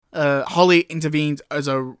Holly intervenes as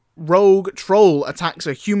a rogue troll attacks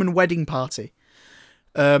a human wedding party.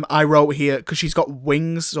 I wrote here, because she's got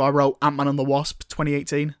wings, so I wrote Ant-Man and the Wasp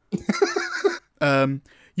 2018.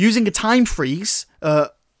 Using a time freeze,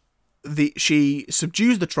 she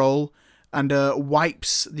subdues the troll and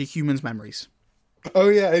wipes the human's memories. Oh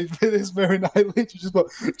yeah, it's very nightly. Just got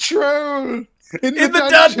troll in the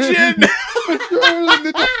dungeon. Troll in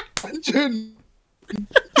the dungeon.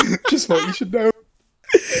 Just what you should know.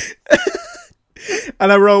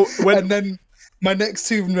 And I wrote, and then my next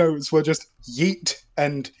two notes were just yeet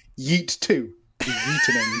and yeet 2.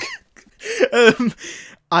 The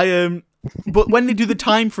yeetening. But when they do the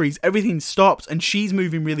time freeze, everything stops and she's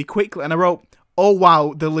moving really quickly. And I wrote, oh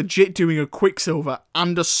wow, they're legit doing a Quicksilver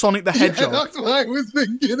and a Sonic the Hedgehog. Yeah, that's what I was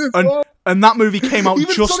thinking as well. And that movie came out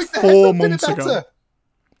just 4 months ago.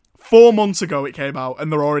 4 months ago it came out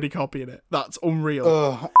and they're already copying it. That's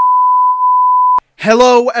unreal.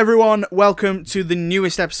 Hello everyone, welcome to the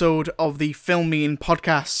newest episode of the Film Me In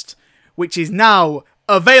podcast, which is now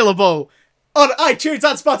available on iTunes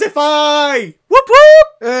and Spotify! Whoop whoop!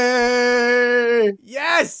 Hey!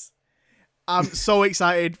 Yes! I'm so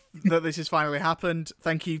excited that this has finally happened.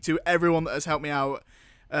 Thank you to everyone that has helped me out.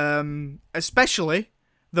 Especially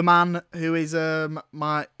the man who is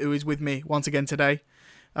with me once again today.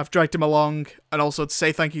 I've dragged him along, and also to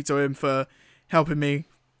say thank you to him for helping me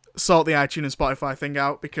sort the iTunes and Spotify thing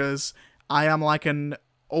out, because I am like an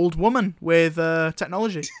old woman with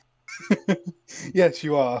technology. Yes,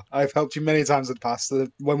 you are. I've helped you many times in the past.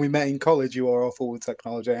 When we met in college, you were awful with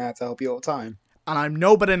technology. I had to help you all the time. And I'm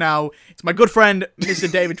nobody now. It's my good friend,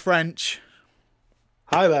 Mr. David French.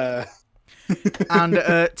 Hi there. And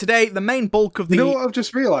today, the main bulk of the... You know what I've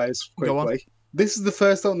just realised Go on. quickly? This is the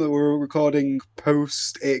first one that we're recording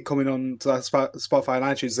post it coming on to Spotify and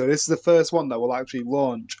iTunes. So this is the first one that will actually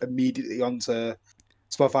launch immediately onto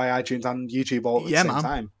Spotify, iTunes, and YouTube all at the same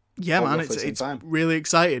time. Yeah, man, it's really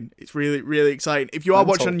exciting. It's really, really exciting. If you are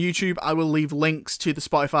watching on YouTube, I will leave links to the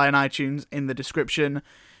Spotify and iTunes in the description,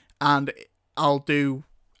 and I'll put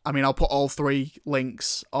all 3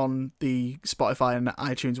 links on the Spotify and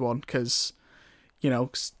iTunes one, because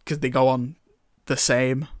they go on the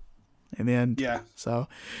same in the end. Yeah. So,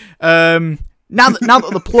 now that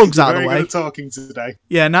the plug's out of the way, very good talking today.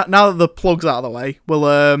 Yeah. Now that the plug's out of the way,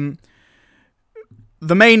 we'll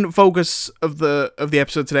the main focus of the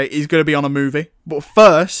episode today is going to be on a movie. But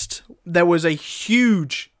first, there was a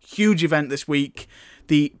huge event this week.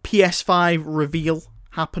 The PS5 reveal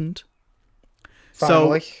happened.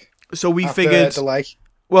 Finally. So we After figured... delay.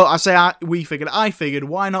 Well, I figured,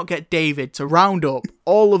 why not get David to round up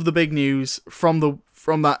all of the big news from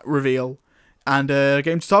that reveal and get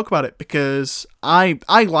him to talk about it, because I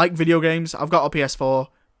like video games. I've got a PS4,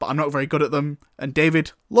 but I'm not very good at them, and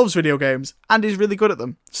David loves video games and is really good at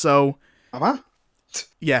them. So, am I?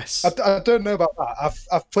 Yes. I don't know about that.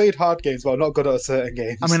 I've played hard games, but I'm not good at certain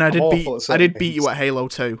games. I mean, I did beat you at Halo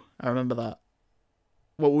 2. I remember that.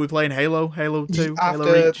 What were we playing? Halo 2? After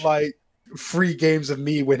Halo Reach? like 3 games of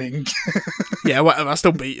me winning. Yeah, whatever. I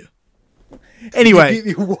still beat you. Anyway. You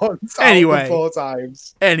beat me once out of 4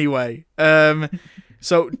 times. Anyway.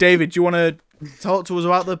 So, David, do you want to talk to us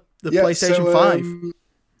about the PlayStation 5?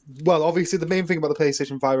 Well, obviously, the main thing about the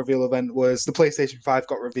PlayStation 5 reveal event was the PlayStation 5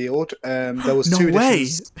 got revealed. There was 2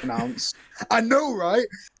 editions announced. I know, right?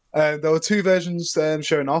 There were 2 versions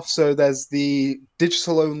showing off. So there's the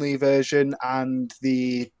digital-only version and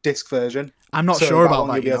the disc version. I'm not sure about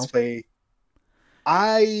that, you'll be able to play.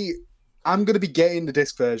 I'm going to be getting the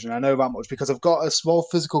disc version. I know that much because I've got a small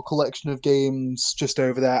physical collection of games just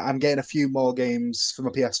over there. I'm getting a few more games for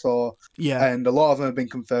my PS4. Yeah. And a lot of them have been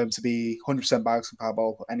confirmed to be 100% backwards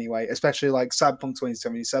compatible anyway, especially like Cyberpunk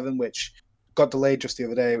 2077, which got delayed just the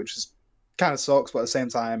other day, which is kind of sucks, but at the same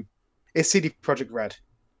time, it's CD Projekt Red.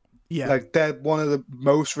 Yeah. Like, they're one of the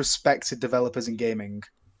most respected developers in gaming.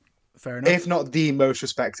 Fair enough. If not the most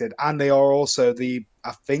respected. And they are also the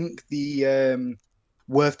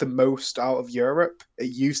worth the most out of Europe. It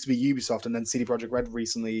used to be Ubisoft, and then CD Projekt Red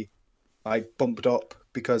recently bumped up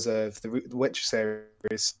because of the Witcher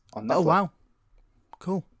series on Netflix. Oh wow,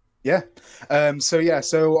 cool. Yeah.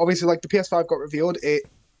 So obviously, like, the PS5 got revealed.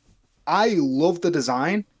 I love the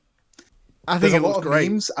design. I think There's it looks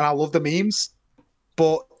great, memes, and I love the memes.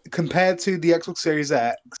 But compared to the Xbox Series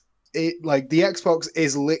X, the Xbox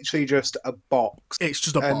is literally just a box. It's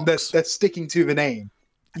just a box, and they're sticking to the name.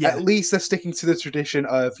 Yeah. At least they're sticking to the tradition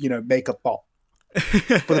of, make a box.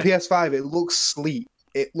 But the PS5, it looks sleek.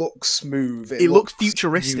 It looks smooth. It looks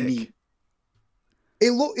futuristic. Unique.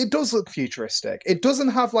 It does look futuristic. It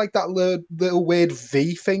doesn't have like that little weird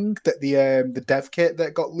V thing that the dev kit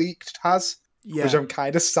that got leaked has. which I'm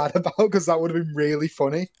kind of sad about because that would have been really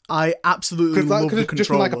funny. I absolutely love the controller. Just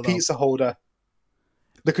been like a pizza holder.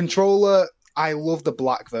 The controller, I love the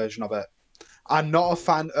black version of it. I'm not a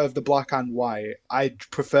fan of the black and white. I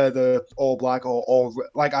prefer the all black or all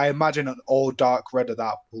like I imagine an all dark red of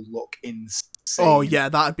that will look insane. Oh yeah,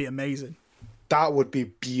 that'd be amazing. That would be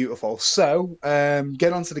beautiful. So,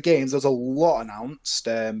 getting on to the games, there's a lot announced.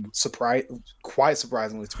 Quite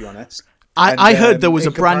surprisingly, to be honest. I heard there was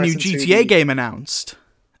a brand new GTA game announced,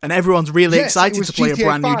 and everyone's really excited to play a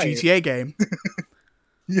brand new GTA game.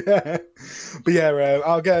 Yeah, but yeah,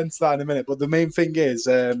 I'll get into that in a minute. But the main thing is,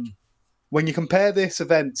 when you compare this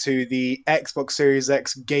event to the Xbox Series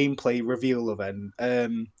X gameplay reveal event,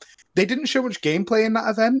 they didn't show much gameplay in that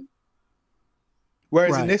event.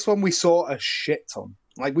 Whereas in this one, we saw a shit ton.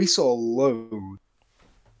 Like, we saw loads.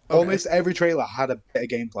 Okay. Almost every trailer had a bit of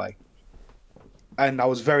gameplay. And I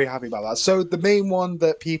was very happy about that. So, the main one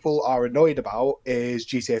that people are annoyed about is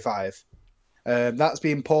GTA 5. That's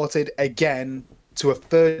being ported again to a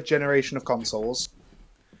third generation of consoles.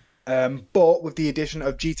 But with the addition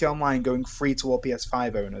of GTA Online going free to all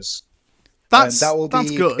PS5 owners. That will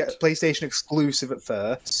be good. PlayStation exclusive at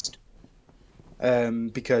first.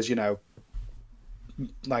 Because, you know,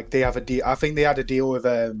 like they have a deal. I think they had a deal with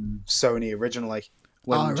Sony originally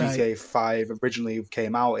when GTA 5 originally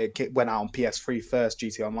came out. It went out on PS3 first,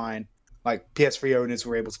 GTA Online. Like PS3 owners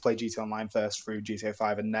were able to play GTA Online first through GTA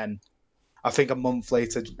 5, and then I think a month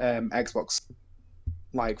later, Xbox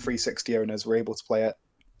like 360 owners were able to play it.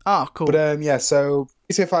 Oh, cool. But yeah, so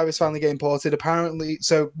GTA 5 is finally getting ported. Apparently,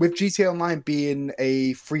 so with GTA Online being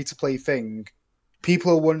a free-to-play thing,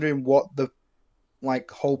 people are wondering what the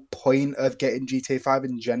whole point of getting GTA 5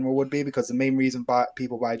 in general would be, because the main reason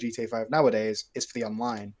people buy GTA 5 nowadays is for the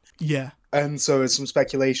online. Yeah. And so there's some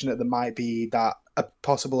speculation that there might be that a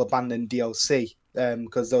possible abandoned DLC,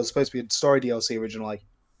 because there was supposed to be a story DLC originally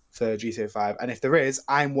for GTA 5. And if there is,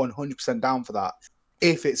 I'm 100% down for that.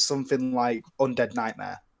 If it's something like Undead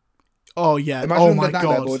Nightmare. Oh, yeah. Imagine Undead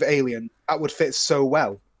Nightmare but with Alien. That would fit so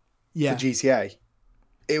well for GTA.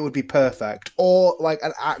 It would be perfect. Or like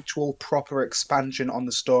an actual proper expansion on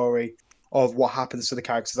the story of what happens to the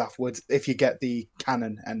characters afterwards if you get the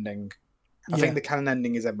canon ending. I think the canon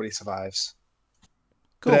ending is everybody survives.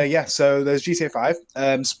 Cool. But yeah, so there's GTA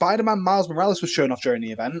 5. Spider-Man Miles Morales was shown off during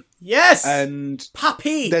the event. Yes! And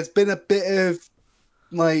Pappy! There's been a bit of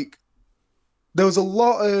there was a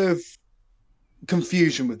lot of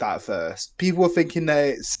confusion with that at first. People were thinking that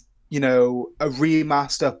it's, you know, a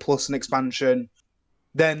remaster plus an expansion.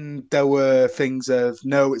 Then there were things of,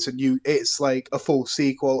 no, it's like a full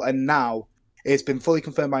sequel. And now it's been fully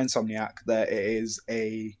confirmed by Insomniac that it is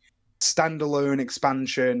a standalone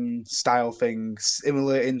expansion style thing,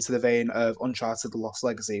 similar into the vein of Uncharted: The Lost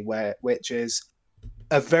Legacy, which is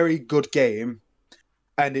a very good game,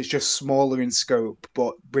 and it's just smaller in scope,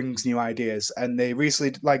 but brings new ideas. And they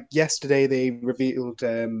recently, yesterday, they revealed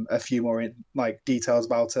a few more details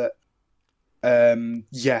about it.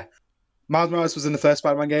 Yeah. Miles Morales was in the first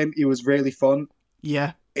Spider-Man game. He was really fun.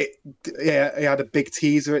 Yeah. He had a big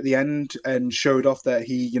teaser at the end and showed off that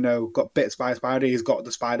he, got bit by a spider. He's got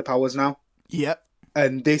the spider powers now. Yep.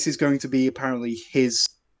 And this is going to be apparently his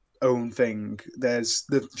own thing. There's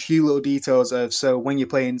the few little details of, so when you're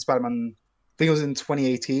playing Spider-Man, I think it was in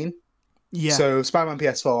 2018. Yeah. So Spider-Man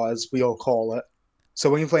PS4, as we all call it. So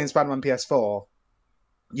when you're playing Spider-Man PS4,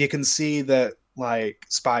 you can see that,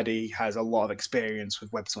 Spidey has a lot of experience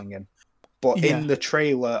with web slinging. But in the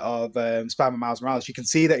trailer of Spider-Man Miles Morales, you can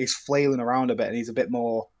see that he's flailing around a bit and he's a bit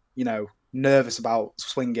more, nervous about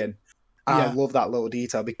swinging. And I love that little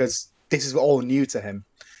detail because this is all new to him.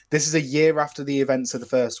 This is a year after the events of the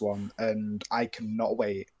first one, and I cannot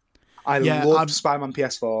wait. I love Spider-Man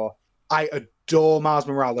PS4. I adore Miles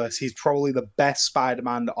Morales. He's probably the best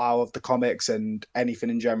Spider-Man out of the comics and anything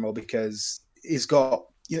in general because he's got...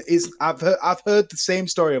 I've heard the same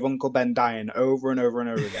story of Uncle Ben dying over and over and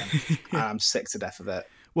over again, and I'm sick to death of it.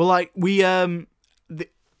 Well, we the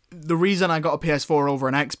reason I got a PS4 over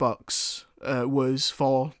an Xbox was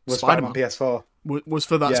for Spider-Man PS4 was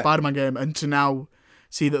for that Spider-Man game, and to now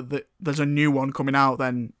see that there's a new one coming out,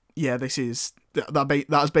 then that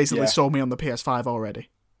has basically sold me on the PS5 already.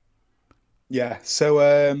 Yeah, so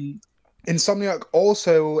Insomniac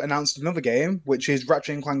also announced another game, which is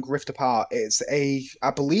Ratchet & Clank Rift Apart. It's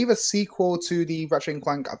I believe, a sequel to the Ratchet &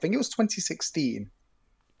 Clank, I think it was 2016.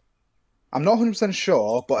 I'm not 100%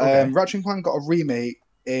 sure, but Ratchet & Clank got a remake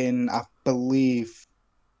in, I believe,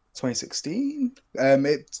 2016?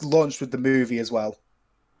 It launched with the movie as well.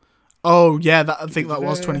 Oh, yeah, I think that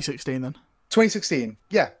was 2016 then. 2016,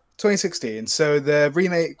 yeah, 2016. So the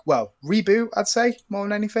remake, reboot, I'd say, more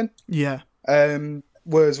than anything. Yeah.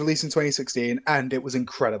 was released in 2016, and it was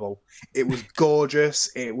incredible. It was gorgeous.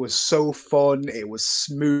 It was so fun. It was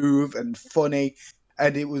smooth and funny,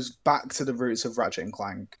 and it was back to the roots of Ratchet and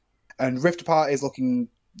Clank. And Rift Apart is looking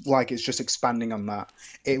like it's just expanding on that.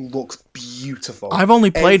 It looks beautiful. I've only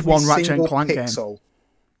played one Ratchet and Clank game.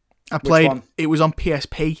 I played. Which one? It was on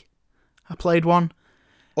PSP. I played one.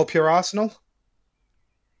 Up Your Arsenal?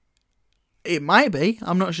 It might be.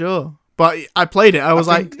 I'm not sure. But I played it. I was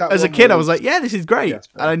like, as a kid, I was like, yeah, this is great. Yes,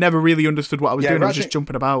 and I never really understood what I was doing. I was just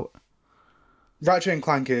jumping about. Ratchet and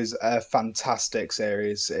Clank is a fantastic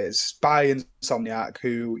series. It's by Insomniac,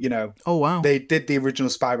 who, oh wow, they did the original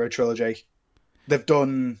Spyro trilogy. They've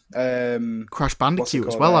done Crash Bandicoot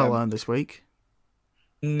as well. I learned this week.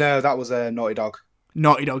 No, that was Naughty Dog.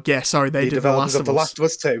 Naughty Dog, yeah. Sorry, they did The Last of Us. The Last of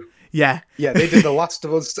Us 2. Yeah, yeah, they did The Last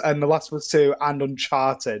of Us and The Last of Us 2 and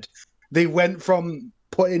Uncharted. They went from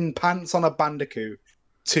putting pants on a Bandicoot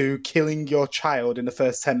to killing your child in the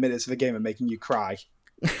first 10 minutes of a game and making you cry.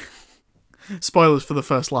 Spoilers for the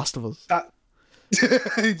first Last of Us.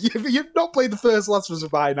 You've not played the first Last of Us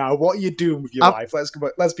by now. What are you doing with your life?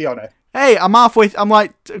 Let's be honest. Hey, I'm halfway. I'm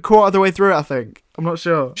like a quarter of the way through it, I think. I'm not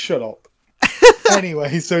sure. Shut up.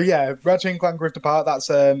 Anyway, so yeah, Ratchet and Clank Rift Apart. That's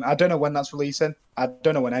I don't know when that's releasing. I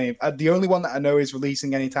don't know when any. The only one that I know is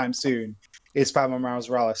releasing anytime soon is Spider-Man Miles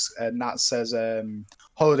Morales, and that says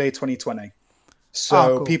holiday 2020.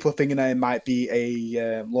 So cool. People are thinking that it might be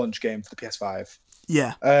a launch game for the PS5.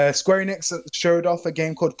 Yeah. Square Enix showed off a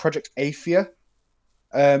game called Project Athia.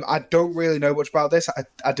 I don't really know much about this.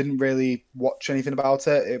 I didn't really watch anything about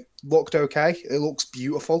it. It looked okay. It looks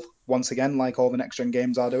beautiful. Once again, like all the next gen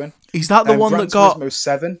games are doing. Is that the one Gran that got Turismo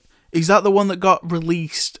 7? Is that the one that got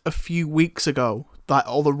released a few weeks ago? Like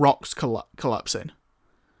all the rocks collapsing.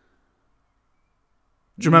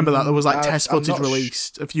 Do you remember that? There was like test footage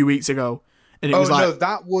released a few weeks ago. And it was like... no,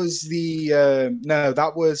 that was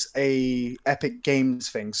that was a Epic Games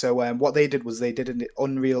thing. So what they did was they did an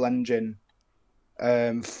Unreal Engine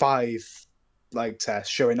 5 like test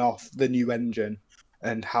showing off the new engine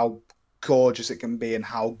and how gorgeous it can be and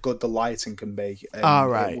how good the lighting can be.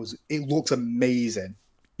 Right. It looks amazing.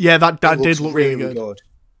 Yeah, that did look really good.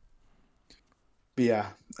 But yeah.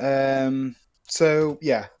 So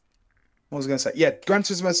yeah. What was I going to say? Yeah, Gran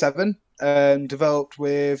Turismo 7, developed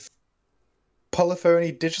with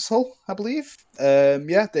Polyphony Digital, I believe.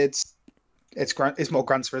 Yeah, it's more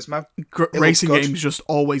Gran Turismo. Racing games just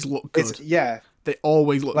always look good. They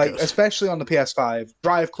always look good. Especially on the PS5.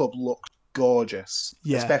 Drive Club looks gorgeous,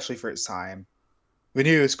 especially for its time. The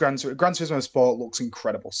newest Gran Turismo Sport looks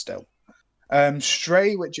incredible still.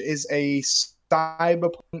 Stray, which is a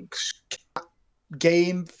cyberpunk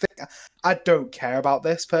game thing. I don't care about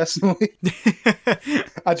this personally.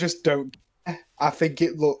 I just don't. I think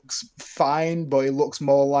it looks fine, but it looks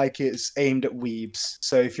more like it's aimed at weebs.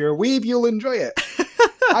 So if you're a weeb, you'll enjoy it.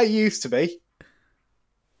 I used to be.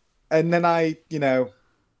 And then I,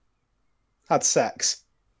 had sex.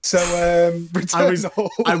 So,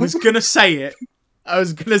 I was going to say it.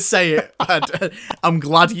 I'm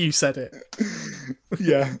glad you said it.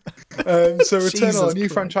 Yeah. So Returnal, a new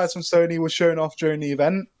franchise from Sony, was shown off during the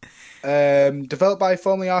event. Developed by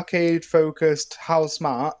formerly arcade-focused How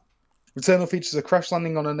Smart, Returnal features a crash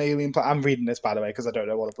landing on an alien planet. I'm reading this, by the way, because I don't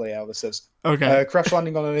know what the play Elvis is. Okay. Crash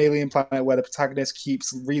landing on an alien planet where the protagonist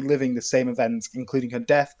keeps reliving the same events, including her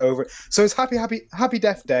death over... So it's Happy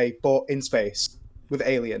Death Day, but in space, with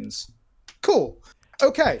aliens. Cool.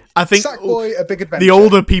 Okay. I think Sackboy, A Big Adventure. The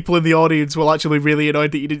older people in the audience were actually really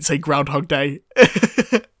annoyed that you didn't say Groundhog Day.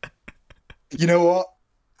 You know what?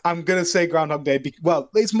 I'm going to say Groundhog Day. Well,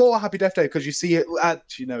 it's more Happy Death Day because you see it...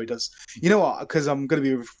 Actually, no, it does. You know what? Because I'm going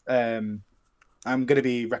to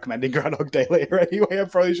be recommending Groundhog Day later anyway. I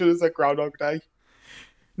probably should have said Groundhog Day.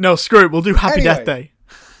 No, screw it. We'll do Happy Death Day.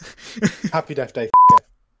 Happy Death Day.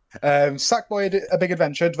 Sackboy, A Big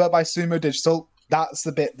Adventure, developed by Sumo Digital. That's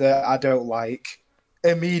the bit that I don't like.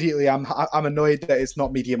 Immediately, I'm annoyed that it's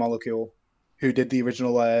not Media Molecule, who did the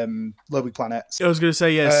original Little Big Planet. I was going to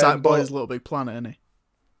say, Sackboy is Little Big Planet, isn't he?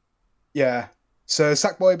 Yeah. So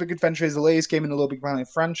Sackboy Big Adventure is the latest game in the Little Big Planet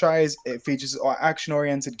franchise. It features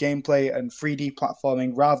action-oriented gameplay and 3D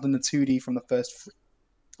platforming rather than the 2D from the first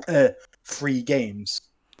 3 games.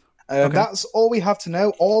 Okay. That's all we have to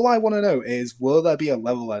know. All I want to know is, will there be a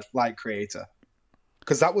level-like creator?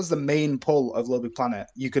 Because that was the main pull of Little Big Planet.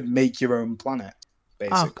 You could make your own planet,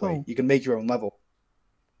 basically. Oh, cool. You can make your own level.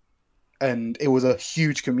 And it was a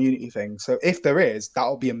huge community thing. So if there is,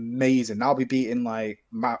 that'll be amazing. That'll be beating like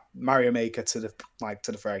Mario Maker to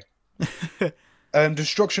the fray.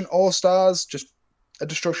 Destruction All Stars, just a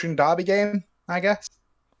Destruction Derby game, I guess.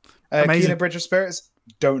 Kena Bridge of Spirits,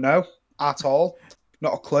 don't know. at all.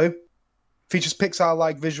 Not a clue. Features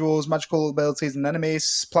Pixar-like visuals, magical abilities and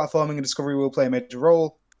enemies. Platforming and discovery will play a major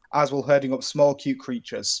role, as will herding up small, cute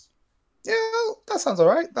creatures. Yeah, that sounds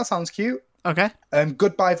alright. That sounds cute. Okay.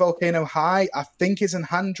 Goodbye Volcano High. I think it's a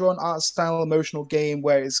hand-drawn art style emotional game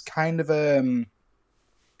where it's kind of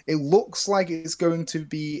it looks like it's going to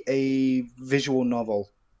be a visual novel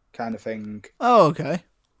kind of thing. Oh, okay.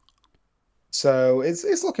 So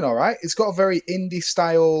it's looking all right. It's got a very indie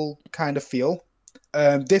style kind of feel.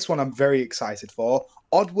 This one I'm very excited for.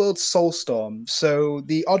 Oddworld Soulstorm. So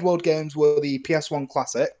the Oddworld games were the PS1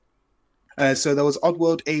 classic. So there was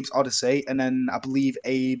Oddworld Abe's Odyssey, and then I believe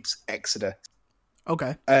Abe's Exodus.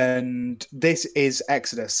 Okay. And this is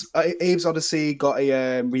Exodus. Abe's Odyssey got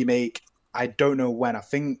a remake. I don't know when.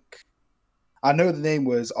 I know the name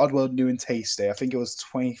was Oddworld New and Tasty. I think it was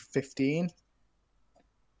 2015.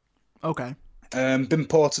 Okay. Been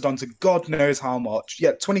ported onto God knows how much.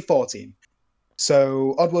 Yeah, 2014.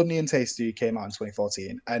 So Oddworld New and Tasty came out in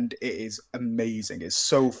 2014, and it is amazing. It's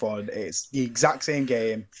so fun. It's the exact same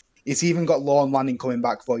game. It's even got Lorne Lanning coming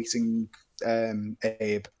back voicing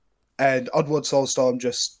Abe. And Oddworld Soulstorm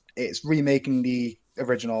it's remaking the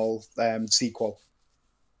original sequel.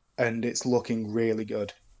 And it's looking really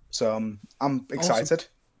good. So I'm excited. Awesome.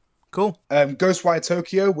 Cool. Ghostwire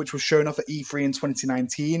Tokyo, which was shown off at E3 in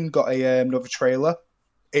 2019, got another trailer.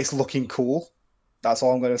 It's looking cool. That's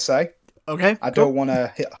all I'm going to say. Okay. I don't want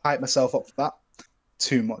to hype myself up for that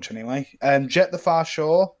too much anyway. Jet the Far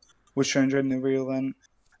Shore was shown during the real event.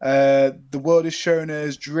 The world is shown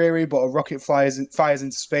as dreary, but a rocket fires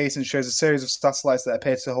into space and shows a series of satellites that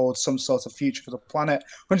appear to hold some sort of future for the planet.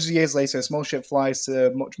 Hundreds of years later, a small ship flies to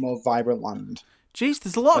a much more vibrant land. Jeez,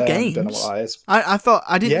 there's a lot of games. Don't know what that is.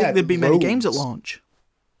 I didn't think there'd be many games at launch.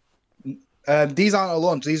 These aren't at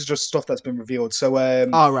launch. These are just stuff that's been revealed. So,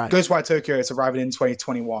 right. Ghostwire Tokyo is arriving in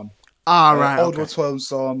 2021. Right. Oddworld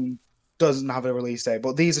Soulstorm doesn't have a release date,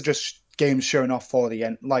 but these are just games shown off for the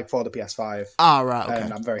PS5. Right. Okay.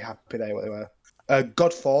 And I'm very happy they were.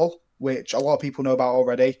 Godfall, which a lot of people know about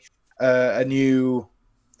already. A new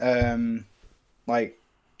trailer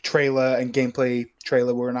and gameplay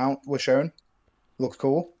trailer were shown. Looked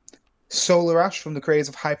cool. Solar Ash from the creators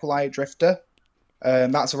of Hyper Light Drifter.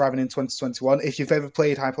 That's arriving in 2021. If you've ever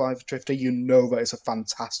played Hyper Light Drifter, you know that it's a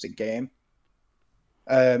fantastic game.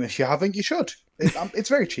 If you haven't, you should. It's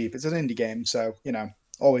very cheap. It's an indie game, so,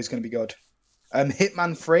 always going to be good.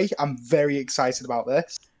 Hitman 3, I'm very excited about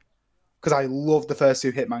this. Because I love the first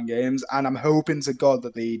two Hitman games, and I'm hoping to God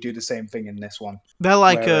that they do the same thing in this one. They're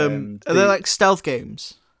like, are they like stealth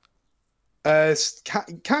games?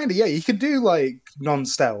 Kind of, yeah. You can do,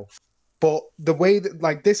 non-stealth. But the way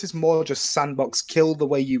that, this is more just sandbox kill the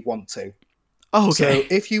way you want to. Oh, okay.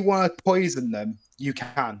 So if you want to poison them, you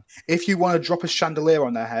can. If you want to drop a chandelier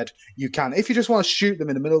on their head, you can. If you just want to shoot them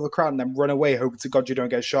in the middle of a crowd and then run away, hoping to God you don't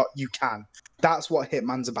get shot, you can. That's what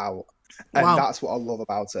Hitman's about. And that's what I love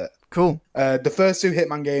about it. Cool. The first two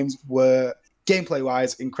Hitman games were,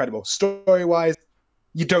 gameplay-wise, incredible. Story-wise,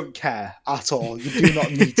 you don't care at all. You do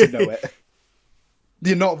not need to know it.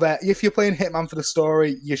 You're not there. If you're playing Hitman for the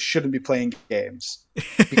story, you shouldn't be playing games.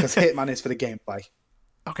 Because Hitman is for the gameplay.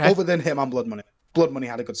 Okay. Other than Hitman Blood Money. Blood Money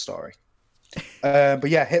had a good story. But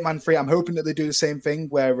yeah, Hitman 3, I'm hoping that they do the same thing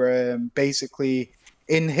where basically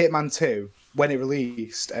in Hitman 2, when it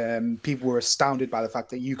released, people were astounded by the fact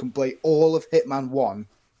that you can play all of Hitman 1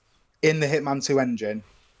 in the Hitman 2 engine,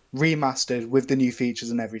 remastered with the new features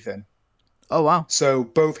and everything. Oh, wow. So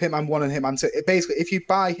both Hitman 1 and Hitman 2, basically, if you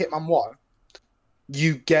buy Hitman 1,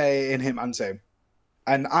 you get it in Hitman 2.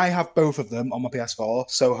 And I have both of them on my PS4,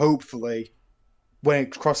 so hopefully when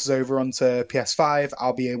it crosses over onto PS5,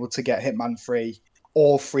 I'll be able to get Hitman 3,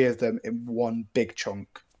 all three of them in one big chunk.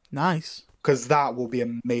 Nice. Because that will be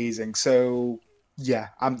amazing. So, yeah,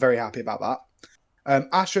 I'm very happy about that.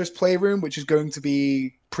 Astro's Playroom, which is going to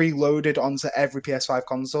be preloaded onto every PS5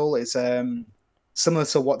 console, is similar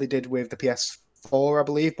to what they did with the PS4, I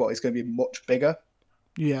believe, but it's going to be much bigger.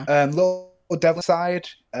 Yeah. Little Devil Side,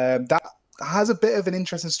 that has a bit of an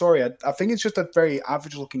interesting story. I think it's just a very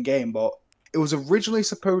average-looking game, but it was originally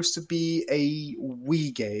supposed to be a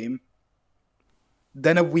Wii game,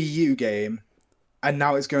 then a Wii U game, and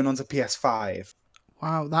now it's going on to PS5.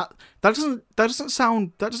 Wow, that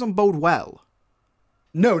doesn't bode well.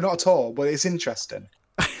 No, not at all, but it's interesting.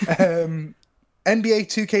 NBA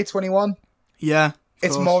 2K21. Yeah.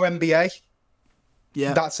 It's more NBA.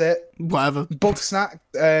 Yeah. That's it. Whatever.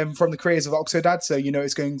 Bugsnax from the creators of Octodad, so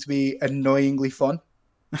it's going to be annoyingly fun.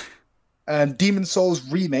 Demon Souls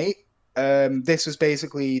Remake. This was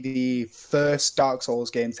basically the first Dark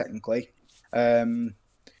Souls game, technically.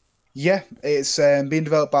 Yeah, it's being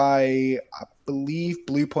developed by, I believe,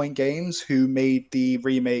 Blue Point Games, who made the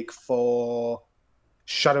remake for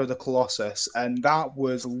Shadow of the Colossus, and that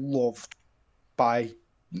was loved by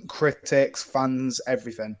critics, fans,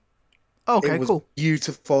 everything. It Okay, was cool.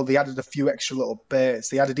 beautiful. They added a few extra little bits.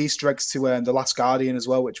 They added Easter eggs to The Last Guardian as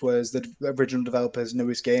well, which was the original developer's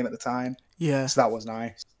newest game at the time. Yeah. So that was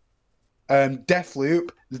nice.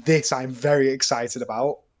 Deathloop, this I'm very excited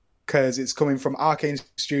about because it's coming from Arcane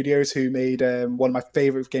Studios, who made one of my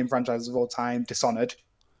favorite game franchises of all time, Dishonored.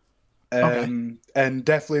 Okay. And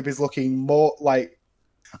Deathloop is looking more like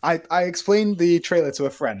I explained the trailer to a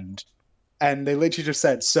friend, and they literally just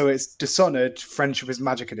said, "So it's Dishonored Friendship is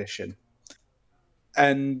Magic Edition."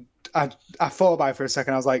 And I thought about it for a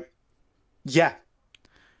second. I was like, "Yeah,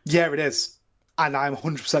 yeah, it is," and I'm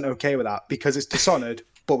 100% okay with that because it's Dishonored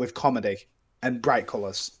but with comedy and bright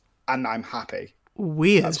colors, and I'm happy.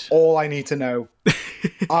 Weird. That's all I need to know.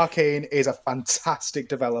 Arcane is a fantastic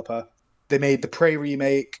developer. They made the Prey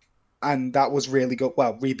remake, and that was really good.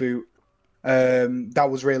 Well, reboot. That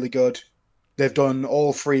was really good. They've done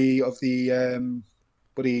all three of the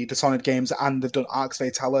Dishonored games, and they've done Arx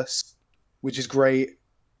Fatalis, which is great.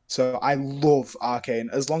 So I love Arcane.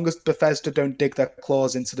 As long as Bethesda don't dig their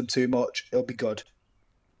claws into them too much, it'll be good.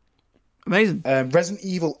 Amazing. Resident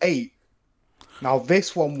Evil 8. Now,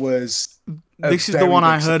 this one was This is the one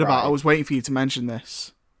I heard about. I was waiting for you to mention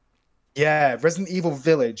this. Yeah, Resident Evil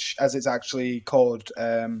Village, as it's actually called,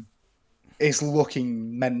 is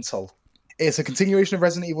looking mental. It's a continuation of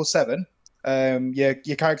Resident Evil 7.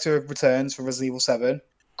 Your character returns from Resident Evil 7.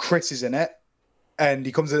 Chris is in it. And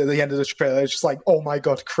he comes in at the end of the trailer. It's just like, oh my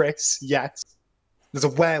god, Chris, yes. There's a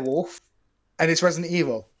werewolf. And it's Resident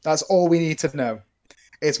Evil. That's all we need to know.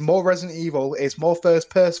 It's more Resident Evil. It's more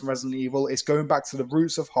first-person Resident Evil. It's going back to the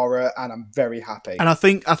roots of horror, and I'm very happy. And I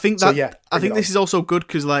think that so, yeah, I think this is also good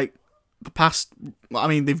because like the past, I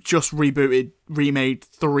mean, they've just remade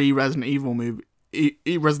 3 Resident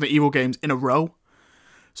Evil games in a row.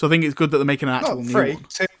 So I think it's good that they're making an actual new one.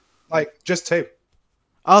 2, just 2.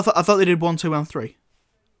 I thought they did 1, 2, and 3.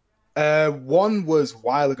 1 was a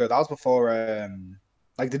while ago. That was before,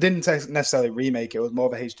 they didn't necessarily remake it. It was more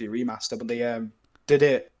of a HD remaster, but they did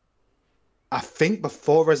it, I think,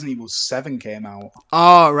 before Resident Evil 7 came out.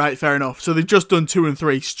 Oh, right, fair enough. So they've just done 2 and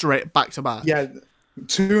 3 straight back to back. Yeah,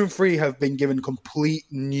 2 and 3 have been given complete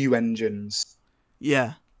new engines.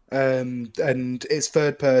 Yeah. And it's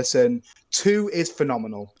third person. 2 is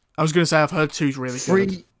phenomenal. I was going to say, I've heard 2's really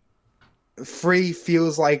good. 3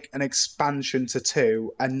 feels like an expansion to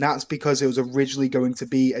 2, and that's because it was originally going to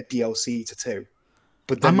be a DLC to 2.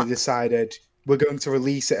 But then they decided, we're going to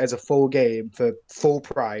release it as a full game for full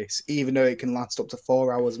price, even though it can last up to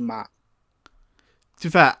 4 hours max. To be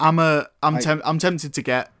fair, I'm tempted to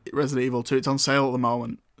get Resident Evil 2. It's on sale at the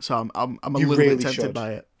moment, so I'm a little bit tempted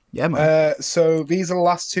by it. Yeah, man. So these are the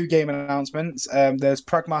last 2 game announcements. There's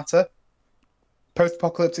Pragmata,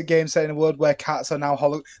 post-apocalyptic game set in a world where cats are now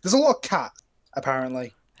hollow. There's a lot of cats,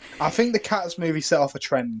 apparently. I think the Cats movie set off a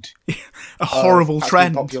trend. A horrible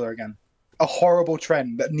trend. Popular again. A horrible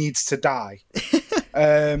trend that needs to die.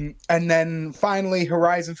 And then finally,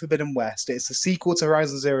 Horizon Forbidden West. It's a sequel to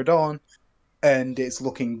Horizon Zero Dawn, and it's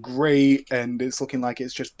looking great, and it's looking like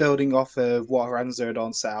it's just building off of what Horizon Zero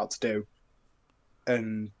Dawn set out to do,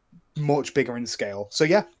 and much bigger in scale. So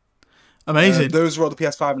yeah. Amazing. Those were all the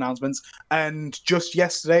PS5 announcements. And just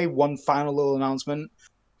yesterday, one final little announcement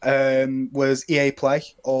was EA Play,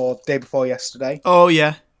 or day before yesterday. Oh,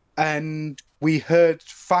 yeah. And we heard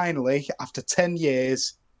finally, after 10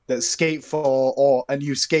 years, that Skate 4 or a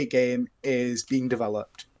new Skate game is being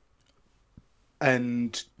developed.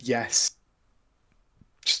 And yes.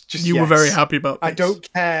 You were very happy about this. I don't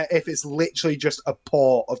care if it's literally just a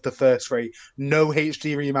port of the first 3. No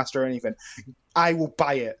HD remaster or anything. I will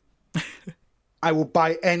buy it. I will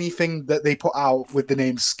buy anything that they put out with the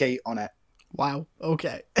name Skate on it. Wow.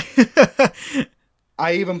 Okay.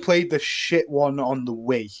 I even played the shit one on the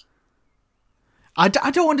Wii. I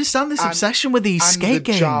don't understand this obsession with these Skate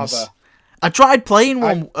games. Java. I tried playing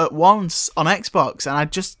one at once on Xbox, and I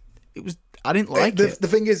didn't like it. The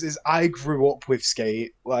thing is I grew up with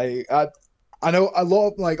Skate. Like, I know a lot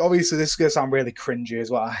of, like, obviously this is going to sound really cringy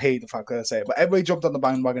as well. I hate the fact that I say it, but everybody jumped on the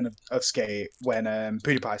bandwagon of Skate when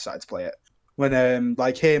PewDiePie started to play it. When,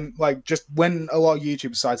 just when a lot of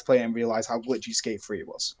YouTubers started to play it and realised how glitchy Skate 3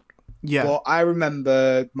 was. Yeah. Well, I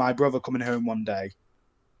remember my brother coming home one day.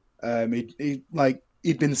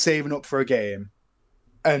 He'd been saving up for a game,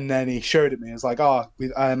 and then he showed it me. He was like, I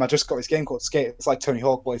just got this game called Skate. It's like Tony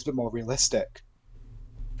Hawk, but it's a bit more realistic.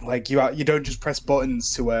 Like, you don't just press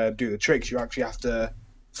buttons to do the tricks. You actually have to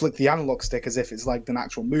flick the analog stick as if it's like the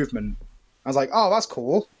natural movement. I was like, oh, that's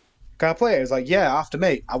cool. Can I play it? He was like, yeah, after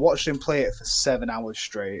me. I watched him play it for 7 hours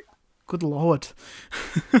straight. Good lord.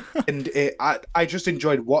 And I just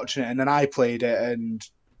enjoyed watching it, and then I played it, and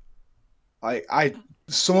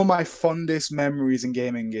some of my fondest memories in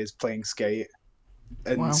gaming is playing Skate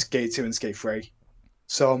and Skate 2 and Skate 3.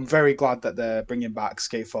 So I'm very glad that they're bringing back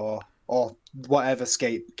Skate 4 or whatever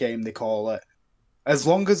Skate game they call it. As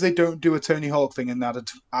long as they don't do a Tony Hawk thing and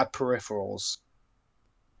add peripherals.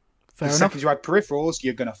 Fair enough. The second you add peripherals,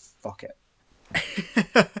 you're gonna fuck it.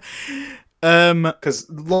 Because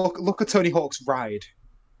look at Tony Hawk's Ride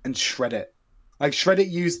and Shred It. Like, Shred It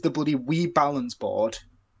used the bloody Wii balance board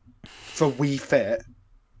for Wii Fit,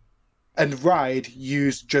 and Ride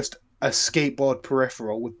used just a skateboard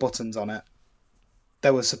peripheral with buttons on it.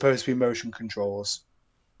 There was supposed to be motion controls.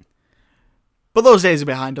 But those days are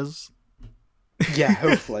behind us. Yeah,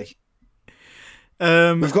 hopefully.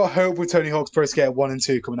 We've got hope with Tony Hawk's Pro Skater 1 and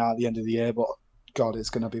 2 coming out at the end of the year, but God, it's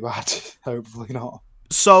going to be bad. Hopefully not.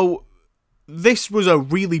 So, this was a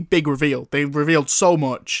really big reveal. They revealed so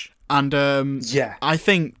much, and yeah, I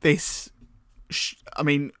think this... I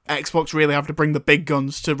mean, Xbox really have to bring the big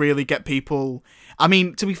guns to really get people... I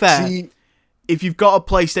mean, to be fair, if you've got a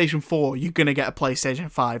PlayStation 4, you're going to get a PlayStation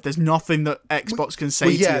 5. There's nothing that Xbox can say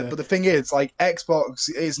to you. Yeah, but the thing is, like, Xbox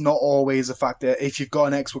is not always a factor. If you've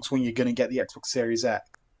got an Xbox One, you're going to get the Xbox Series X.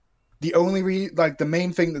 The only the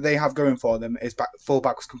main thing that they have going for them is full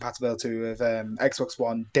backwards compatibility with Xbox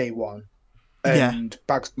One day one, and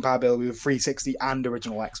backwards compatibility with 360 and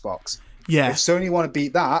original Xbox. Yeah. If Sony want to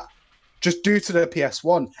beat that, just do to the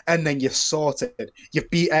PS1, and then you're sorted. You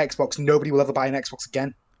beat Xbox. Nobody will ever buy an Xbox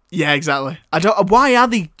again. Yeah, exactly. Why are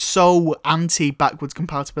they so anti backwards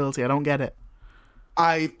compatibility? I don't get it.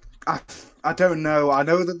 I don't know. I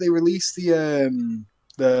know that they released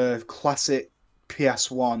the classic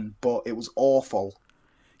PS1, but it was awful.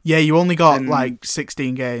 Yeah, you only got like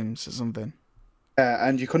 16 games or something. Yeah,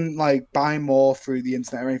 and you couldn't like buy more through the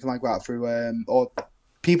internet or anything like that through or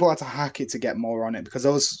people had to hack it to get more on it because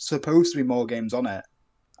there was supposed to be more games on it.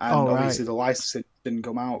 And obviously the license didn't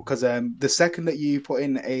come out because the second that you put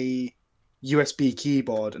in a USB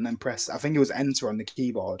keyboard and then press, I think it was enter on the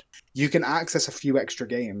keyboard, you can access a few extra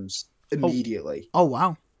games immediately. Oh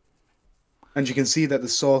wow. And you can see that the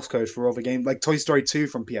source code for other games, like Toy Story 2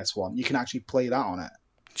 from PS1, you can actually play that on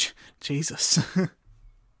it. Jesus.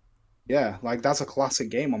 Yeah, like that's a classic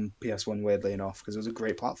game on PS1, weirdly enough, because it was a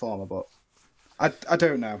great platformer, but I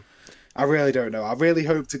don't know. I really don't know. I really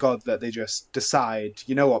hope to God that they just decide,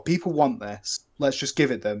 you know what, people want this. Let's just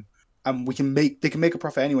give it them. And they can make a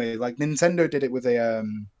profit anyway. Like Nintendo did it with a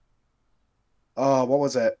what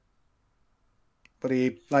was it? But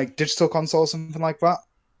digital console or something like that.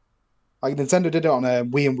 Like Nintendo did it on a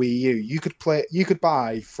Wii and Wii U. You could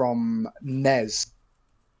buy from NES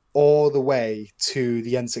all the way to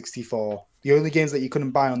the N64. The only games that you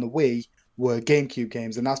couldn't buy on the Wii were GameCube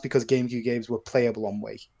games, and that's because GameCube games were playable on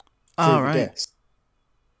Wii. Oh, right. Disc.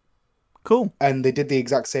 Cool. And they did the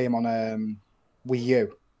exact same on Wii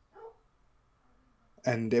U.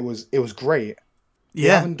 And it was great. Yeah.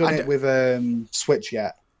 They haven't done it with Switch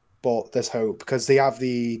yet, but there's hope because they have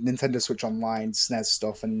the Nintendo Switch Online, SNES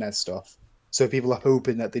stuff, and NES stuff. So people are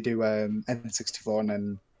hoping that they do N64 and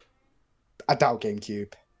then I doubt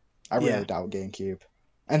GameCube. I really doubt GameCube.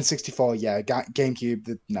 N64, yeah.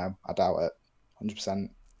 GameCube, no, I doubt it. 100%.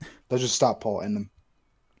 They'll just start porting them.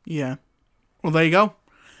 Yeah. Well, there you go.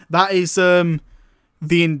 That is the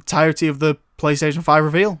entirety of the PlayStation 5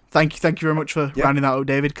 reveal. Thank you very much for rounding that up,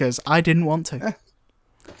 David, because I didn't want to.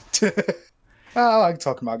 I like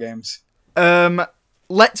talking about games.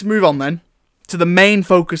 Let's move on then to the main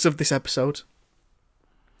focus of this episode.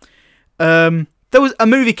 There was a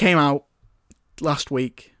movie came out last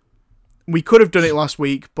week. We could have done it last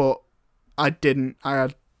week, but I didn't. I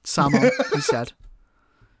had Sam on instead.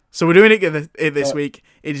 So we're doing it this week.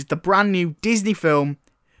 It is the brand new Disney film.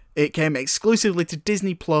 It came exclusively to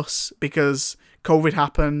Disney Plus because COVID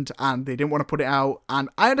happened and they didn't want to put it out. And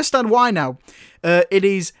I understand why now. It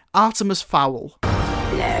is Artemis Fowl.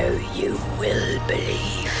 Now you will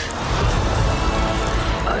believe.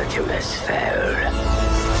 Artemis Fowl.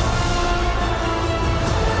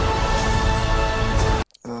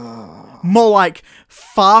 More like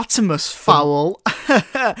Fartimus Fowl.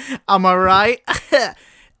 Am I right?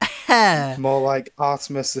 More like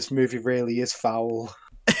Artemis, this movie really is foul.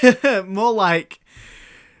 More like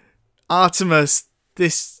Artemis,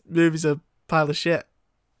 this movie's a pile of shit.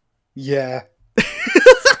 Yeah.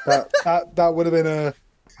 that would have been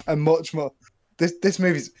a much more... This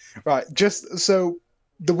movie's... Right, just so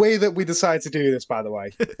the way that we decided to do this, by the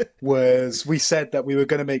way, was we said that we were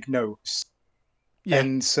going to make notes. Yeah.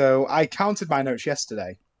 And so I counted my notes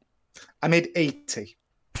yesterday. I made 80.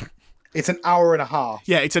 It's an hour and a half.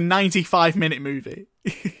 Yeah, it's a 95-minute movie.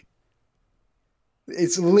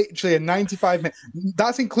 It's literally a 95-minute...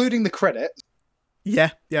 That's including the credits.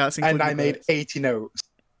 Yeah, that's including and I made 80 notes.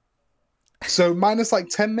 So minus like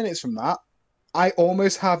 10 minutes from that, I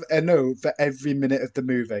almost have a note for every minute of the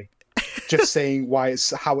movie. Just saying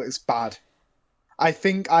how it's bad. I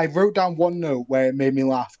think I wrote down one note where it made me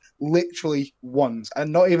laugh literally once.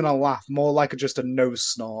 And not even a laugh, more like just a nose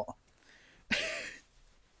snort.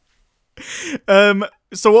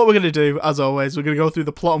 So what we're going to do, as always, we're going to go through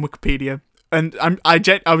the plot on Wikipedia. And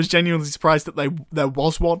I was genuinely surprised that there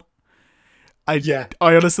was one. I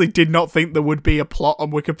honestly did not think there would be a plot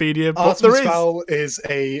on Wikipedia, but Artemis there is. Fowl is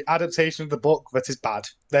a adaptation of the book that is bad.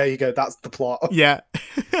 There you go, that's the plot. Yeah.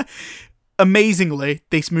 Amazingly,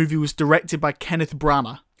 this movie was directed by Kenneth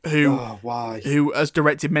Branagh, who has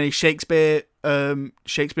directed many Shakespeare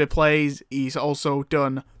plays. He's also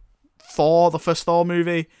done Thor, the first Thor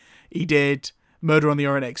movie. He did Murder on the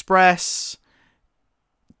Orient Express.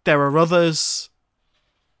 There are others.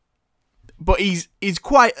 But he's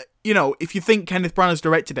quite, if you think Kenneth Branagh's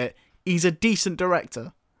directed it, he's a decent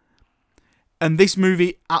director. And this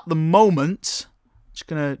movie, at the moment, just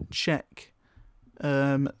going to check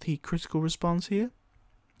the critical response here.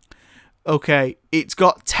 Okay, it's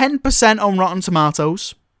got 10% on Rotten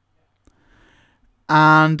Tomatoes.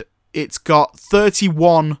 And it's got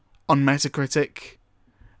 31 on Metacritic.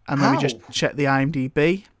 And let me just check the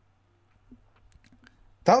IMDb.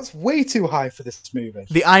 That's way too high for this movie.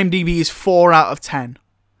 The IMDb is 4 out of 10.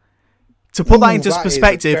 To put that into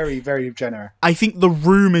perspective, very, very generous. I think The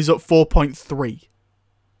Room is at 4.3.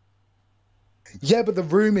 Yeah, but The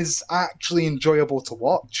Room is actually enjoyable to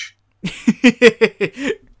watch.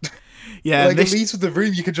 Yeah, at least with The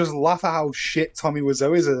Room, you could just laugh at how shit Tommy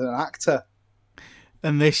Wiseau is as an actor.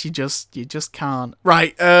 And this, you just can't.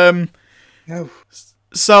 Right. No.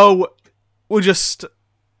 So we'll just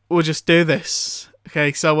do this.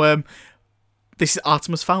 Okay, so this is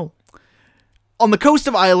Artemis Fowl. On the coast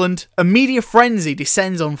of Ireland, a media frenzy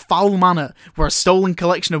descends on Fowl Manor, where a stolen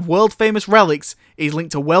collection of world-famous relics is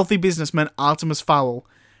linked to wealthy businessman Artemis Fowl.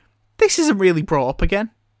 This isn't really brought up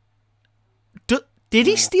again. Did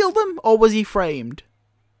he steal them, or was he framed?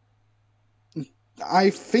 I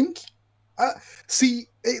think... see,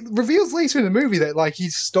 it reveals later in the movie that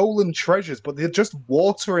he's stolen treasures, but they're just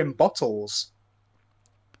water in bottles.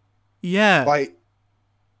 Yeah.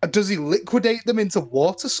 Does he liquidate them into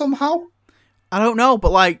water somehow? I don't know,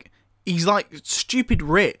 but he's stupid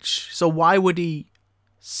rich, so why would he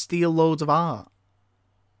steal loads of art?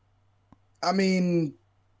 I mean...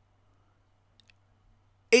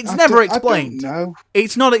 It's never explained. I don't know.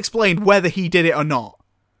 It's not explained whether he did it or not.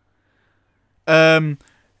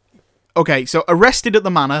 Okay, so arrested at the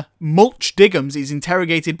manor, Mulch Diggums is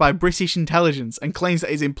interrogated by British intelligence and claims that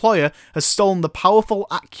his employer has stolen the powerful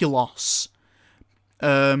Aculos.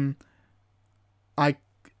 And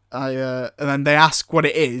then they ask what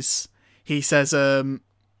it is. He says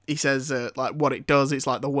what it does. It's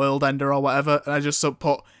like the world ender or whatever. And I just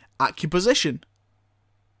put Acuposition.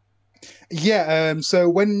 Yeah. So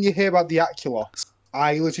when you hear about the Aculos,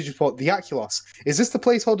 I literally just put the Aculos. Is this the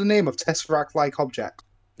placeholder name of Tesseract-like object?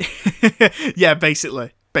 Yeah,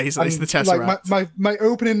 basically it's the Tesseract. My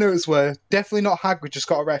opening notes were definitely not Hagrid just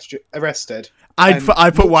got arrested. I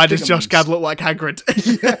put why does Josh Gad look like Hagrid?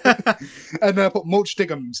 Yeah. And then I put Mulch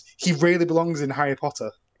Diggums. He really belongs in Harry Potter.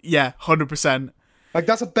 Yeah, 100%.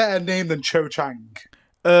 That's a better name than Cho Chang.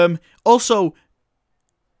 Also,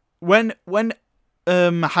 when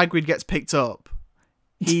Hagrid gets picked up,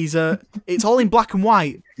 he's it's all in black and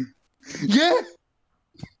white. Yeah,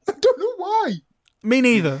 I don't know why. Me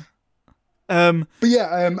neither. But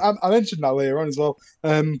yeah, I mentioned that later on as well.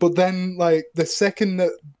 But then, the second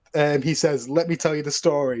that he says, "Let me tell you the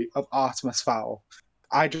story of Artemis Fowl,"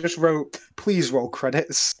 I just wrote, "Please roll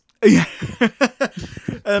credits." Yeah.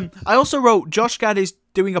 I also wrote, Josh Gad is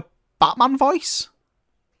doing a Batman voice.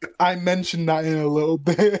 I mentioned that in a little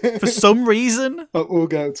bit. For some reason. But we'll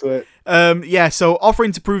go to it. Yeah, so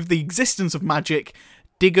offering to prove the existence of magic,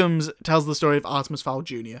 Diggums tells the story of Artemis Fowl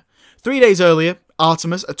Jr. 3 days earlier,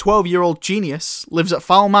 Artemis, a 12-year-old genius, lives at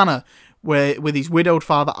Fowl Manor with his widowed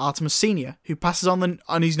father, Artemis Sr., who passes on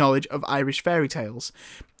his knowledge of Irish fairy tales.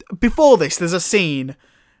 Before this, there's a scene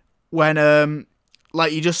when,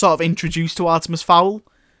 you're just sort of introduced to Artemis Fowl.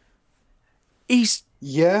 He's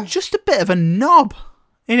just a bit of a knob,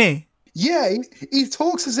 isn't he? Yeah, he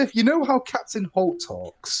talks as if, you know how Captain Holt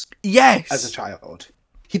talks? Yes. As a child.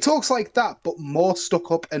 He talks like that, but more stuck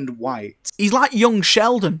up and white. He's like young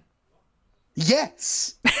Sheldon.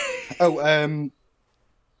 Yes. When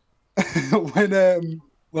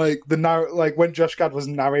when Josh Gad was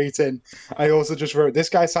narrating, I also just wrote, "This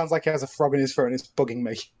guy sounds like he has a frog in his throat and it's bugging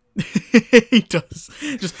me." He does.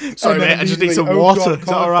 Sorry, mate. I just need some water. Is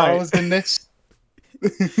that all right? In this.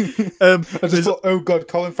 I just thought, oh god,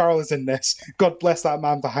 Colin Farrell is in this. God bless that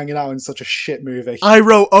man for hanging out in such a shit movie. I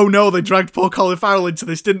wrote, oh no, they dragged poor Colin Farrell into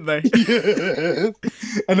this, didn't they? Yeah.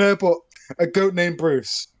 And but a goat named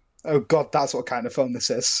Bruce. Oh god, that's what kind of film this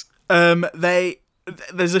is.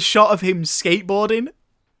 There's a shot of him skateboarding,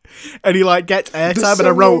 and he like gets airtime, and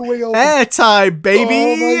I wrote airtime, baby.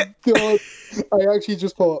 Oh my god! I actually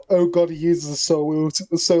just thought, oh god, he uses a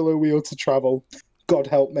solo wheel to travel. God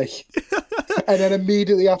help me. And then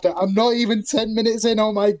immediately after, I'm not even 10 minutes in.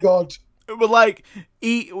 Oh my god! But like,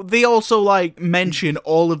 they also like mention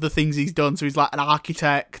all of the things he's done. So he's like an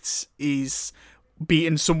architect. He's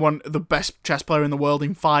beaten someone, the best chess player in the world,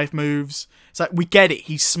 in 5 moves. It's like, we get it.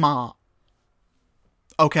 He's smart.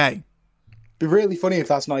 Okay. Be really funny if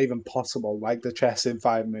that's not even possible. Like the chess in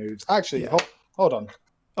 5 moves. Actually, yeah. Hold on.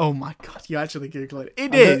 Oh my god! You actually Google it.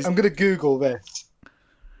 It is. I'm gonna Google this.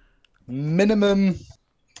 Minimum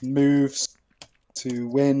moves to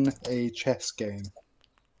win a chess game.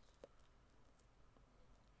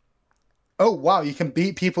 Oh wow, you can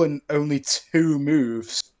beat people in only 2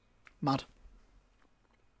 moves.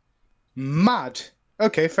 Mad.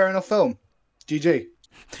 Okay, fair enough film. GG.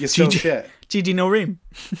 You're still shit. GG no ream.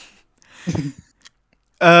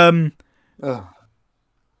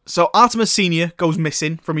 So Artemis Sr. goes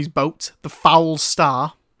missing from his boat, the Foul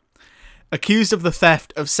Star, accused of the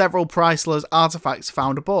theft of several priceless artifacts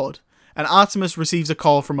found aboard. And Artemis receives a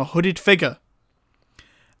call from a hooded figure.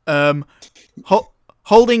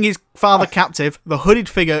 Holding his father captive, the hooded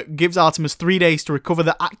figure gives Artemis 3 days to recover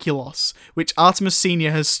the Aculos, which Artemis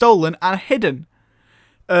Sr. has stolen and hidden.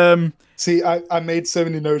 See, I made so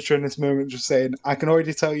many notes during this moment just saying, I can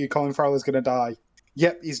already tell you Colin Farrell is going to die.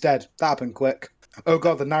 Yep, he's dead. That happened quick. Oh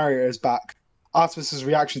god, the narrator is back. Artemis's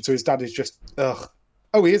reaction to his dad is just, ugh.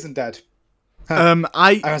 Oh, he isn't dead.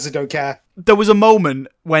 I honestly don't care. There was a moment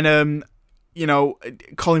when,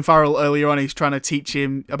 Colin Farrell earlier on, he's trying to teach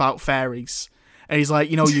him about fairies. And he's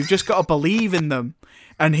like, you've just got to believe in them.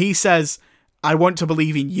 And he says, I want to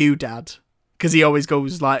believe in you, Dad. Because he always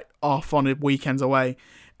goes, like, off on weekends away.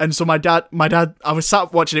 And so my dad, I was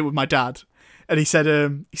sat watching it with my dad. And he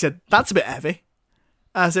said, that's a bit heavy.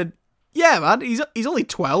 And I said, yeah, man, he's only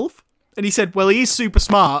 12. And he said, well, he is super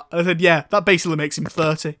smart. And I said, yeah, that basically makes him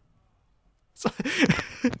 30. So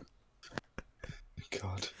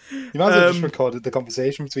God. You might as well just recorded the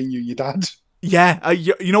conversation between you and your dad. Yeah,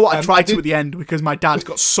 you know what? I tried to at the end because my dad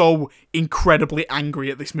got so incredibly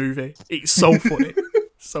angry at this movie. It's so funny.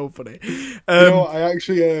 So funny. I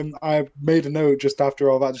actually I made a note just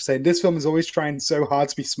after all that, just saying this film is always trying so hard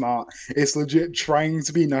to be smart. It's legit trying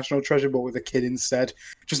to be National Treasure, but with a kid instead.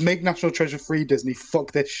 Just make National Treasure free, Disney.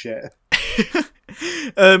 Fuck this shit.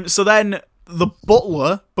 So then the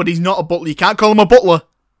butler, but he's not a butler. You can't call him a butler.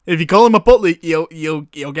 If you call him a butler, you'll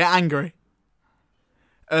get angry.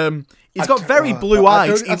 He's got very blue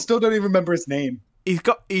eyes. I still don't even remember his name.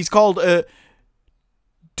 He's called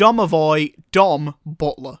Domovoy Dom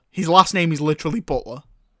Butler. His last name is literally Butler.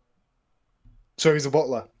 So he's a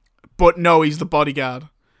butler. But no, he's the bodyguard.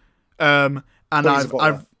 And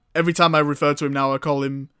I've every time I refer to him now, I call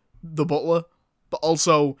him the butler. But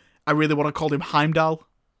also, I really want to call him Heimdall.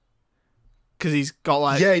 Because he's got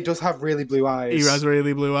like... Yeah, he does have really blue eyes. He has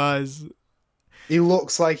really blue eyes. He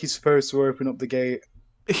looks like he's supposed to open up the gate.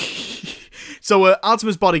 So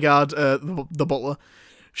Artemis' bodyguard, the butler,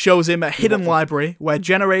 shows him a hidden library where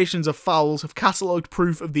generations of fowls have catalogued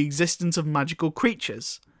proof of the existence of magical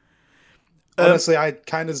creatures. Honestly, I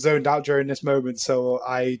kind of zoned out during this moment, so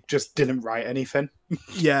I just didn't write anything.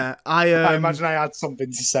 Yeah, I imagine I had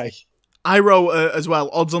something to say. I wrote as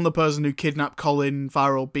well, odds on the person who kidnapped Colin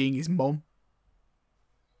Farrell being his mum.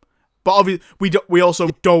 But obviously, we also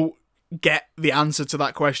don't get the answer to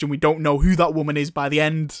that question. We don't know who that woman is by the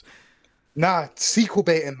end. Nah, sequel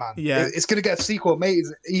baiting, man. Yeah. It's going to get a sequel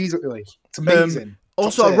easily. It's amazing.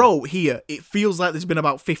 Also, I wrote here, it feels like there's been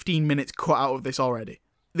about 15 minutes cut out of this already.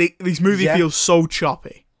 This movie feels so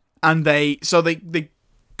choppy. And they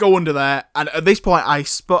go under there. And at this point, I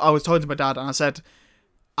was talking to my dad and I said,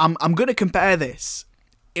 I'm going to compare this,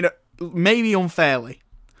 maybe unfairly,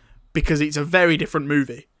 because it's a very different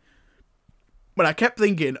movie. But I kept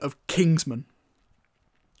thinking of Kingsman,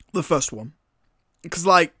 the first one. Because,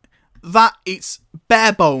 it's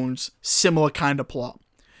bare bones, similar kind of plot.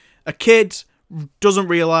 A kid doesn't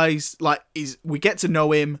realize, like, we get to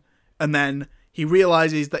know him, and then he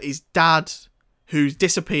realizes that his dad, who's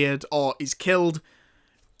disappeared or is killed,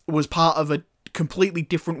 was part of a completely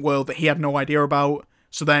different world that he had no idea about.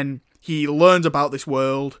 So then he learns about this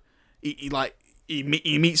world. He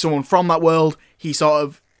meets someone from that world. He sort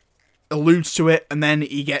of alludes to it, and then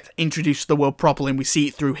he gets introduced to the world properly, and we see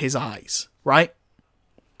it through his eyes, right?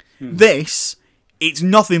 This, it's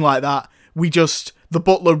nothing like that. The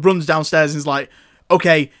butler runs downstairs and is like,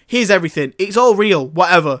 okay, here's everything. It's all real,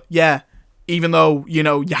 whatever, yeah. Even though, you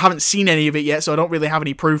haven't seen any of it yet, so I don't really have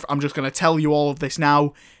any proof. I'm just going to tell you all of this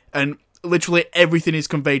now. And literally everything is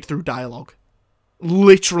conveyed through dialogue.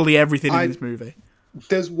 Literally everything in this movie.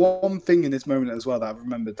 There's one thing in this moment as well that I've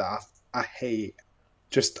remembered that I hate.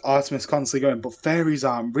 Just Artemis constantly going, but fairies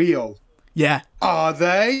aren't real. Yeah. Are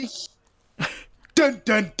they? Dun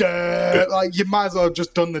dun dun! Like, you might as well have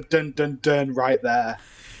just done the dun dun dun right there.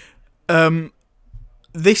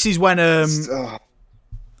 This is when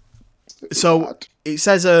so bad. It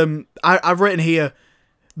says I've written here,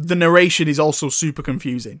 the narration is also super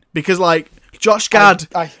confusing because, like, Josh Gad,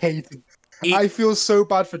 I hate it. I feel so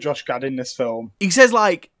bad for Josh Gad in this film. He says,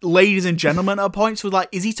 like, ladies and gentlemen at points. Was like,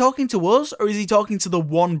 is he talking to us or is he talking to the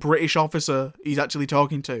one British officer he's actually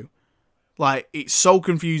talking to? Like, it's so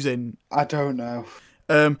confusing. I don't know.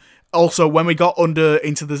 Also, when we got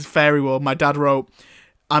into the fairy world, my dad wrote,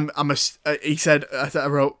 he said, I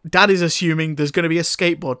wrote, Dad is assuming there's going to be a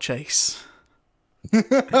skateboard chase.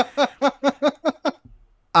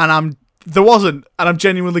 And there wasn't, and I'm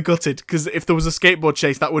genuinely gutted, because if there was a skateboard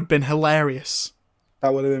chase, that would have been hilarious.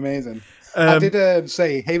 That would have been amazing. I did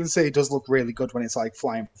say, Haven City does look really good when it's, like,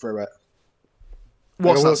 flying through it.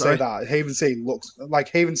 What's I will that, sorry? say that.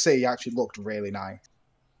 Haven City actually looked really nice.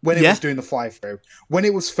 When it was doing the fly through. When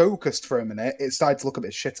it was focused for a minute, it started to look a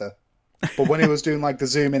bit shitter. But when it was doing, like, the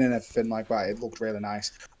zoom in and everything like that, it looked really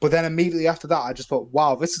nice. But then immediately after that, I just thought,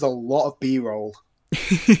 wow, this is a lot of B-roll.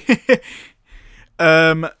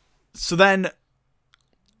 So then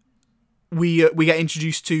we get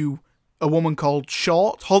introduced to a woman called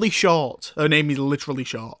Short, Holly Short. Her name is literally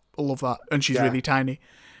Short. I love that, and she's really tiny.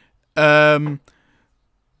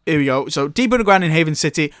 Here we go. So deep underground in Haven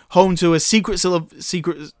City, home to a secret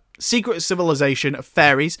civilization of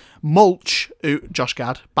fairies, Mulch, Josh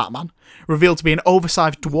Gad, Batman, revealed to be an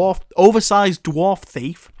oversized dwarf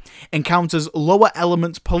thief, encounters lower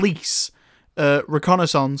element police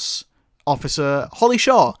reconnaissance officer Holly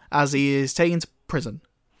Shaw as he is taken to prison.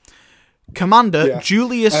 Commander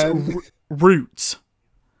Julius Root,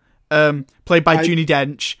 played by Judi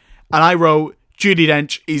Dench, and I wrote, Judi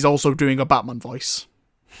Dench is also doing a Batman voice.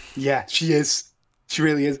 Yeah, she is. She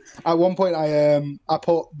really is. At one point, I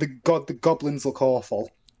put the goblins look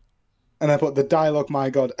awful, and I put the dialogue, my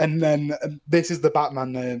god, and then this is the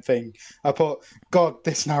Batman thing. I put, God,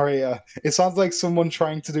 this narrator. It sounds like someone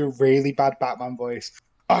trying to do a really bad Batman voice.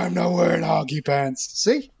 I'm not wearing hockey pants.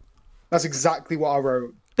 See? That's exactly what I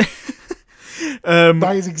wrote.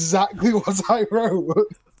 That is exactly what I wrote.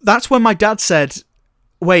 That's when my dad said,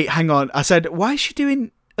 wait, hang on. I said, why is she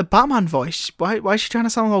doing a Batman voice? Why is she trying to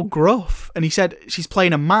sound all gruff? And he said, she's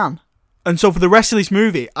playing a man. And so for the rest of this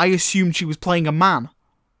movie, I assumed she was playing a man.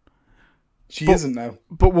 She isn't, though.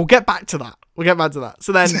 But we'll get back to that.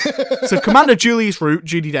 So then, Commander Julius Root,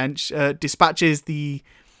 Judi Dench, dispatches the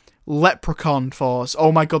Leprechaun Force.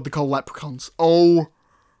 Oh my god, they're called leprechauns. Oh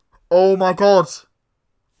my god.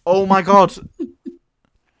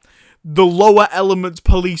 The Lower Elements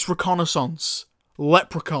Police Reconnaissance.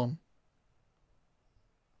 Leprechaun.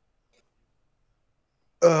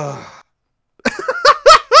 Ugh.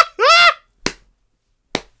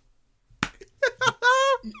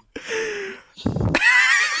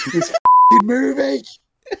 This movie.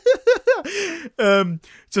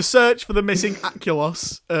 To search for the missing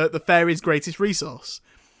Aculos, the fairy's greatest resource.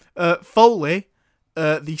 Foley,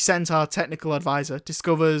 the Centaur technical advisor,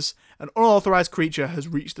 discovers an unauthorized creature has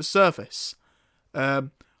reached the surface.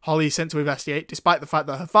 Holly is sent to investigate, despite the fact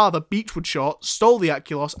that her father, Beechwood Short, stole the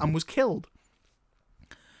Aculos and was killed.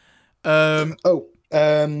 I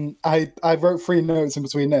wrote 3 notes in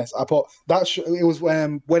between this. I put that it was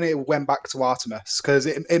when it went back to Artemis, because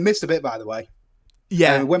it missed a bit, by the way.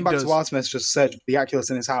 Yeah, it went back to Artemis, just searched the Aculus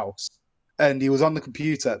in his house, and he was on the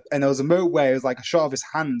computer, and there was a moment where it was like a shot of his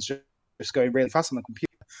hands just going really fast on the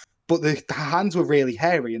computer, but the hands were really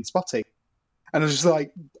hairy and spotty, and I was just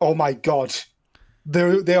like, oh my god,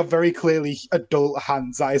 they are very clearly adult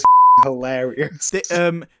hands. That is hilarious.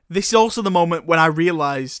 This is also the moment when I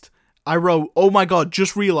wrote, oh my god,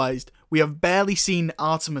 just realised we have barely seen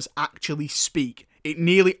Artemis actually speak. It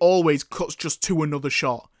nearly always cuts just to another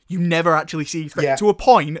shot. You never actually see his face. Yeah. To a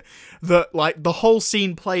point that, like, the whole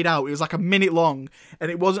scene played out. It was like a minute long,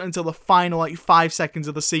 and it wasn't until the final, like, 5 seconds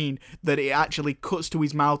of the scene that it actually cuts to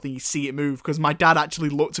his mouth and you see it move. Because my dad actually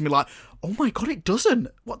looked at me like, oh my god, it doesn't.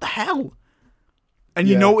 What the hell? And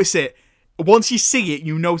you notice it. Once you see it,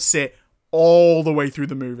 you notice it all the way through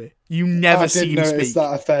the movie. You never see him speak. I did notice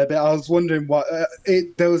that a fair bit. I was wondering what...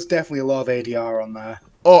 there was definitely a lot of ADR on there.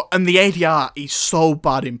 Oh, and the ADR is so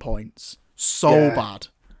bad in points. So bad.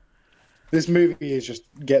 This movie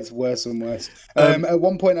gets worse and worse. At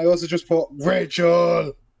one point, I also just put,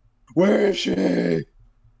 Rachel, where is she?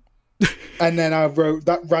 And then I wrote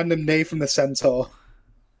that random neigh from the centaur.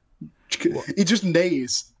 What? He just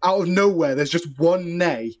neighs out of nowhere. There's just one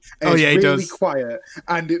neigh. And it's really quiet.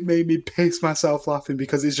 And it made me piss myself laughing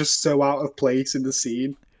because it's just so out of place in the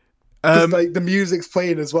scene. Like the music's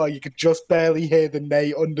playing as well. You could just barely hear the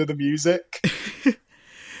neigh under the music.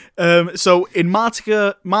 So in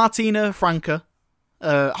Martina Franca,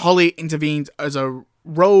 Holly intervenes as a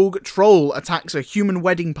rogue troll attacks a human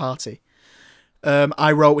wedding party.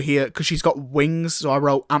 I wrote here, because she's got wings, so I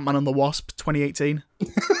wrote Ant-Man and the Wasp 2018.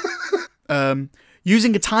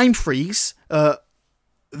 Using a time freeze,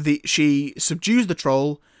 she subdues the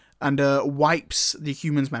troll and wipes the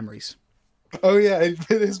human's memories. Oh yeah, in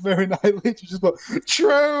this mirror night, literally just go,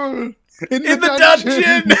 troll! In the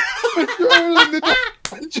dungeon! Troll in the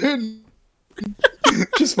dungeon!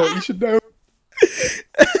 Just what you should know.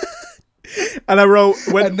 And I wrote...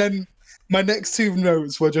 And then my next two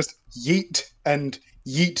notes were just yeet and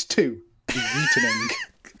yeet 2. Yeetening.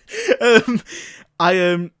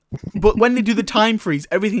 But when they do the time freeze,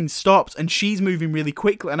 everything stops and she's moving really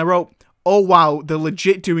quickly. And I wrote, oh wow, they're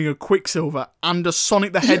legit doing a Quicksilver and a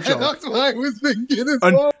Sonic the Hedgehog. Yeah, that's what I was thinking as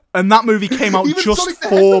well. And that movie came out just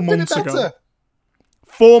 4 months ago.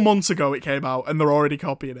 4 months ago it came out, and they're already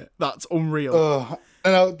copying it. That's unreal.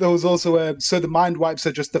 And there was also so the mind wipes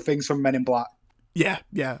are just the things from Men in Black. Yeah,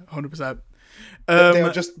 100%. They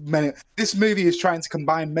are just Men. This movie is trying to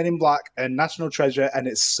combine Men in Black and National Treasure, and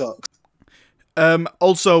it sucks.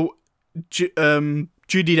 Also, Judi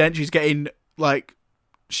Dench is getting like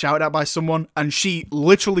shouted at by someone, and she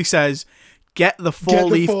literally says, "Get the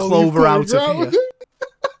four-leaf clover out of here."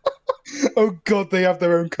 Oh god, they have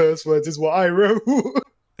their own curse words, is what I wrote.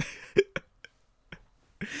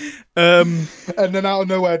 And then out of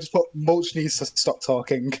nowhere, I just put Mulch needs to stop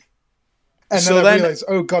talking. And then I realised,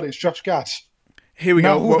 oh god, it's Josh Gad. Here we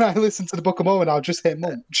go. go. When I listen to the Book of Mormon, I'll just hear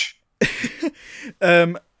Mulch.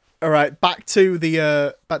 All right, back to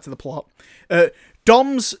the plot.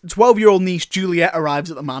 Dom's 12-year-old niece Juliet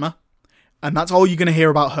arrives at the manor, and that's all you're going to hear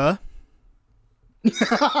about her.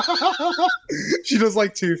 She does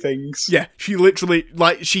like 2 things. Yeah, she literally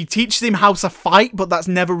she teaches him how to fight, but that's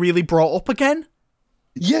never really brought up again.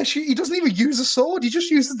 Yeah, he doesn't even use a sword. He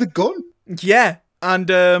just uses the gun. Yeah,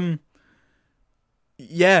 and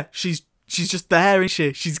she's just there, isn't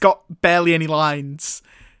she? She's got barely any lines.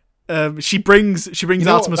 She brings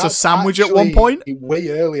Artemis a sandwich at one point. Way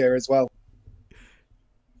earlier as well.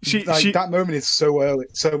 That moment is so early,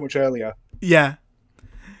 so much earlier. Yeah.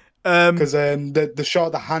 Because the shot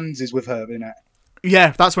of the hands is with her in it.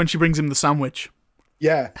 Yeah, that's when she brings him the sandwich.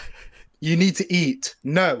 Yeah. You need to eat.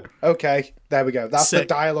 No. Okay. There we go. That's the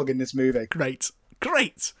dialogue in this movie. Great.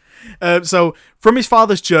 So, from his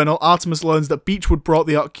father's journal, Artemis learns that Beechwood brought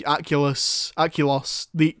the Aculos,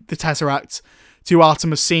 the Tesseract, to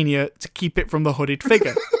Artemis Sr. to keep it from the hooded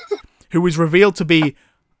figure, who was revealed to be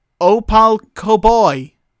Opal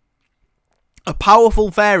Cowboy, a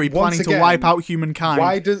powerful fairy planning to wipe out humankind.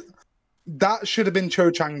 Why does that should have been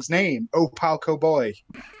Cho Chang's name, Opal Cowboy?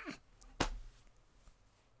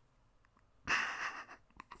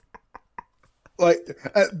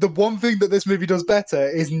 The one thing that this movie does better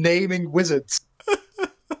is naming wizards.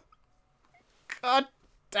 God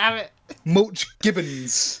damn it. Mulch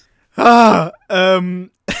Gibbons. So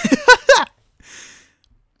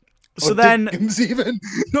then Dickens even,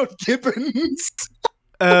 not Gibbons.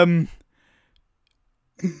 Hang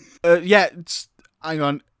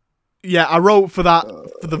on. Yeah, I wrote for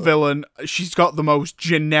the villain. She's got the most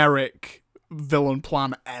generic villain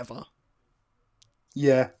plan ever.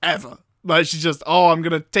 Yeah. Ever. Like, she's just, I'm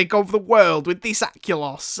going to take over the world with this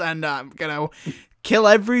Aculos, and I'm going to kill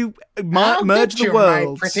merge the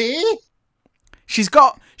world. Pretty. She's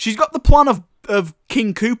got the plan of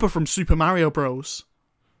King Koopa from Super Mario Bros.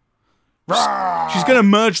 She's going to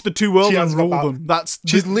merge the two worlds and rule them.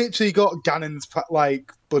 She's literally got Ganon's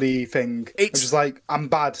buddy thing. It's just like, I'm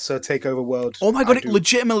bad, so take over world. Oh my god, it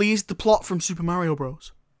legitimately is the plot from Super Mario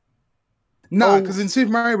Bros. No, because in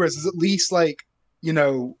Super Mario Bros. There's at least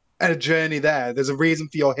a journey there. There's a reason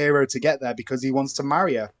for your hero to get there because he wants to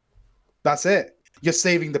marry her. That's it. You're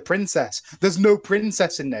saving the princess. There's no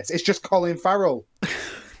princess in this. It's just Colin Farrell.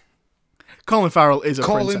 Colin Farrell is a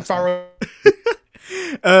Colin princess. Farrell.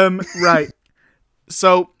 Right.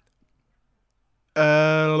 So,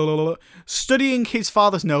 studying his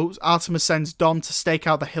father's notes, Artemis sends Dom to stake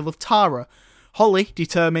out the Hill of Tara. Holly,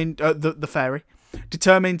 determined, the fairy,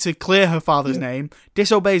 determined to clear her father's name,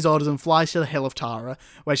 disobeys orders and flies to the Hill of Tara,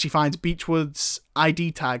 where she finds Beechwood's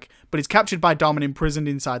ID tag, but is captured by Dom and imprisoned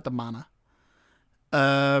inside the manor.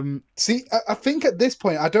 See, I think at this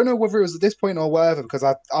point, I don't know whether it was at this point or whatever, because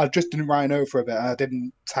I just didn't write a note for a bit, and I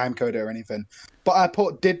didn't time code it or anything. But I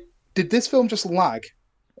put, did this film just lag,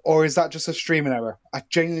 or is that just a streaming error? I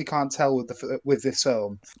genuinely can't tell with this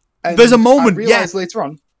film. And there's a moment, I realized later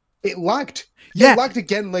on, it lagged. Yeah, it lagged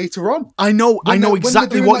again later on. I know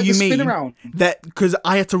exactly what you mean. Around. That because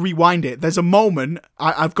I had to rewind it. There's a moment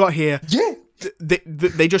I've got here. Yeah.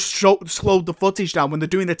 They just slowed the footage down when they're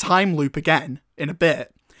doing the time loop again in a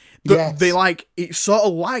bit. Yes. They like it sort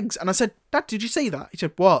of lags, and I said, "Dad, did you see that?" He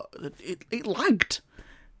said, "What? It lagged."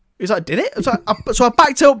 He's like, "Did it?" So I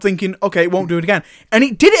backed it up, thinking, "Okay, it won't do it again," and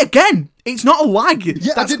it did it again. It's not a lag.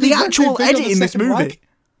 Yeah, that's the actual edit in this movie. Lag.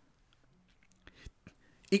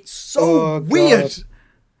 It's so weird. God.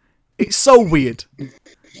 It's so weird.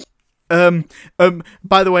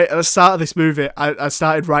 By the way, at the start of this movie, I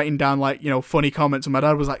started writing down funny comments, and my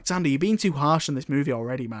dad was like, "Sandy, you're being too harsh on this movie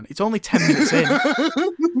already, man. It's only 10 minutes in."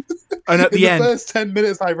 And at the end, first 10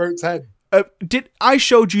 minutes, I wrote 10. Did I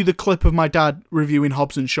showed you the clip of my dad reviewing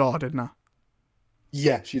Hobbs and Shaw, didn't I?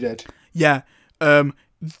 Yes, you did. Yeah.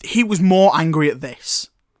 He was more angry at this.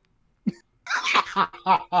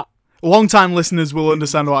 Long-time listeners will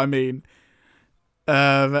understand what I mean.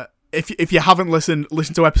 If you haven't listened,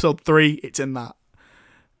 listen to episode 3. It's in that.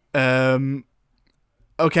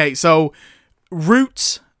 Okay, so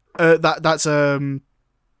Root, that's Judi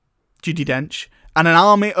Dench, and an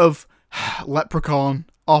army of leprechaun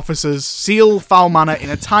officers seal Foul Manor in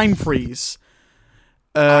a time freeze.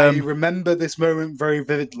 I remember this moment very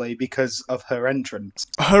vividly because of her entrance.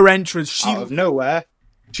 She out of nowhere,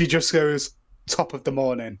 she just goes top of the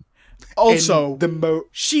morning. Also,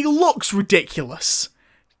 she looks ridiculous.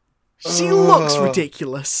 Looks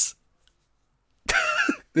ridiculous.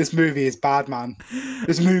 This movie is bad, man.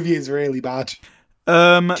 This movie is really bad.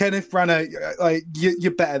 Kenneth Branagh,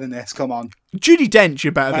 you're better than this. Come on. Judi Dench,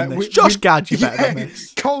 you're better than this. Josh Gad, you're better than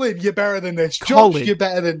this. Colin, you're better than this. Josh, you're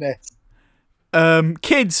better than this.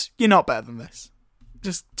 Kids, you're not better than this.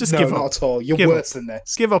 Just give up. No, not at all. You're worse than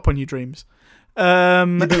this. Give up on your dreams.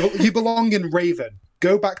 You belong in Raven.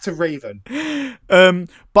 Go back to Raven. But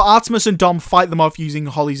Artemis and Dom fight them off using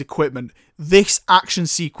Holly's equipment. This action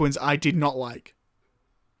sequence I did not like.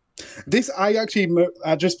 I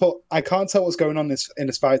just put, I can't tell what's going on in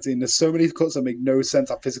this fight scene. There's so many cuts that make no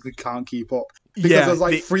sense. I physically can't keep up. Because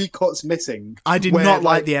there's 3 cuts missing. I did not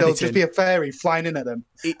like the editing. There'll just be a fairy flying in at them,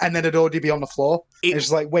 and then it'd already be on the floor. It's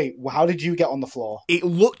just like, wait, how did you get on the floor? It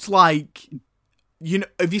looked like,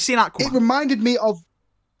 have you seen Aquaman? It reminded me of,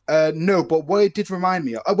 no, but what it did remind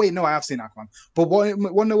me of, I have seen Aquaman, but what it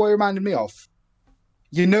reminded me of?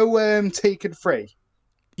 Taken 3?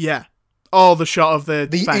 Yeah. Oh, the shot of the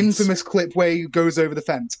fence. Infamous clip where he goes over the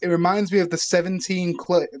fence. It reminds me of the 17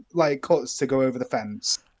 cuts to go over the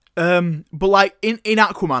fence. But in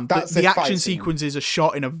Aquaman, the action sequences are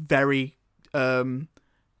shot in a very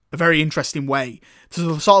interesting way. So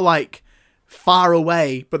they're sort of far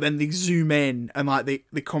away, but then they zoom in and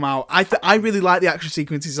they come out. I really like the action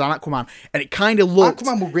sequences on Aquaman, and it kind of looked.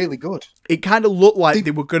 Aquaman were really good. It kind of looked like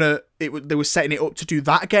they were setting it up to do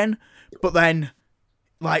that again, but then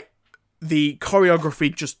the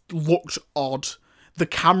choreography just looked odd. The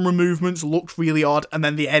camera movements looked really odd, and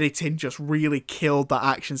then the editing just really killed that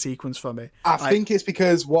action sequence for me. I think it's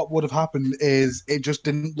because what would have happened is it just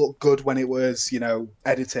didn't look good when it was,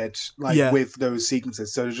 edited, with those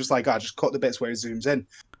sequences. So it's just I just cut the bits where it zooms in.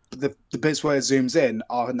 But the bits where it zooms in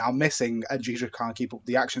are now missing, and you just can't keep up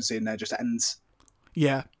the action scene there, just ends.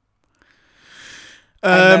 Yeah.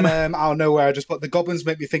 And then, out of nowhere, I just put the goblins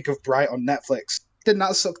make me think of Bright on Netflix. Didn't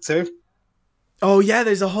that suck too? Oh yeah,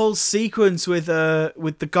 there's a whole sequence with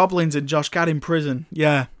the goblins and Josh Gad in prison.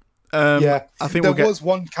 Yeah. I think there was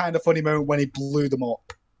one kind of funny moment when he blew them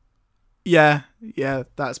up. Yeah,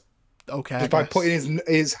 that's okay. Just by putting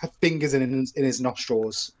his fingers in his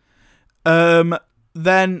nostrils.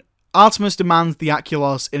 Then Artemis demands the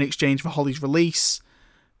Aculos in exchange for Holly's release,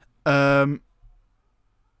 and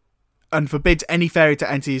forbids any fairy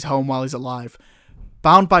to enter his home while he's alive.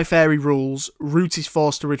 Bound by fairy rules, Root is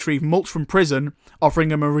forced to retrieve Mulch from prison, offering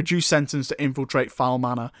him a reduced sentence to infiltrate Foul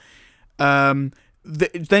Manor.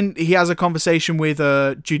 then he has a conversation with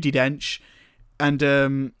Judi Dench, and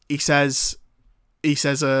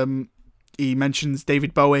he mentions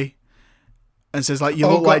David Bowie, and says like, you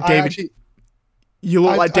look like David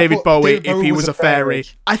Bowie if he was a fairy.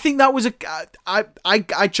 I think that was I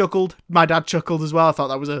chuckled. My dad chuckled as well. I thought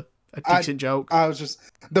that was a decent joke.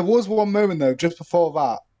 There was one moment though, just before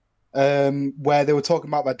that, where they were talking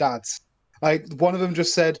about their dads. Like, one of them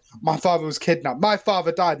just said, my father was kidnapped. My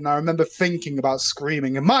father died. And I remember thinking about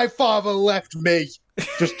screaming, and my father left me.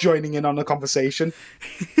 Just joining in on the conversation.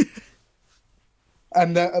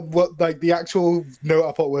 And the actual note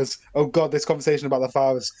I put was, oh God, this conversation about their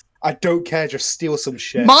fathers. I don't care, just steal some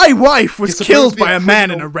shit. My wife was killed by a man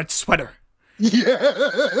in a red sweater. Yeah.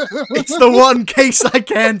 It's the one case I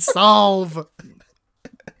can't solve.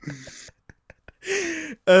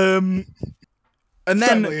 And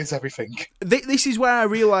then family is everything. This is where I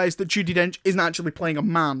realised that Judi Dench isn't actually playing a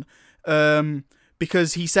man,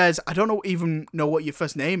 because he says, "I don't even know what your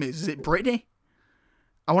first name is. Is it Brittany?"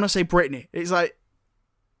 I want to say Brittany. It's like,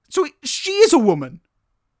 so she is a woman.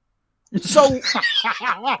 So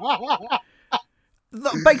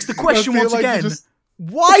that begs the question once again: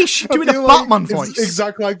 why is she doing a Batman voice? It's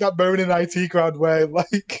exactly like that moment in IT Crowd where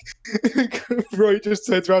like Roy just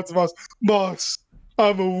turns around to Moss.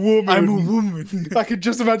 I'm a woman. I can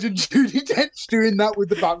just imagine Judi Dench doing that with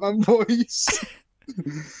the Batman voice.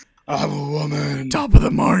 I'm a woman. Top of the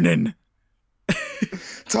morning.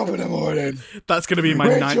 Top of the morning. That's going to be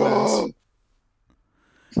my nightmares.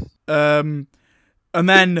 And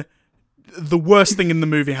then the worst thing in the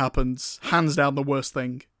movie happens. Hands down the worst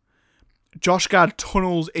thing. Josh Gad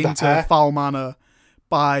tunnels into Foul Manor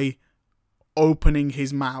by opening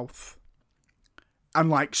his mouth. And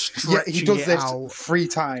like stretching he does it this out 3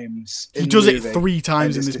 times. He does it 3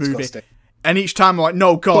 times in this movie, and each time I'm like,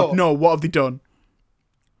 "No, God, no! What have they done?"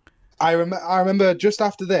 I remember just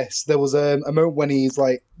after this, there was a moment when he's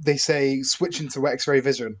like, they say switch into X-ray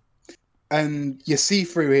vision, and you see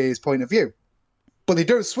through his point of view, but they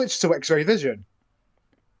don't switch to X-ray vision.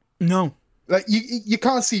 No, like you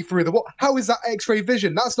can't see through the what? How is that X-ray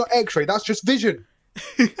vision? That's not X-ray. That's just vision.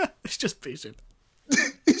 It's just vision.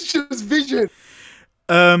 It's just vision.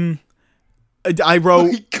 I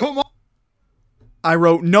wrote. Like, come on. I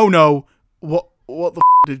wrote no. What the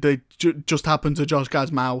did they just happen to Josh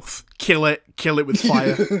Gad's mouth? Kill it with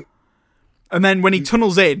fire. And then when he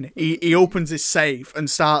tunnels in, he opens his safe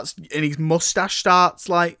and his mustache starts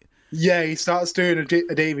like. Yeah, he starts doing a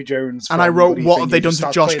Davy Jones. And I wrote, what have they done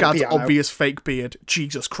to Josh Gad's obvious fake beard?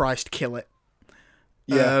 Jesus Christ, kill it.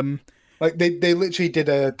 Yeah. Like, they literally did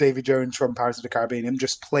a Davy Jones from Pirates of the Caribbean, him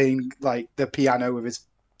just playing, like, the piano with his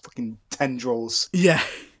fucking tendrils. Yeah.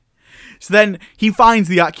 So then he finds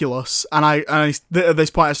the Oculus, and at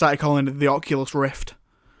this point I started calling it the Oculus Rift.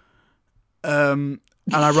 And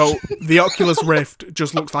I wrote, the Oculus Rift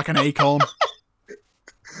just looks like an acorn.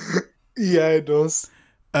 Yeah, it does.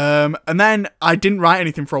 And then I didn't write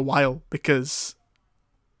anything for a while, because...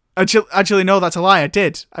 Actually, no, that's a lie. I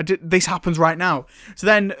did. This happens right now. So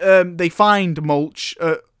then they find Mulch.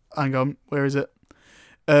 Hang on, where is it?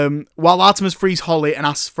 While Artemis frees Holly and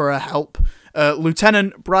asks for her help,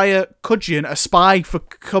 Lieutenant Briar Cudgeon, a spy for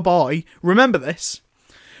Cowboy, remember this,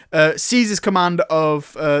 seizes command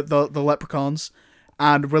of the leprechauns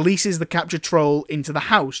and releases the captured troll into the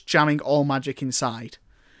house, jamming all magic inside.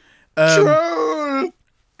 Troll!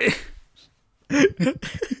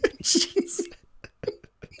 Jeez.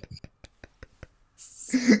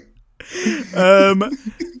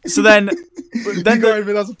 So then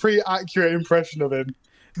that's a pretty accurate impression of him.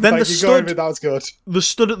 Then like, that was good. The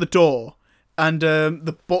stud at the door, and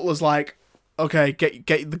the butler's like, "Okay,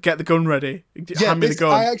 get the gun ready. Hand me the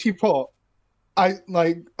gun." I actually put,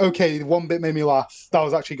 one bit made me laugh. That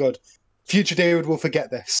was actually good. Future David will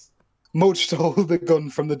forget this. Mulch stole the gun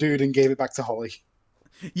from the dude and gave it back to Holly.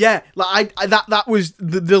 Yeah, like that was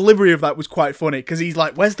the delivery of that was quite funny, because he's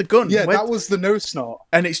like, "Where's the gun?" Yeah, that was the no snort.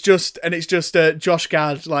 And it's just Josh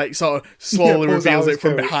Gad like sort of slowly reveals it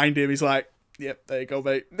from behind him. He's like, "Yep, there you go,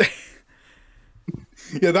 mate."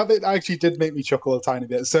 Yeah, that bit actually did make me chuckle a tiny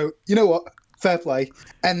bit. So you know what? Fair play.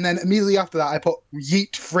 And then immediately after that, I put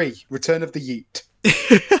Yeet Free, Return of the Yeet,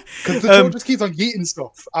 because the troll just keeps on yeeting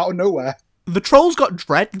stuff out of nowhere. The troll's got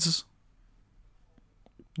dreads.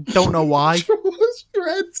 Don't know why.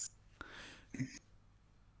 Dreads.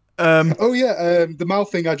 The mouth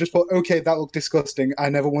thing, I just thought, okay, that looked disgusting. I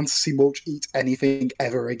never want to see Mulch eat anything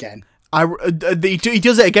ever again. He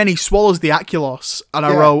does it again. He swallows the Aculos, and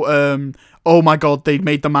I wrote, "Oh my God, they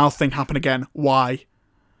made the mouth thing happen again. Why?"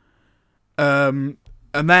 And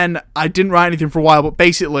then I didn't write anything for a while, but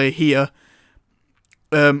basically here,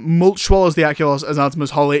 Mulch swallows the Aculos as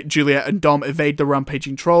Artemis, Holly, Juliet, and Dom evade the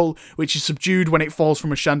rampaging troll, which is subdued when it falls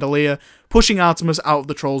from a chandelier, pushing Artemis out of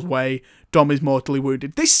the troll's way. Dom is mortally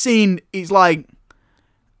wounded. This scene is like,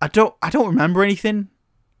 I don't remember anything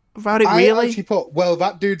about it, really. I actually put, well,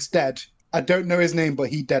 that dude's dead. I don't know his name, but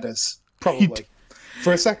he dead us. Probably.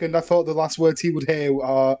 For a second, I thought the last words he would hear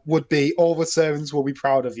would be, all the servants will be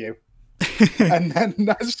proud of you. And then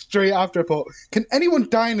that's straight after I put, can anyone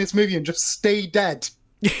die in this movie and just stay dead?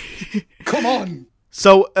 Come on.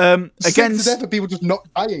 So, against death of people just not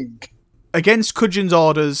dying. Against Kudjin's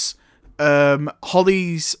orders,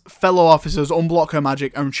 Holly's fellow officers unblock her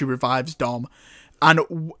magic and she revives Dom. And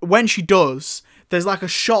when she does, there's like a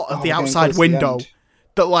shot of the outside window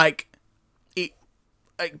that like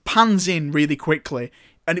it pans in really quickly,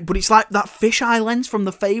 but it's like that fisheye lens from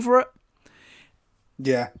The Favourite.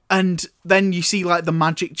 Yeah. And then you see like the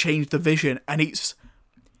magic change the vision, and it's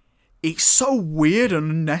so weird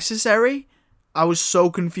and unnecessary. I was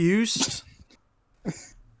so confused.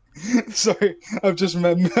 Sorry, I've just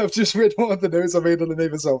read one of the notes I made and it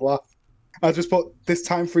made myself laugh. I just put, this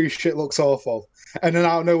time free shit looks awful. And then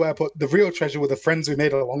out of nowhere I put, the real treasure were the friends we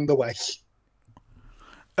made along the way.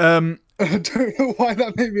 I don't know why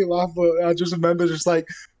that made me laugh, but I just remember just like,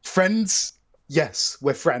 friends? Yes,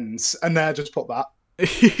 we're friends. And then I just put that.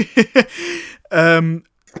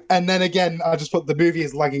 And then again, I just put, the movie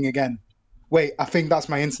is lagging again. Wait, I think that's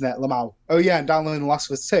my internet, Lamau. Oh yeah, and downloading The Last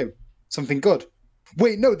of Us 2. Something good.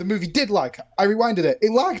 Wait, no, the movie did lag. I rewinded it.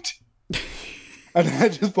 It lagged. And I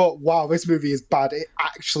just thought, wow, this movie is bad. It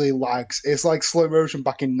actually lags. It's like slow motion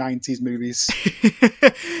back in 90s movies.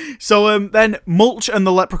 So then Mulch and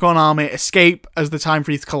the Leprechaun army escape as the time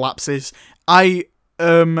freeze collapses. I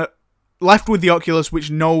left with the Oculus,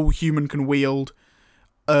 which no human can wield.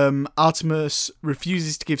 Artemis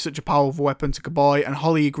refuses to give such a powerful weapon to Kaboy, and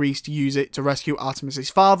Holly agrees to use it to rescue Artemis's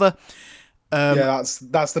father. Yeah,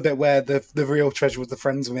 that's the bit where the real treasure was the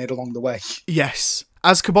friends we made along the way. Yes.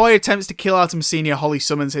 As Kaboy attempts to kill Artemis Sr., Holly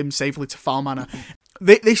summons him safely to Foul Manor.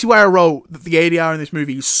 This is where I wrote that the ADR in this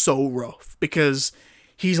movie is so rough, because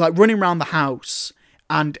he's like running around the house,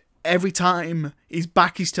 and every time his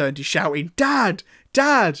back is turned, he's shouting, "Dad!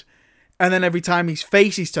 Dad!" And then every time his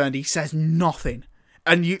face is turned, he says nothing.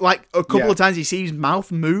 And you like a couple of times you see his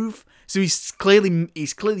mouth move, so he's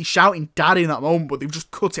clearly shouting "Dad" in that moment, but they've just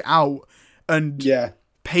cut it out and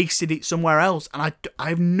pasted it somewhere else, and I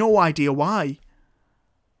have no idea why.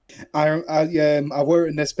 I wrote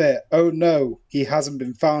in this bit, oh no, he hasn't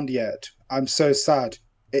been found yet. I'm so sad.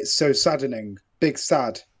 It's so saddening. Big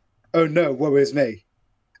sad. Oh no, woe is me.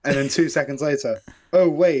 And then 2 seconds later, oh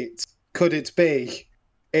wait, could it be?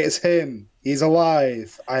 It's him. He's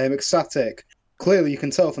alive. I am ecstatic. Clearly you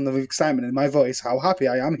can tell from the excitement in my voice how happy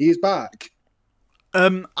I am he's back.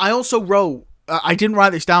 I also wrote, I didn't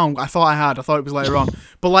write this down, I thought it was later on,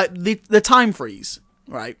 but like the time freeze,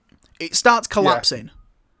 right? It starts collapsing.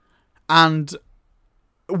 And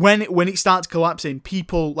when it starts collapsing,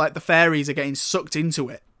 people, like the fairies, are getting sucked into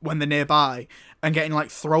it when they're nearby and getting like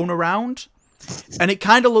thrown around. And it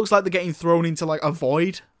kind of looks like they're getting thrown into like a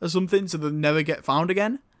void or something, so they'll never get found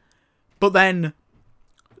again. But then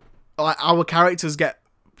like our characters get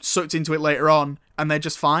sucked into it later on and they're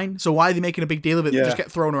just fine. So why are they making a big deal of it? They just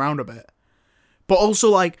get thrown around a bit. But also,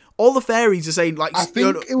 like, all the fairies are saying, like... I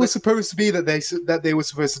think it was supposed to be that they were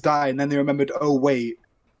supposed to die, and then they remembered, oh, wait,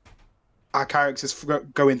 our characters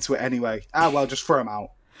go into it anyway. Well, just throw them out.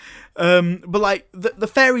 But, like, the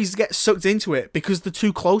fairies get sucked into it because they're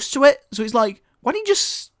too close to it. So it's like, why don't you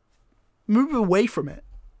just move away from it?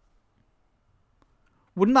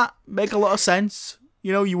 Wouldn't that make a lot of sense?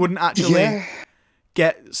 You know, you wouldn't actually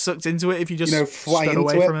get sucked into it if you just stood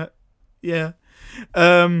away from it. Yeah.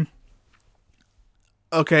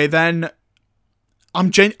 Okay, then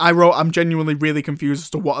I'm genuinely really confused as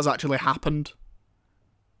to what has actually happened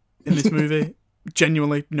in this movie.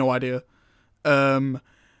 Genuinely, no idea. And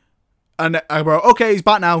I wrote, okay, he's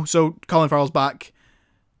back now, so Colin Farrell's back.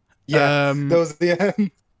 Yeah, there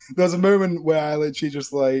was a moment where I literally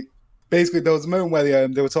just like, basically there was a moment where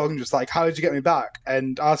they were talking just like, how did you get me back?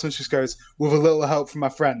 And Artemis just goes, with a little help from my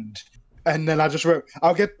friend. And then I just wrote,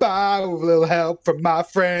 I'll get by with a little help from my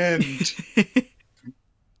friend.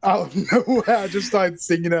 Out of nowhere, I just started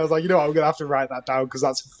singing it. I was like, you know what, I'm going to have to write that down because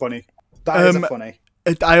that's funny. That is funny.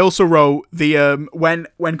 I also wrote the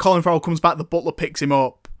when Colin Farrell comes back, the butler picks him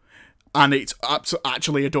up, and it's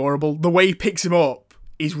actually adorable. The way he picks him up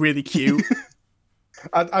is really cute.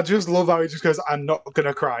 I just love how he just goes, I'm not going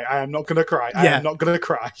to cry. I am not going to cry. I am not going to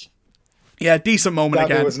cry. Yeah, decent moment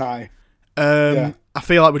again. That was nice. I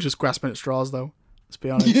feel like we're just grasping at straws, though. Let's be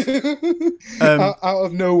honest. Out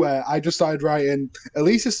of nowhere, I just started writing. At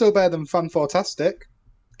least it's still better than Fantastic,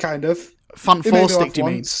 kind of. Fantastic, do you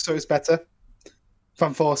mean? So it's better.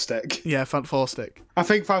 Fantastic. Yeah, Fantastic. I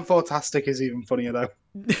think Fantastic is even funnier though.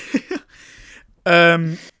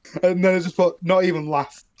 Um, And then I just put not even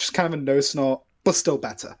laugh, just kind of a nose snort, but still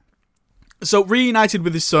better. So, reunited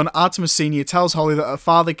with his son, Artemis Sr. tells Holly that her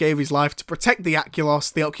father gave his life to protect the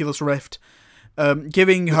Oculus Rift,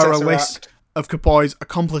 giving her a list of Kapoi's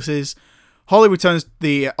accomplices. Holly returns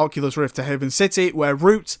the Oculus Rift to Haven City, where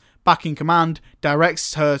Root, back in command,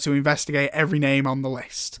 directs her to investigate every name on the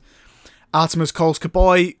list. Artemis calls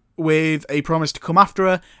Kapoi with a promise to come after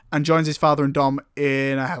her and joins his father and Dom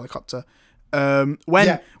in a helicopter. When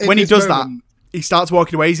he does that, he starts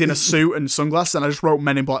walking away. He's in a suit and sunglasses, and I just wrote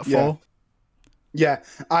Men in Black 4. Yeah,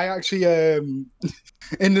 I actually,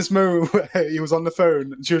 in this moment where he was on the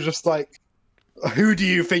phone, she was just like, "Who do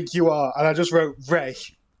you think you are?" And I just wrote Ray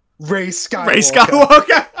Skywalker. Ray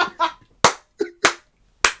Skywalker.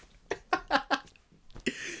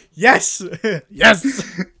 Yes.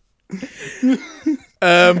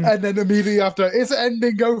 And then immediately after, it's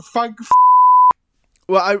ending. Go thank.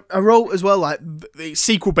 Well, I wrote as well, like, the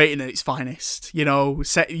sequel baiting at its finest. You know,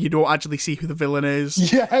 you don't actually see who the villain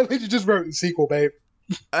is. Yeah, I literally just wrote the sequel, babe.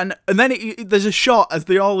 And then there's a shot as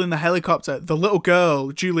they're all in the helicopter. The little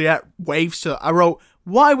girl, Juliet, waves to her. I wrote,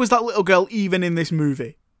 why was that little girl even in this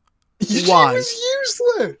movie? Why? She was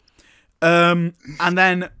useless. And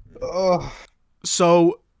then,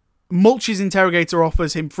 so Mulch's interrogator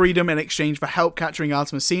offers him freedom in exchange for help capturing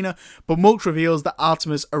Artemis Sena, but Mulch reveals that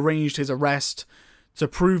Artemis arranged his arrest to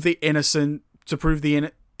prove the incident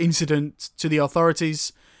to the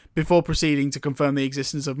authorities before proceeding to confirm the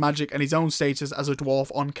existence of magic and his own status as a dwarf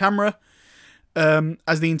on camera.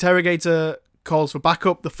 As the interrogator calls for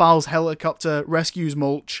backup, the Files helicopter rescues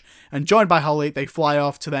Mulch, and joined by Holly, they fly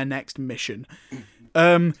off to their next mission.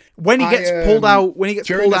 When he gets pulled out,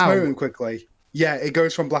 moment quickly, yeah, it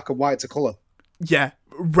goes from black and white to color. Yeah,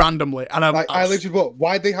 randomly, and I literally thought,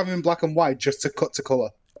 why'd they have him in black and white just to cut to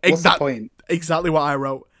color? What's the point? Exactly what I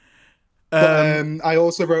wrote. I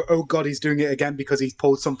also wrote, oh god, he's doing it again because he's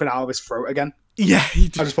pulled something out of his throat again. Yeah, he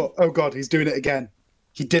did. I just thought, oh god, he's doing it again.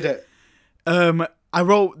 He did it. I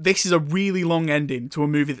wrote, this is a really long ending to a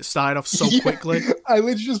movie that started off so quickly. I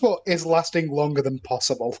literally just thought, it's lasting longer than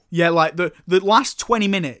possible. Yeah, like the last 20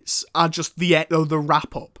 minutes are just the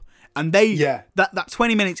wrap up. And that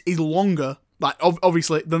 20 minutes is longer, like,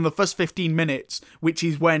 obviously, than the first 15 minutes, which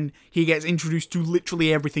is when he gets introduced to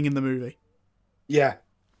literally everything in the movie. Yeah.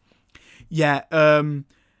 Yeah.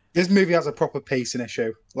 This movie has a proper pacing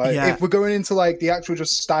issue. Like, if we're going into, like, the actual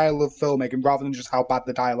just style of filmmaking, rather than just how bad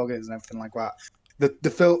the dialogue is and everything like that,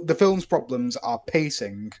 the film's problems are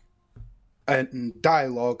pacing and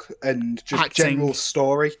dialogue and just acting. General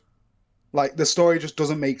story. Like, the story just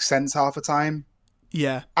doesn't make sense half the time.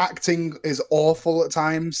 Yeah. Acting is awful at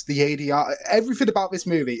times. The ADR, everything about this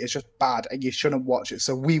movie is just bad, and you shouldn't watch it.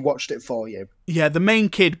 So we watched it for you. Yeah, the main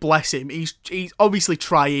kid, bless him, he's obviously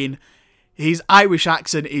trying. His Irish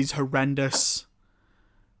accent is horrendous.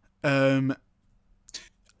 I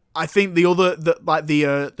think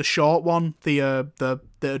the short one,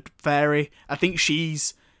 the fairy, I think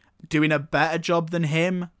she's doing a better job than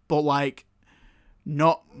him, but like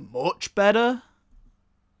not much better.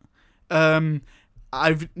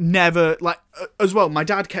 I've never, like, as well, my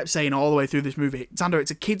dad kept saying all the way through this movie, Xander, it's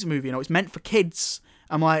a kid's movie, you know, it's meant for kids.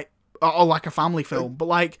 I'm like, or like a family film, but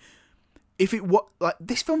like,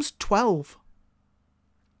 this film's 12.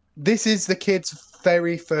 This is the kid's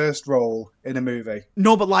very first role in a movie.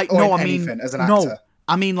 No, but like, as an actor.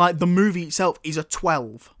 I mean, like, the movie itself is a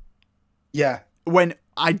 12. Yeah. When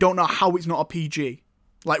I don't know how it's not a PG,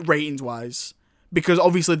 like, ratings-wise. Because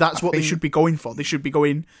obviously that's what they should be going for. They should be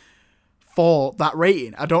going for that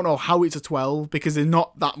rating. I don't know how it's a 12 because there's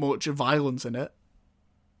not that much violence in it.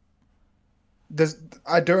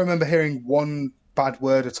 I don't remember hearing one bad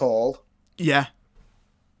word at all. Yeah.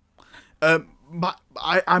 But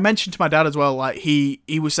I mentioned to my dad as well, like he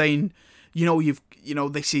was saying,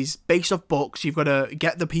 this is based off books. You've got to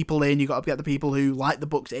get the people in. You've got to get the people who like the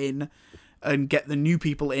books in, and get the new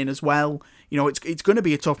people in as well. You know, it's going to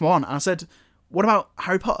be a tough one. And I said, what about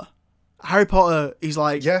Harry Potter? Harry Potter is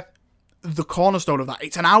like the cornerstone of that.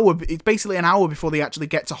 It's an hour. It's basically an hour before they actually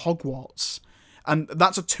get to Hogwarts, and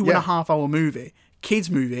that's a 2.5 hour movie, kids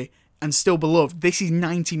movie, and still beloved. This is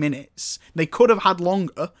 90 minutes. They could have had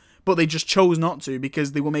longer, but they just chose not to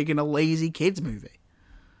because they were making a lazy kids movie.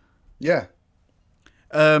 Yeah.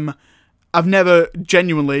 I've never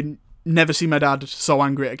seen my dad so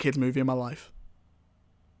angry at a kids movie in my life.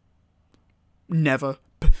 Never.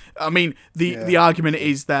 I mean, the argument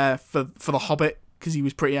is there for The Hobbit, because he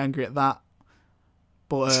was pretty angry at that.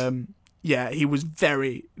 But, yeah, he was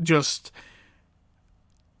very just...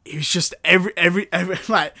 He was just every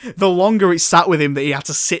like, the longer it sat with him that he had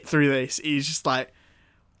to sit through this, he's just like,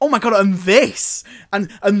 oh my god, and this! And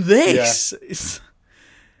this!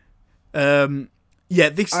 Yeah.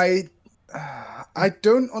 This... I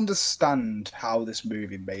don't understand how this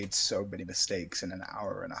movie made so many mistakes in an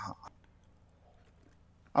hour and a half.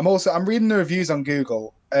 I'm reading the reviews on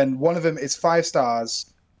Google, and one of them is 5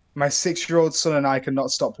 stars. My 6-year-old son and I cannot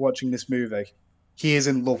stop watching this movie. He is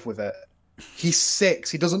in love with it. He's 6.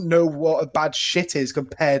 He doesn't know what a bad shit is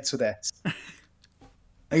compared to this.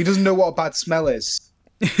 He doesn't know what a bad smell is.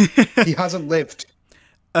 He hasn't lived.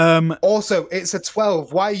 Also, it's a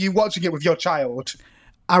 12. Why are you watching it with your child?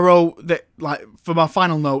 I wrote that, like, for my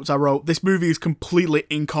final notes, I wrote, this movie is completely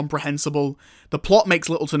incomprehensible. The plot makes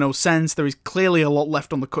little to no sense. There is clearly a lot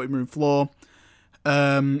left on the cutting room floor.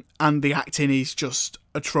 And the acting is just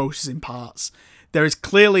atrocious in parts. There is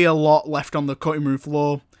clearly a lot left on the cutting room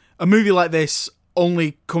floor. A movie like this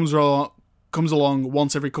only comes along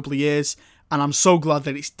once every couple of years, and I'm so glad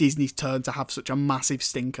that it's Disney's turn to have such a massive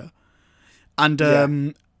stinker.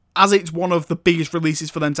 And as it's one of the biggest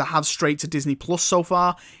releases for them to have straight to Disney Plus so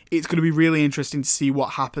far, it's going to be really interesting to see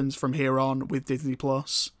what happens from here on with Disney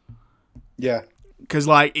Plus. Yeah. Because,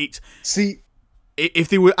 like, if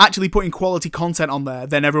they were actually putting quality content on there,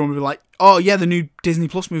 then everyone would be like, oh, yeah, the new Disney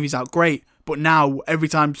Plus movie's out, great. But now, every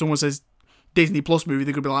time someone says Disney Plus movie,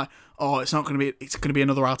 they're going to be like, oh, it's going to be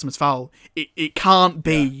another Artemis Fowl. It can't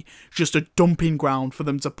be just a dumping ground for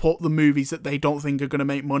them to put the movies that they don't think are going to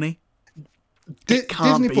make money.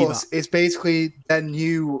 Disney Plus is basically their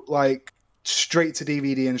new, like, straight to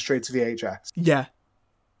DVD and straight to VHS. Yeah.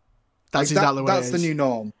 That's exactly what it is. That's the new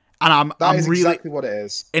norm. And that is really, exactly what it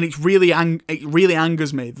is. And it really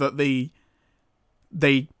angers me that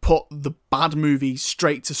they put the bad movies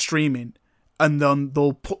straight to streaming, and then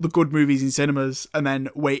they'll put the good movies in cinemas and then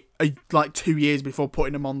wait like 2 years before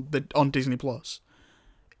putting them on Disney Plus.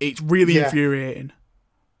 It's really infuriating.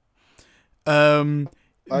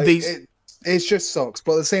 It just sucks,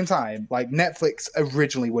 but at the same time, like, Netflix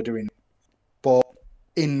originally were doing it, but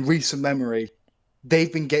in recent memory,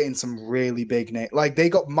 they've been getting some really big names. Like, they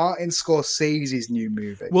got Martin Scorsese's new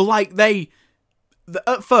movie. Well, like,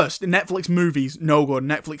 at first, Netflix movies, no good.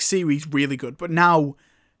 Netflix series, really good. But now,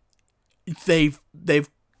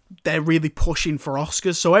 they're really pushing for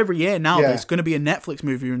Oscars. So every year now, there's going to be a Netflix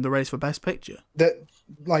movie in the race for Best Picture.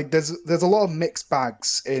 There's a lot of mixed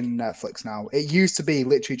bags in Netflix now. It used to be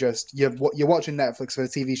literally just you're watching Netflix for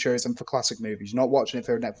TV shows and for classic movies. You're not watching it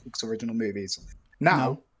for Netflix original movies.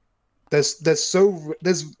 Now, there's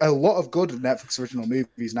a lot of good Netflix original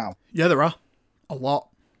movies now. Yeah, there are a lot.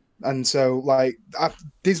 And so, like,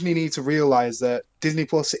 Disney needs to realize that Disney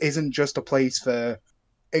Plus isn't just a place for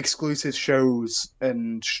exclusive shows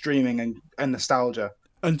and streaming and nostalgia.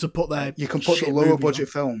 And to put you can put the lower budget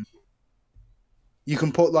film. You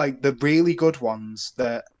can put, like, the really good ones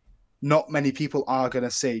that not many people are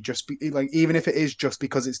gonna see. Even if it is just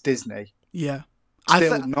because it's Disney. Yeah.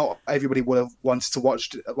 Still, not everybody would have wanted to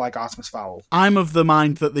watch, like, Artemis Fowl. I'm of the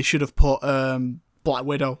mind that they should have put Black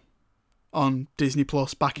Widow on Disney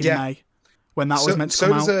Plus back in May when that was meant to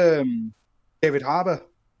come out. So does David Harbour.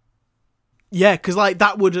 Yeah, because, like,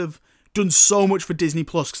 that would have done so much for Disney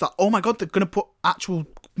Plus. Because, like, oh my god, they're going to put actual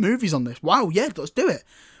movies on this. Wow, yeah, let's do it.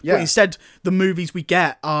 Yeah. But instead, the movies we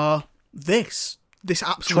get are this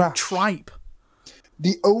absolute tripe.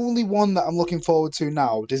 The only one that I'm looking forward to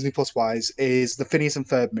now, Disney Plus wise, is the Phineas and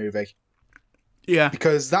Ferb movie. Yeah.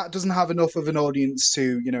 Because that doesn't have enough of an audience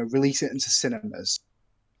to, release it into cinemas.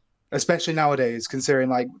 Especially nowadays, considering,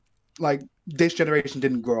 like this generation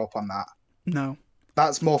didn't grow up on that. No.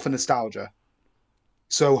 That's more for nostalgia.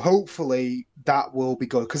 So hopefully that will be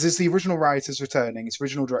good. Because it's the original writers returning, it's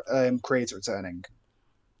original creator returning.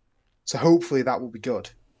 So hopefully that will be good.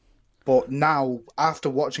 But now, after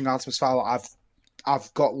watching Artemis Fowl,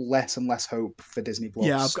 I've got less and less hope for Disney Plus.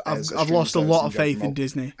 Yeah, I've lost a lot of faith in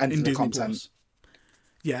Disney and in the Disney content. Plus.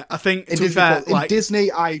 Yeah, I think in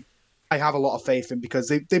Disney, I have a lot of faith in because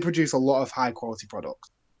they produce a lot of high quality products.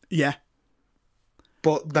 Yeah,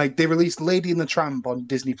 but like they released Lady and the Tramp on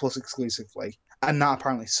Disney Plus exclusively, and that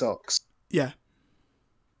apparently sucks. Yeah,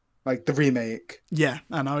 like the remake. Yeah,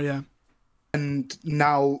 I know. Yeah, and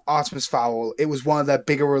now Artemis Fowl. It was one of their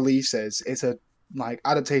bigger releases. It's a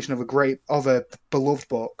adaptation of a beloved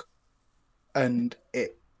book, and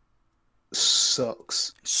it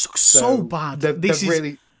sucks. It sucks so bad.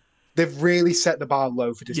 They've really set the bar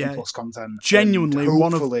low for Disney Plus content. Genuinely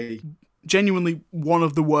one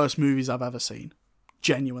of the worst movies I've ever seen.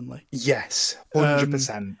 Genuinely. Yes,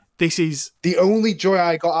 100%. This is... The only joy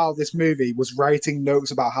I got out of this movie was writing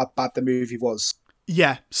notes about how bad the movie was.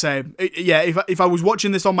 Yeah, same. If I was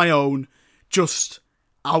watching this on my own, just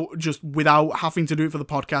without having to do it for the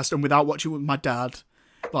podcast and without watching it with my dad,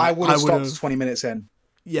 like, I would have stopped 20 minutes in.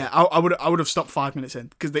 Yeah, I would have stopped 5 minutes in,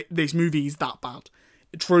 because this movie is that bad.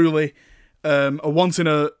 Truly, a once in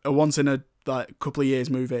a like couple of years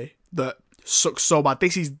movie that sucks so bad.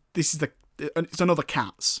 It's another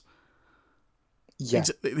Cats. Yeah,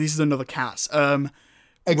 this is another Cats.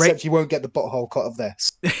 Except you won't get the butthole cut of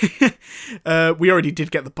this. We already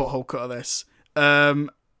did get the butthole cut of this.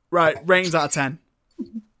 Right, ratings out of 10.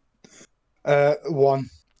 1.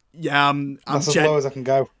 Yeah, I'm That's as low as I can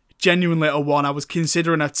go. Genuinely a 1. I was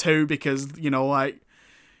considering a 2 because, like...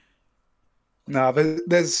 No,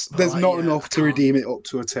 there's not enough to redeem it up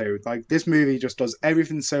to a 2. Like, this movie just does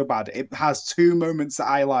everything so bad. It has 2 moments that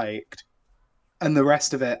I liked, and the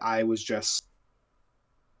rest of it I was just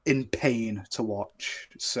in pain to watch.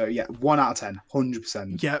 So yeah, 1 out of 10,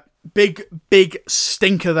 100%. Yeah, big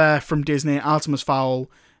stinker there from Disney. Artemis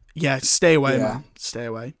Fowl. Yeah, stay away, man. Stay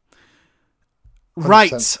away.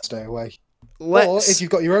 Right. Stay away. Or if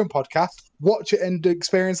you've got your own podcast, watch it and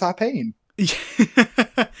experience our pain.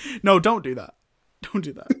 No, don't do that. Don't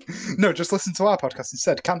do that. No, just listen to our podcast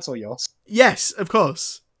instead. Cancel yours. Yes, of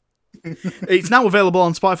course. It's now available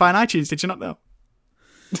on Spotify and iTunes. Did you not know?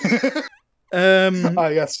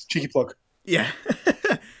 Yes, cheeky plug. Yeah.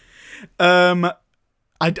 I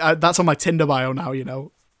that's on my Tinder bio now, you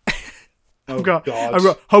know. Oh, God. I've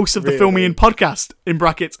got host of the Filmian podcast, in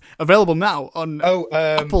brackets, available now on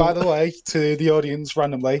by the way, to the audience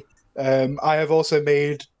randomly, I have also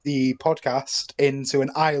made the podcast into an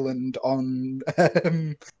island on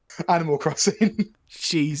Animal Crossing.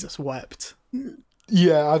 Jesus wept.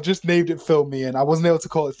 Yeah, I've just named it Film Me In. I wasn't able to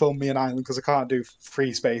call it Film Me An Island because I can't do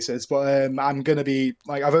free spaces, but I'm going to be,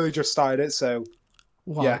 like, I've only just started it, so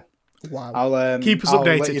wow. Yeah. Wow. I'll keep us updated.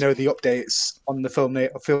 I'll let you know the updates on the Film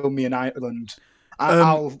Me An Island.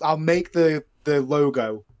 I'll make the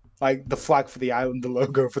logo, like the flag for the island, the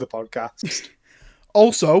logo for the podcast.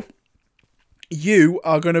 Also, you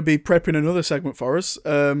are going to be prepping another segment for us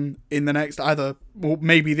in the next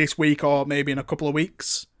maybe this week or maybe in a couple of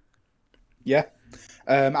weeks. Yeah.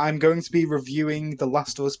 I'm going to be reviewing The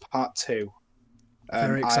Last of Us Part 2.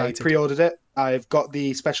 Very excited. I pre-ordered it. I've got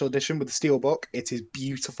the special edition with the steelbook. It is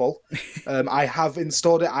beautiful. I have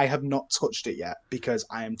installed it. I have not touched it yet because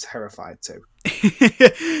I am terrified to.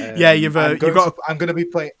 Yeah, I'm going to be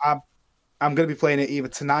playing. I'm going to be playing it either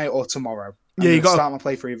tonight or tomorrow. You got to start my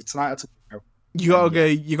playthrough either tonight or tomorrow.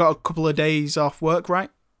 You got a couple of days off work, right?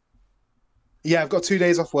 Yeah, I've got 2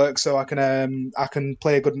 days off work, so I can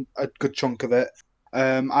play a good chunk of it.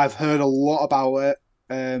 I've heard a lot about it.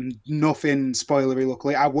 Nothing spoilery,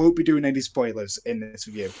 luckily. I won't be doing any spoilers in this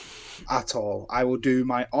review at all. I will do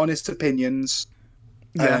my honest opinions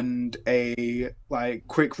and a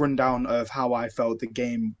quick rundown of how I felt the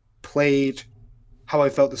game played, how I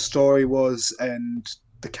felt the story was, and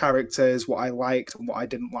the characters, what I liked and what I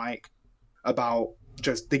didn't like about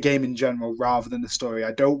just the game in general rather than the story.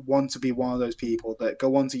 I don't want to be one of those people that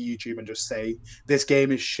go onto YouTube and just say, this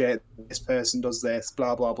game is shit, this person does this,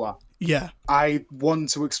 blah, blah, blah. Yeah. I want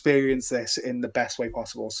to experience this in the best way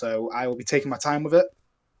possible, so I will be taking my time with it.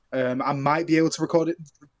 I might be able to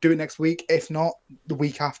do it next week. If not, the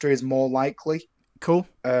week after is more likely. Cool.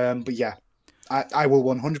 But yeah, I will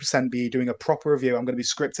 100% be doing a proper review. I'm going to be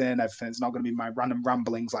scripting and everything. It's not going to be my random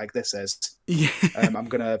ramblings like this is. Yeah. I'm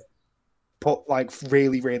going to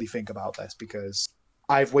really, really think about this because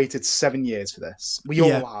I've waited 7 years for this. We all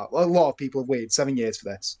have. A lot of people have waited 7 years for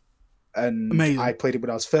this. And amazing. I played it when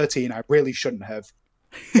I was 13. I really shouldn't have.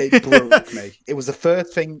 It broke me. It was the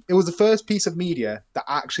first thing. It was the first piece of media that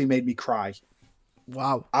actually made me cry.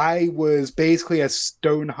 Wow. I was basically a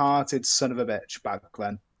stone-hearted son of a bitch back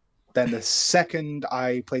then. Then the second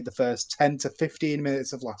I played the first 10 to 15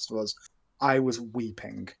 minutes of Last of Us, I was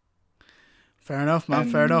weeping. Fair enough, man.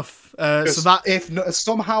 Fair enough. So that if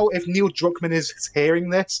Neil Druckmann is hearing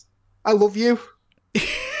this, I love you.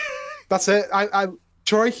 That's it.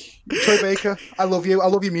 Troy Baker, I love you. I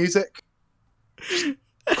love your music.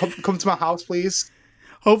 Come to my house, please.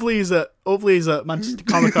 Hopefully he's at Manchester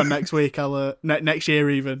Comic Con next week. Next year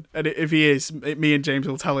even. And if he is, me and James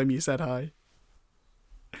will tell him you said hi.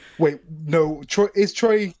 Wait, no. Is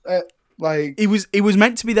Troy He was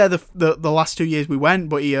meant to be there the last 2 years we went,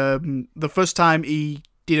 but he the first time he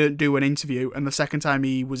didn't do an interview, and the second time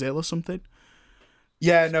he was ill or something.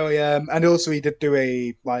 Yeah, no, and also he did do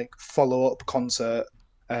a follow-up concert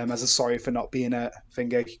as a sorry for not being at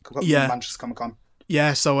Manchester Comic Con.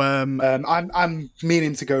 Yeah, so I'm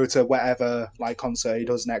meaning to go to whatever like concert he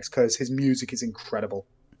does next because his music is incredible.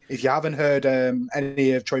 If you haven't heard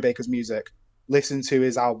any of Troy Baker's music, listen to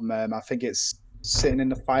his album. I think it's "Sitting in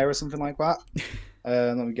the Fire" or something like that.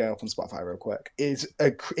 Let me go up on Spotify real quick. It's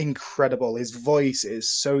incredible. His voice is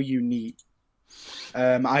so unique.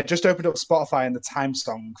 I just opened up Spotify and the time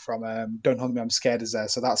song from "Don't Hold Me, I'm Scared" is there,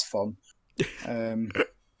 so that's fun.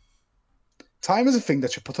 Time is a thing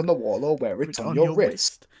that you put on the wall or wear it on your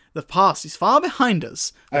wrist. The past is far behind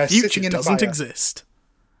us. The future doesn't exist.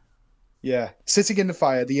 Yeah, "Sitting in the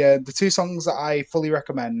Fire." The two songs that I fully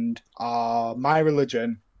recommend are "My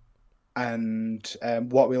Religion" and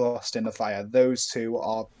 "What We Lost in the Fire." Those two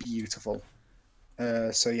are beautiful.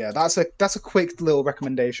 So yeah, that's a quick little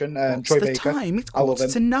recommendation. Troy Baker. Time? It's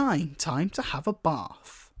 9:15. Time to have a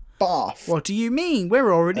bath. Bath. What do you mean?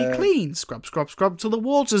 We're already clean. Scrub, scrub, scrub till the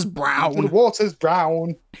water's brown. Till the water's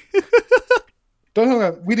brown.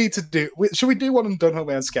 We need to do. Should we do one on Don't Hold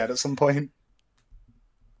Me, I'm Scared at some point?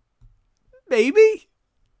 Maybe.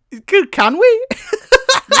 Can we?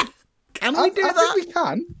 Can we do that? I think we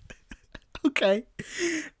can. Okay.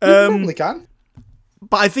 We probably can.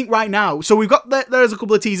 But I think right now, so we've got there's a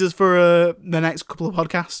couple of teasers for the next couple of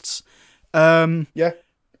podcasts. Yeah.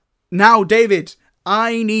 Now, David,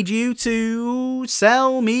 I need you to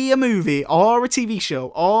sell me a movie or a TV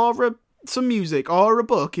show or some music or a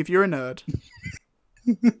book if you're a nerd.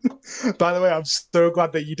 By the way, I'm so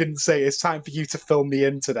glad that you didn't say it's time for you to fill me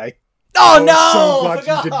in today. Oh no! I'm so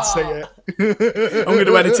glad you didn't say it. I'm going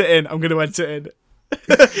to edit it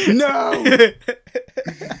in. No!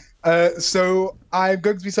 So I'm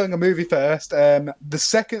going to be selling a movie first. The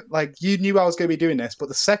second, you knew I was going to be doing this, but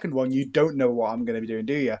the second one, you don't know what I'm going to be doing,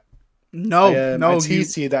 do you? No, I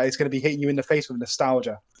teased you that it's going to be hitting you in the face with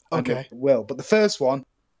nostalgia. Okay. It will. But the first one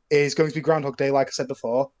is going to be Groundhog Day, like I said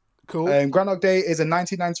before. Cool. Groundhog Day is a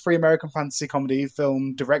 1993 American fantasy comedy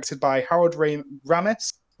film directed by Harold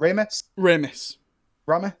Ramis.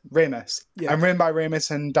 Yeah. And written by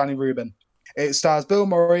Ramis and Danny Rubin. It stars Bill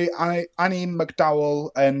Murray, Annie McDowell,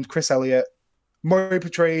 and Chris Elliott. Murray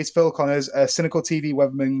portrays Phil Connors, a cynical TV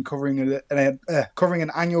weatherman covering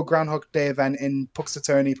an annual Groundhog Day event in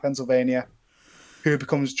Puxatawny, Pennsylvania, who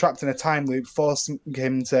becomes trapped in a time loop, forcing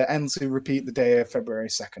him to endlessly repeat the day of February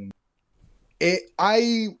 2nd.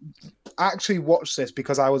 I actually watched this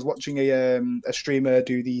because I was watching a streamer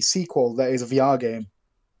do the sequel that is a VR game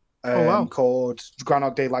called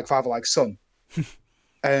Groundhog Day Like Father Like Son.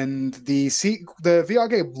 And the VR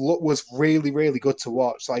game was really, really good to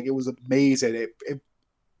watch. It was amazing.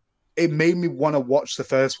 It made me want to watch the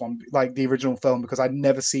first one, the original film, because I'd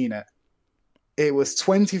never seen it. It was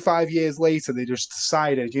 25 years later, they just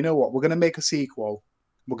decided, you know what, we're going to make a sequel.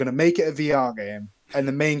 We're going to make it a VR game. And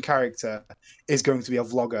the main character is going to be a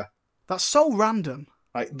vlogger. That's so random.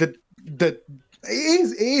 It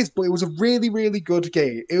is, but it was a really, really good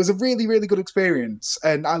game. It was a really, really good experience,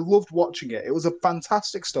 and I loved watching it. It was a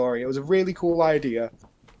fantastic story. It was a really cool idea.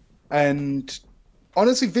 And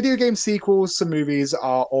honestly, video game sequels to movies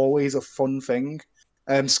are always a fun thing.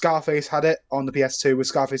 Scarface had it on the PS2 with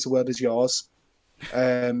Scarface: The World Is Yours.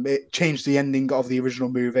 It changed the ending of the original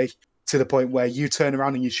movie to the point where you turn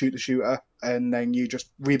around and you shoot the shooter, and then you just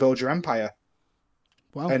rebuild your empire.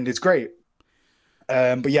 Wow. And it's great.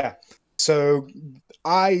 But yeah. So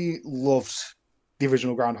I loved the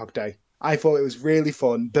original Groundhog Day. I thought it was really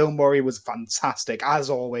fun. Bill Murray was fantastic,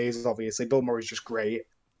 as always, obviously. Bill Murray's just great.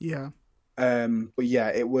 Yeah. But yeah,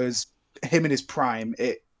 it was him in his prime.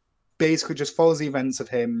 It basically just follows the events of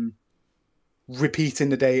him repeating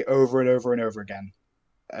the day over and over and over again.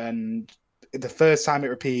 And the first time it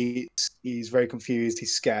repeats, he's very confused,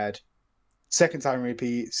 he's scared. Second time it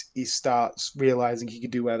repeats, he starts realizing he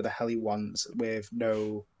can do whatever the hell he wants with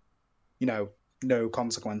no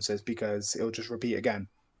consequences because it'll just repeat again.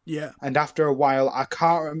 Yeah. And after a while, I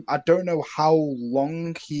don't know how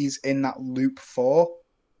long he's in that loop for.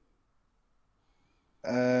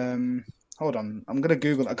 Hold on, I'm gonna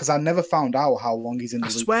Google it because I never found out how long he's in the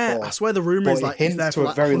loop for. I swear the rumor is he's there for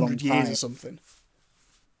 100 years time. or something.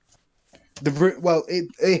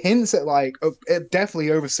 It hints at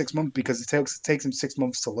definitely over 6 months because it takes him 6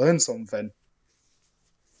 months to learn something.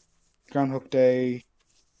 Groundhog Day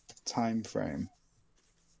time frame.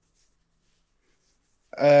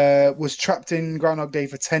 Was trapped in Groundhog Day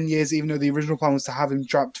for 10 years, even though the original plan was to have him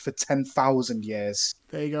trapped for 10,000 years.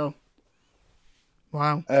 There you go.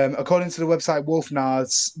 Wow. According to the website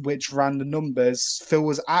Wolfnards, which ran the numbers, Phil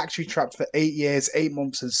was actually trapped for 8 years, 8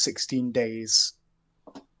 months, and 16 days.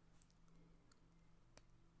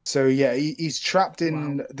 So yeah, he's trapped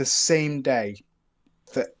in the same day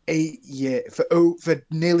for 8 years, for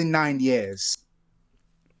nearly 9 years.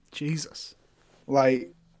 Jesus.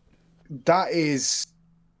 Like, that is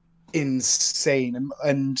insane.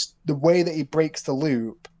 And the way that he breaks the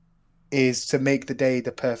loop is to make the day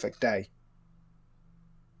the perfect day.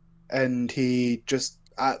 And he just,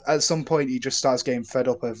 at some point, he just starts getting fed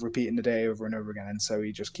up of repeating the day over and over again. And so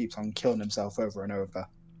he just keeps on killing himself over and over.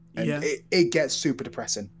 And it gets super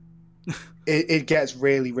depressing. it gets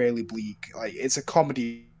really, really bleak. Like, it's a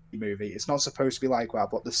comedy movie. It's not supposed to be like that,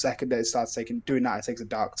 but the second that it starts doing that, it takes a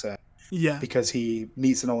dark turn. Yeah. Because he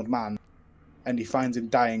meets an old man and he finds him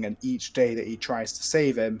dying, and each day that he tries to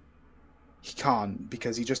save him, he can't,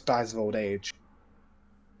 because he just dies of old age.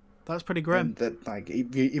 That's pretty grim. And that, like,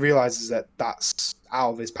 he realizes that that's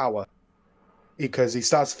out of his power, because he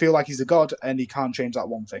starts to feel like he's a god and he can't change that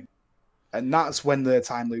one thing. And that's when the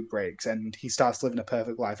time loop breaks and he starts living a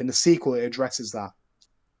perfect life. In the sequel, it addresses that.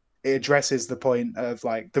 It addresses the point of,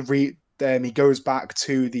 like, he goes back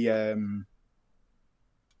to the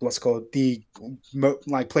what's it called, the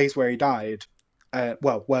like place where he died,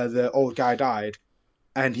 where the old guy died,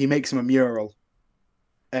 and he makes him a mural,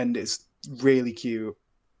 and it's really cute.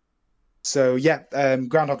 So yeah,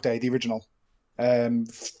 Groundhog Day, the original,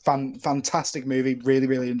 fantastic movie. Really,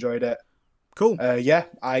 really enjoyed it. Cool. Yeah,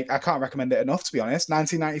 I can't recommend it enough, to be honest.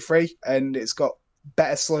 1993, and it's got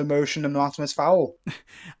better slow motion than Artemis Fowl.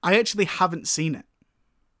 I actually haven't seen it.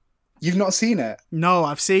 You've not seen it? No,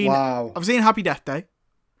 I've seen. Wow. I've seen Happy Death Day.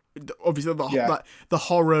 Obviously, the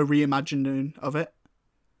horror reimagining of it.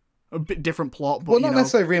 A bit different plot, but not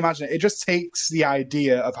necessarily reimagine it. It just takes the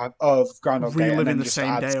idea of Groundhog Day, reliving the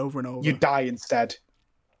same day over and over. You die instead.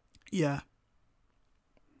 Yeah.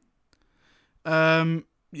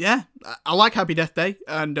 Yeah, I like Happy Death Day,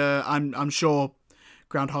 and I'm sure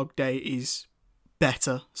Groundhog Day is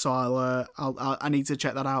better. So I need to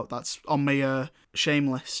check that out. That's on my shame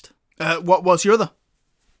list. What's your other?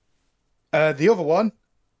 The other one.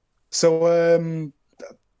 So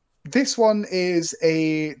this one is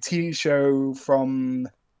a TV show from,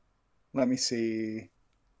 let me see.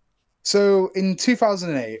 So in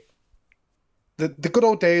 2008, the good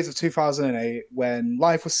old days of 2008, when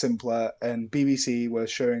life was simpler and BBC was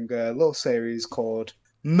showing a little series called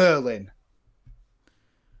Merlin,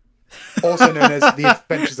 also known as The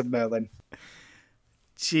Adventures of Merlin.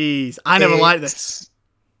 Jeez, I never liked this.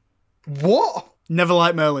 What? Never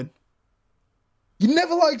liked Merlin. You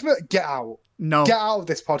never liked Merlin? Get out. No. Get out of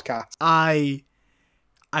this podcast. I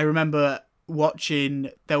remember watching,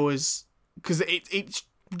 there was, because it's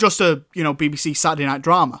just a, BBC Saturday night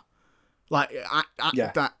drama. Like,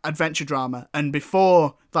 that adventure drama. And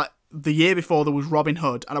before, like, the year before, there was Robin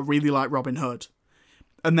Hood, and I really liked Robin Hood.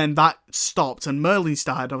 And then that stopped, and Merlin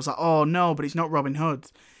started. I was like, oh no, but it's not Robin Hood.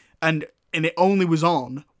 And it only was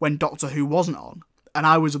on when Doctor Who wasn't on. And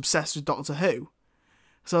I was obsessed with Doctor Who.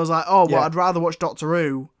 So I was like, oh, well, I'd rather watch Doctor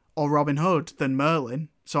Who or Robin Hood than Merlin.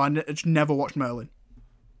 So I just never watched Merlin.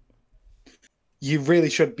 You really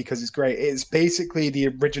should, because it's great. It's basically the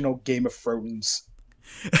original Game of Thrones.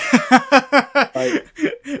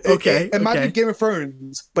 Imagine Game of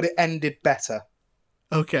Thrones, but it ended better.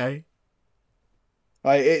 Okay.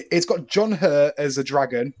 Like, it's got John Hurt as a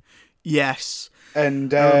dragon. Yes.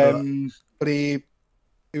 And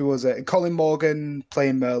who was it? Colin Morgan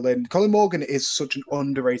playing Merlin. Colin Morgan is such an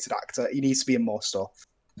underrated actor. He needs to be in more stuff.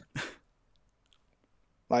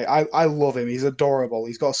 Like, I love him. He's adorable.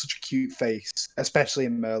 He's got such a cute face, especially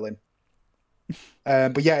in Merlin.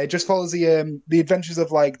 But yeah, it just follows the adventures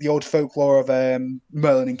of, like, the old folklore of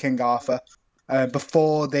Merlin and King Arthur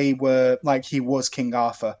before they were, like, he was King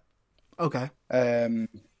Arthur. Okay.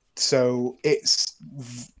 So it's,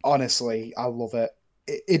 honestly, I love it.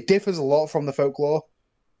 It differs a lot from the folklore,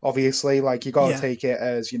 obviously. Like, you got to take it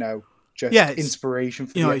as, just inspiration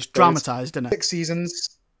for it's dramatized, isn't it? 6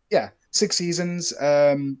 seasons. Yeah, 6 seasons.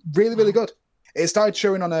 Really, really good. It started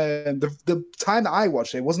showing on the time that I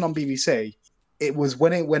watched it, it wasn't on BBC. It was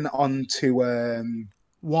when it went on to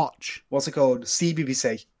Watch. What's it called?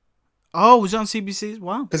 CBBC. Oh, was it on CBC?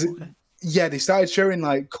 Wow. Because they started showing,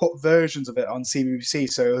 like, cut versions of it on CBBC,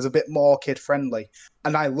 so it was a bit more kid friendly,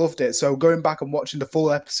 and I loved it. So going back and watching the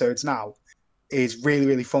full episodes now is really,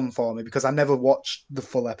 really fun for me, because I never watched the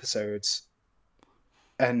full episodes,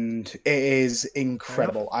 and it is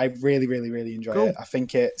incredible. I really, really, really enjoy it. I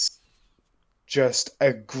think it's just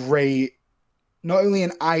a great, not only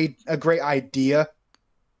a great idea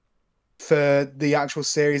for the actual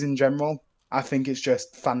series in general, I think it's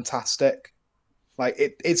just fantastic. Like,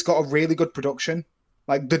 it's got a really good production.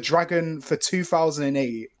 Like, the dragon for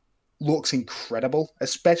 2008 looks incredible,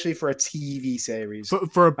 especially for a TV series.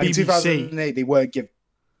 For a BBC. In 2008, they weren't given...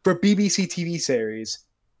 For a BBC TV series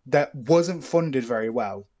that wasn't funded very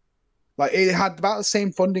well, Like, it had about the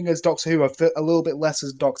same funding as Doctor Who, a little bit less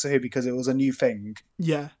as Doctor Who because it was a new thing.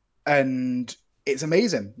 Yeah. And it's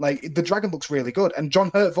amazing. Like, the dragon looks really good, and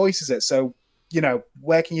John Hurt voices it, so,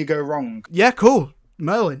 where can you go wrong? Yeah, cool.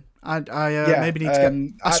 Merlin. I maybe need to get...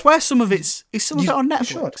 I swear some of it's... Is some of it on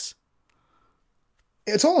Netflix?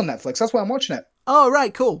 It's all on Netflix. That's why I'm watching it. Oh,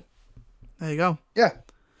 right, cool. There you go. Yeah.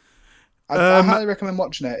 I highly recommend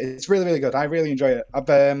watching it. It's really, really good. I really enjoy it.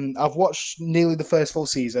 I've watched nearly the first full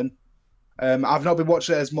season. I've not been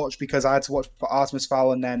watching it as much because I had to watch Artemis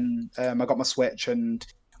Fowl, and then I got my Switch, and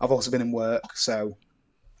I've also been in work, so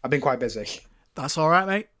I've been quite busy. That's all right,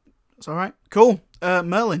 mate. That's all right. Cool.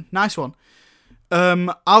 Merlin, nice one.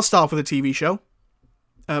 I'll start off with a TV show.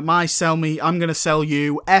 I'm going to sell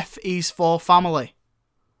you F is for Family.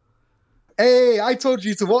 Hey, I told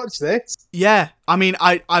you to watch this. Yeah, I mean,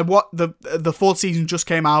 I what the fourth season just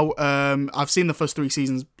came out. I've seen the first 3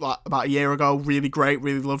 seasons about a year ago. Really great,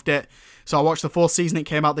 really loved it. So I watched the fourth season. It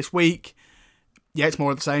came out this week. Yeah, it's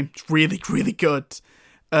more of the same. It's really, really good.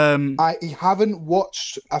 I haven't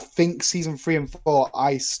watched, I think, season 3 and 4.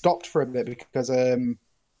 I stopped for a bit because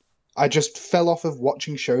I just fell off of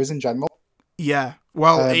watching shows in general. Yeah,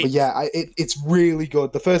 well, but yeah, it's really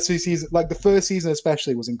good. The first 2 seasons, like the first season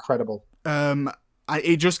especially, was incredible.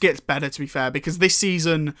 It just gets better, to be fair, because this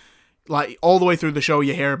season, like all the way through the show,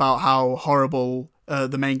 you hear about how horrible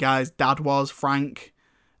the main guy's dad was, Frank.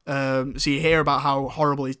 So you hear about how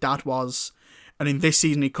horrible his dad was, and in this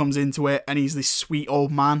season he comes into it and he's this sweet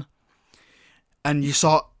old man, and you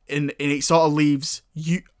sort and it sort of leaves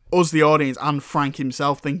us, the audience, and Frank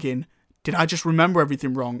himself thinking, did I just remember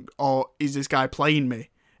everything wrong, or is this guy playing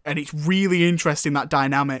me? And it's really interesting, that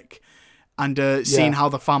dynamic, and seeing how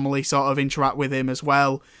the family sort of interact with him as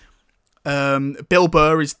well. Bill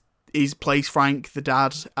Burr plays Frank, the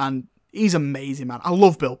dad, and he's amazing, man. I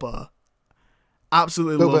love Bill Burr.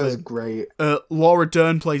 Absolutely love him. Bill Burr's great. Laura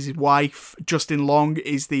Dern plays his wife. Justin Long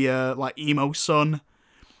is the emo son.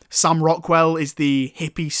 Sam Rockwell is the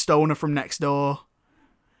hippie stoner from next door.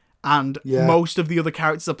 And most of the other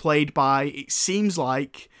characters are played by, it seems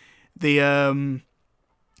like, the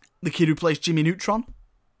kid who plays Jimmy Neutron.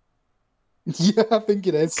 Yeah, I think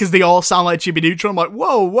it is. Because they all sound like Jimmy Neutron. I'm like,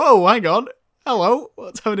 whoa, hang on. Hello,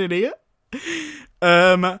 what's happening here?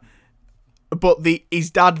 But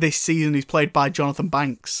his dad this season is played by Jonathan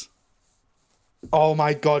Banks. Oh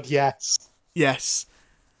my god, yes. Yes.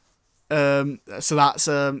 So that's,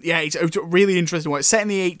 it's a really interesting one. It's set in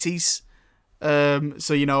the 80s.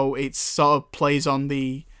 So, it sort of plays on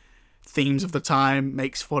the themes of the time,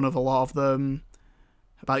 makes fun of a lot of them,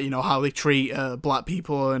 about, how they treat black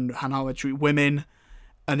people and how they treat women,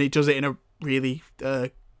 and it does it in a really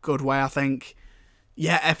good way, I think.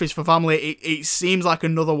 Yeah, F is for Family. It seems like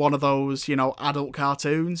another one of those, adult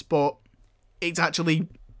cartoons, but it's actually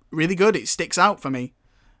really good. It sticks out for me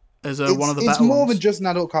as one of the better ones. It's more than just an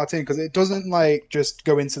adult cartoon, because it doesn't just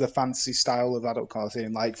go into the fantasy style of adult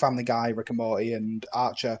cartoon, like Family Guy, Rick and Morty, and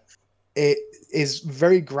Archer. It is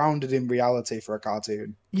very grounded in reality for a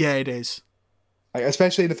cartoon. Yeah, it is.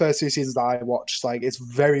 Especially in the first 2 seasons that I watched, it's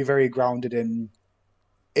very, very grounded in...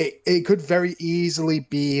 It could very easily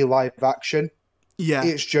be live action. Yeah.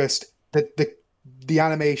 It's just the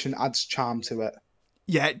animation adds charm to it.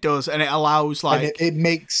 Yeah, it does, and it allows and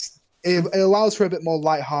it allows for a bit more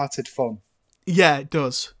light-hearted fun. Yeah, it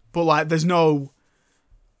does. But there's nothing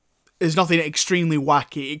extremely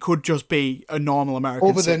wacky. It could just be a normal American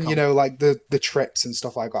Other than, sitcom. the trips and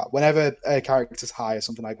stuff like that. Whenever a character's high or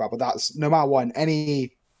something like that. But that's, no matter what, in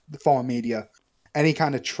any form of media, any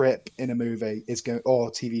kind of trip in a movie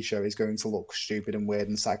or TV show is going to look stupid and weird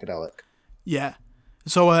and psychedelic. Yeah.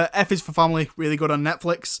 So F is for Family, really good on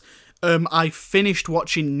Netflix. I finished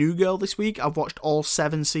watching New Girl this week. I've watched all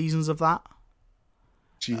 7 seasons of that.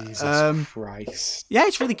 Jesus Christ. Yeah,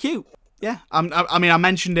 it's really cute. Yeah, I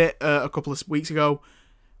mentioned it a couple of weeks ago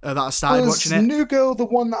that I started watching it. New Girl the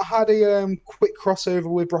one that had a quick crossover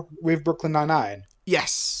with Brooklyn Nine-Nine?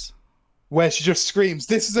 Yes. Where she just screams,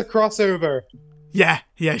 "This is a crossover!" Yeah,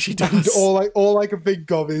 she does. And all I can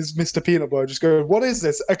think of is Mr. Peanut Butter just going, "What is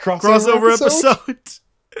this? A crossover episode?"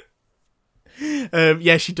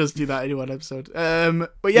 Yeah, she does do that in one episode.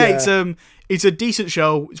 But yeah, it's a decent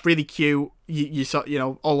show. It's really cute. You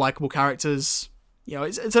all likable characters.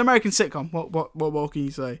 It's an American sitcom. What more can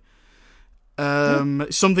you say?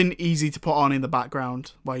 Something easy to put on in the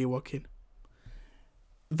background while you're working.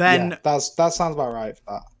 Then that sounds about right for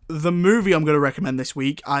that. The movie I'm going to recommend this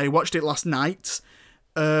week, I watched it last night.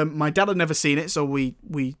 My dad had never seen it, so we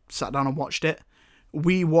sat down and watched it.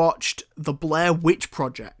 We watched The Blair Witch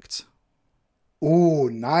Project. Oh,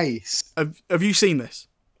 nice. Have you seen this?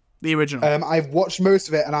 The original. I've watched most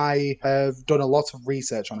of it, and I have done a lot of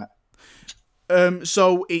research on it.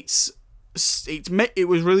 So it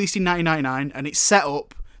was released in 1999, and it's set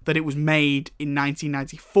up that it was made in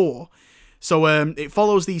 1994. So it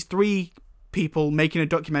follows these three people making a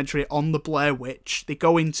documentary on the Blair Witch. They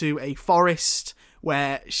go into a forest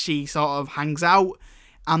where she sort of hangs out,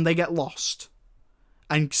 and they get lost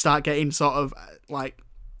and start getting sort of like,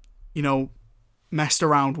 you know, messed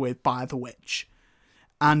around with by the witch.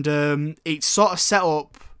 And it's sort of set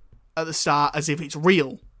up at the start as if it's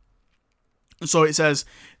real. So it says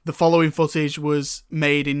the following footage was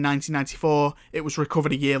made in 1994. It was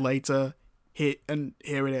recovered a year later. Here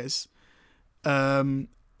it is. And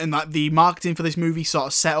like the marketing for this movie sort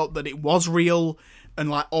of set up that it was real, and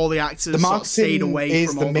like all the actors sort of stayed away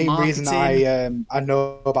from all the marketing. The main reason I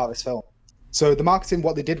know about this film. So the marketing,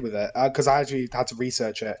 what they did with it, because I actually had to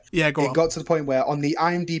research it. Yeah, it got to the point where on the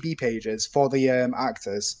IMDb pages for the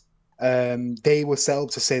actors, they were set up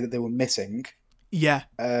to say that they were missing. Yeah.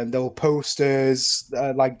 There were posters,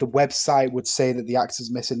 like the website would say that the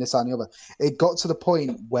actor's missing, this, that, and the other. It got to the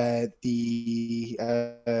point where the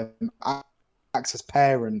actors'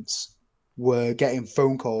 parents were getting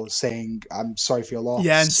phone calls saying, "I'm sorry for your loss."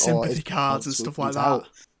 Yeah, and sympathy cards and stuff like that.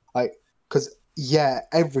 Like, because, yeah,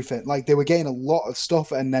 everything. Like, they were getting a lot of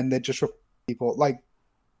stuff, and then they just people, like,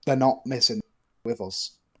 they're not missing with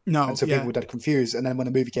us. No, and so people were dead confused. And then when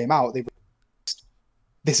the movie came out, they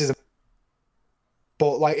this is a...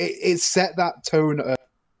 But, like, it set that tone of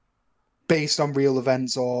based on real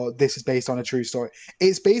events, or this is based on a true story.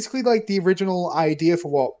 It's basically like the original idea for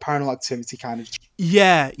what Paranormal Activity kind of...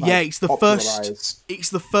 Yeah, it's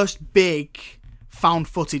the first big found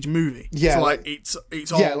footage movie. Yeah, so, like it's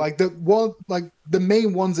all... Yeah, like the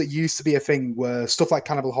main ones that used to be a thing were stuff like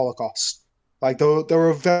Cannibal Holocaust. Like there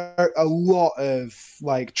were a lot of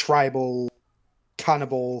like tribal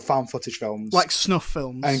cannibal found footage films, like snuff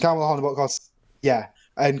films. And Cannibal Holocaust, yeah,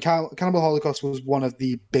 and Cannibal Holocaust was one of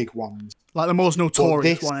the big ones, like the most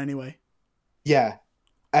notorious one, anyway. Yeah,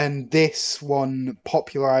 and this one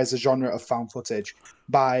popularized the genre of found footage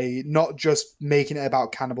by not just making it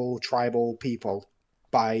about cannibal tribal people,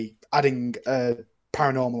 by adding a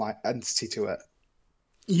paranormal entity to it.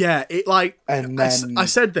 Yeah, it like, and then I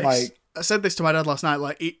said this. Like, I said this to my dad last night.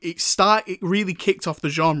 Like it really kicked off the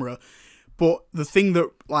genre, but the thing that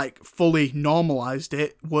like fully normalized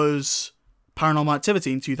it was Paranormal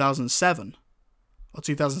Activity in 2007 or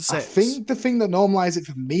 2006. I think the thing that normalized it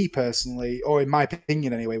for me personally, or in my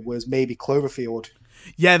opinion anyway, was maybe Cloverfield.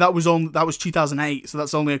 Yeah, that was 2008, so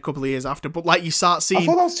that's only a couple of years after. But like you start seeing, I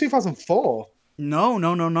thought that was 2004.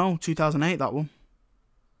 No, 2008. That one.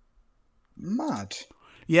 Mad.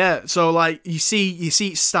 Yeah, so like you see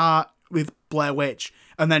it start with Blair Witch,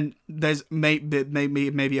 and then there's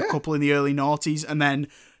maybe a couple in the early noughties, and then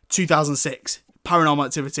 2006 Paranormal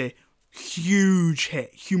Activity, huge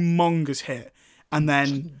hit, humongous hit, and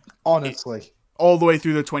then honestly all the way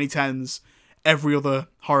through the 2010s, every other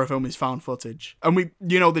horror film is found footage, and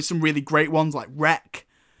there's some really great ones like Wreck.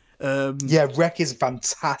 Yeah, Wreck is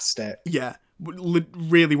fantastic. Yeah,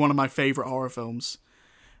 really one of my favorite horror films.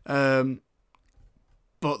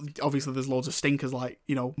 But obviously there's loads of stinkers like,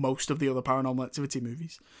 most of the other Paranormal Activity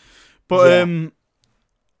movies. But,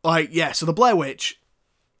 so the Blair Witch,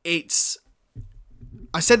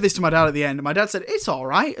 I said this to my dad at the end, and my dad said, it's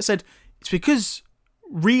alright. I said, it's because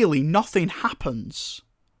really nothing happens.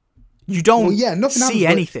 You don't see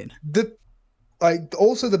anything.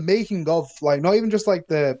 Also the making of, like, not even just like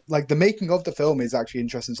the making of the film is actually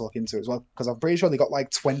interesting to look into as well, because I'm pretty sure they got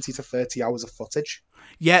like 20 to 30 hours of footage.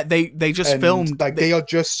 Yeah, they just filmed. Like, they are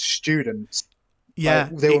just students. Yeah.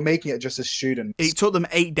 Like, they were making it just as students. It took them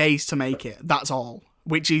 8 days to make it, that's all,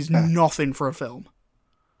 which is nothing for a film.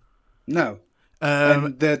 No.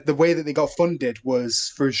 And the way that they got funded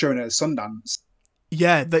was through showing it at Sundance.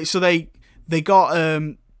 Yeah, they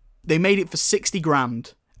made it for 60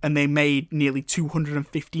 grand, and they made nearly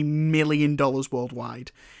 $250 million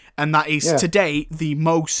worldwide. And that is, to date, the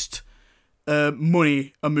most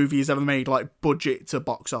money a movie has ever made, like budget to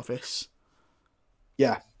box office.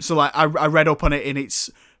 Yeah. So like I read up on it, and it's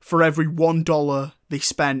for every $1 they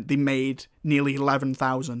spent, they made nearly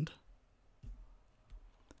 11,000.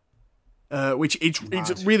 Which it's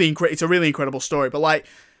really it's a really incredible story. But like,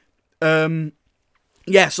 so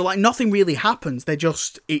like nothing really happens.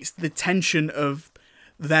 It's the tension of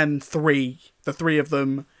the three of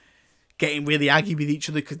them getting really aggy with each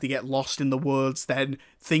other because they get lost in the woods. Then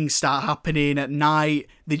things start happening at night.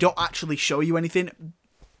 They don't actually show you anything,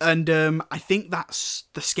 and I think that's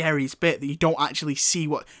the scariest bit, that you don't actually see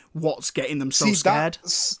what's getting them so scared.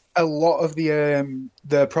 That's a lot of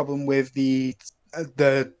the problem with the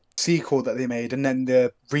sequel that they made, and then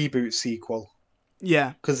the reboot sequel.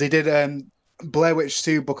 Yeah. Because they did Blair Witch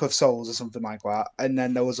 2 Book of Souls or something like that. And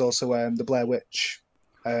then there was also the Blair Witch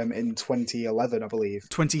in 2011, I believe.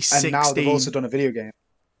 2016. And now they've also done a video game.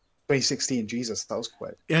 2016, Jesus, that was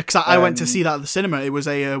quick. Yeah, because I went to see that at the cinema. It was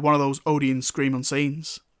one of those Odeon Scream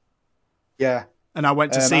Unscenes. Yeah. And I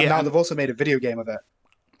went to see it. Now they've also made a video game of it.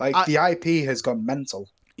 Like, the IP has gone mental.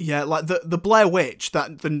 Yeah, like the Blair Witch,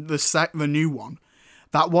 that the new one,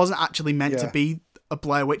 that wasn't actually meant to be a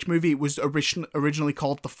Blair Witch movie. It was originally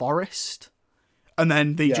called The Forest. And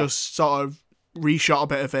then they just sort of reshot a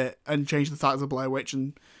bit of it and changed the title of Blair Witch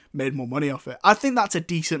and made more money off it. I think that's a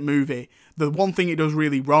decent movie. The one thing it does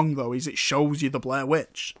really wrong, though, is it shows you the Blair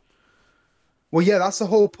Witch. Well, yeah, that's the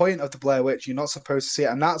whole point of the Blair Witch. You're not supposed to see it.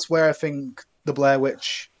 And that's where I think the Blair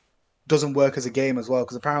Witch doesn't work as a game as well,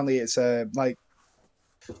 because apparently it's a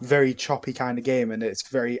very choppy kind of game and it's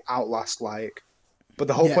very Outlast-like. But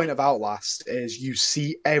the whole point of Outlast is you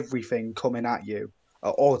see everything coming at you at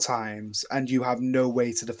all times, and you have no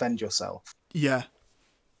way to defend yourself. Yeah.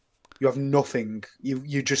 You have nothing.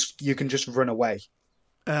 You can just run away.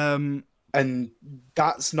 And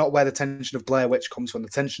that's not where the tension of Blair Witch comes from. The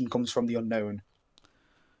tension comes from the unknown.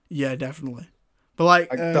 Yeah, definitely. But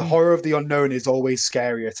the horror of the unknown is always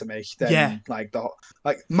scarier to me than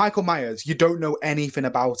Michael Myers. You don't know anything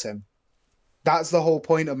about him. That's the whole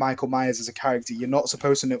point of Michael Myers as a character. You're not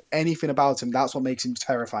supposed to know anything about him. That's what makes him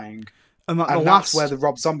terrifying. And that's where the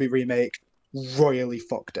Rob Zombie remake royally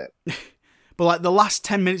fucked it. But the last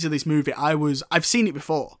 10 minutes of this movie, I've seen it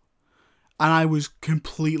before, and I was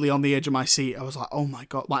completely on the edge of my seat. I was like, oh my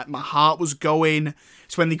God, my heart was going.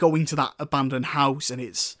 It's when they go into that abandoned house, and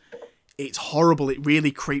it's horrible. It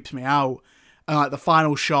really creeps me out. And the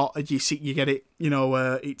final shot, you get it,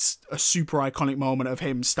 it's a super iconic moment of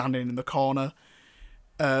him standing in the corner.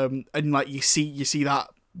 And you see that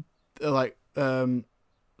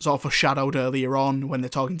sort of foreshadowed earlier on when they're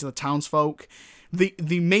talking to the townsfolk.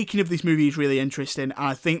 The making of this movie is really interesting, and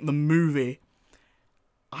I think the movie,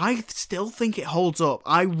 I still think it holds up.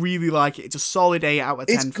 I really like it. It's a solid 8 out of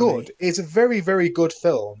 10 It's good. Me. It's a very, very good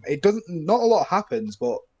film. Not a lot happens,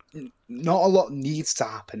 but not a lot needs to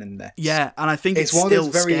happen in this. Yeah, and I think it's one still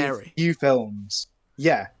of those very scary. few films.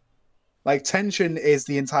 Yeah. Tension is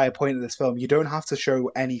the entire point of this film. You don't have to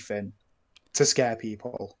show anything to scare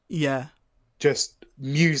people. Yeah. Just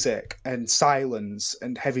music and silence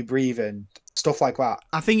and heavy breathing, stuff like that.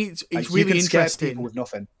 I think it's really interesting. Scare people with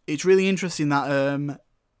nothing. It's really interesting that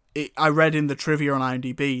I read in the trivia on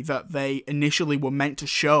IMDb that they initially were meant to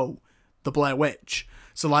show the Blair Witch.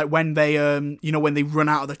 So when they when they run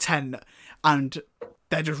out of the tent and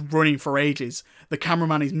they're just running for ages, the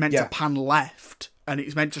cameraman is meant to pan left and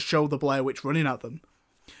it's meant to show the Blair Witch running at them,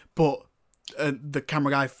 but the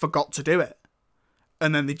camera guy forgot to do it.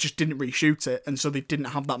 And then they just didn't reshoot it, and so they didn't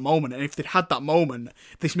have that moment. And if they'd had that moment,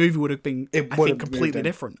 this movie would have been, I think, completely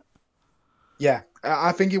different. Yeah,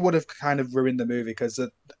 I think it would have kind of ruined the movie, because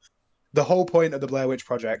the whole point of the Blair Witch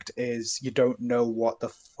Project is you don't know what the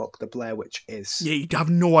fuck the Blair Witch is. Yeah, you have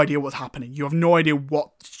no idea what's happening. You have no idea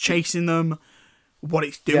what's chasing them, what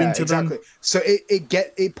it's doing to them. So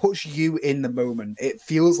it puts you in the moment. It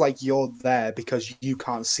feels like you're there because you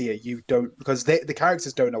can't see it. You don't, because the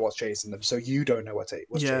characters don't know what's chasing them, so you don't know what's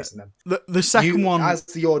chasing them. The second one, as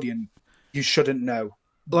the audience, you shouldn't know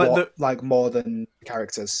more than the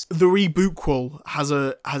characters. The rebootquel has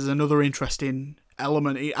another interesting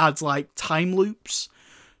element. It adds time loops.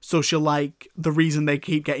 So she'll the reason they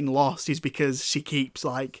keep getting lost is because she keeps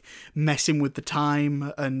messing with the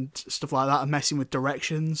time and stuff like that, and messing with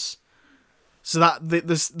directions. So that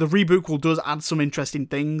the reboot does add some interesting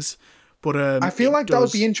things, but I feel like that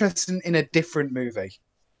would be interesting in a different movie.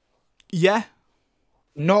 Yeah,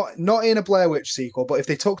 not in a Blair Witch sequel, but if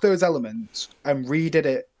they took those elements and redid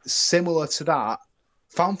it similar to that,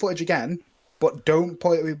 found footage again, but don't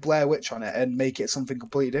put it with Blair Witch on it and make it something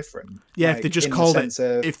completely different. Yeah, if they just called it,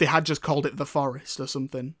 if they had just called it The Forest or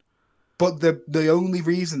something. But the only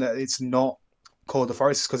reason that it's not called The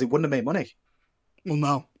Forest is because it wouldn't have made money. Well,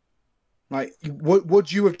 no.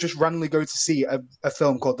 Would you have just randomly go to see a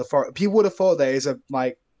film called The Forest? People would have thought there is an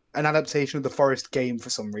adaptation of the Forest game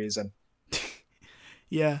for some reason.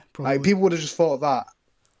 Yeah, probably. People would have just thought of that.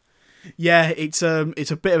 Yeah, it's a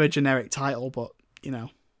bit of a generic title, but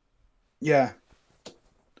Yeah.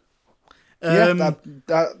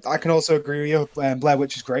 That I can also agree with you. Blair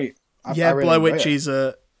Witch is great. I really Blair Witch is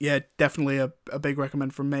definitely a big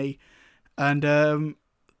recommend from me. And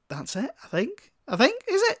that's it, I think.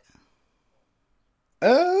 Is it?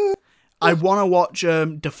 I want to watch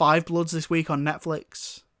Da 5 Bloods this week on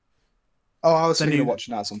Netflix. Oh, I was thinking of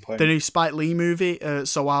watching that at some point. The new Spike Lee movie.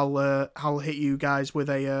 So I'll hit you guys with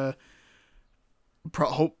a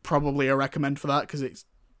probably a recommend for that because it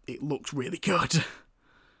looks really good.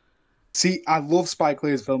 See, I love Spike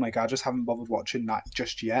Lee as a filmmaker. I just haven't bothered watching that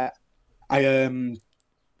just yet. I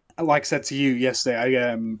like I said to you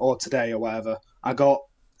yesterday, or today or whatever, I got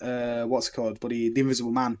what's it called, buddy? The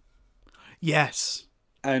Invisible Man. Yes.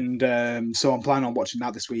 And so I'm planning on watching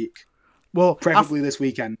that this week. Well, preferably this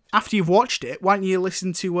weekend. After you've watched it, why don't you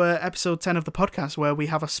listen to episode 10 of the podcast where we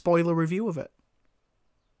have a spoiler review of it?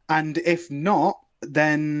 And if not,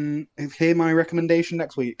 then hear my recommendation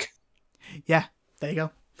next week. Yeah, there you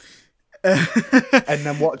go. And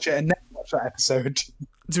then watch it and then watch that episode.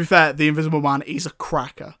 To be fair, The Invisible Man is a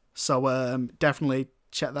cracker. So definitely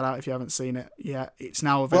check that out if you haven't seen it. Yeah, it's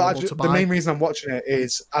now available to buy. The main reason I'm watching it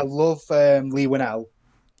is I love Lee Winnell.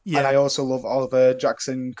 Yeah. And I also love Oliver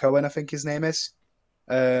Jackson Cohen, I think his name is,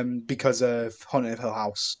 because of Haunted Hill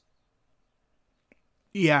House.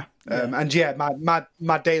 Yeah. And yeah,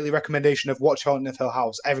 my daily recommendation of watch Haunted Hill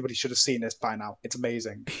House. Everybody should have seen this by now. It's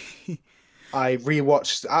amazing. I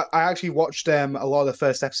actually watched a lot of the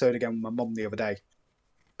first episode again with my mum the other day.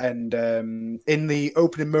 And in the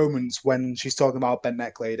opening moments when she's talking about Ben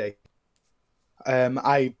Neck Lady,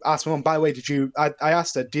 I asked my mum, by the way, I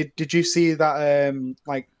asked her, did you see that,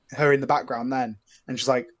 like, her in the background then? And she's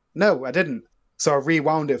like, no, I didn't. So I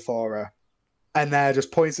rewound it for her. And then I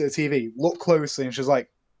just pointed at the TV, looked closely, and she's like,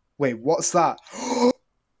 wait, what's that?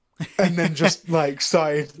 And then just, like,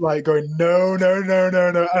 started, like, going, no.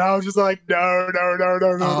 And I was just like, no.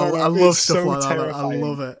 I love stuff like that. I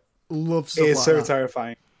love it. Love stuff like that. It is so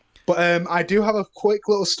terrifying. But I do have a quick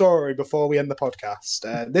little story before we end the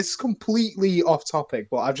podcast. This is completely off topic,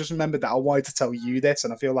 but I've just remembered that I wanted to tell you this,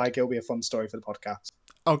 and I feel like it'll be a fun story for the podcast.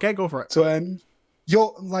 Okay, go for it. So,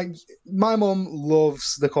 my mum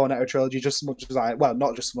loves the Cornetto trilogy just as much as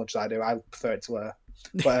not just as much as I do. I prefer it to her,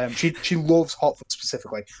 but she loves Hot Fuzz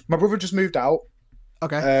specifically. My brother just moved out.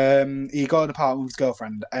 Okay. He got an apartment with his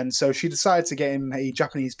girlfriend, and so she decided to get him a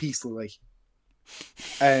Japanese peace lily.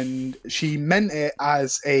 And she meant it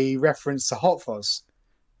as a reference to Hot Fuzz.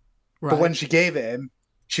 Right. But when she gave it him,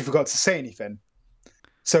 she forgot to say anything.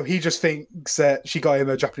 So he just thinks that she got him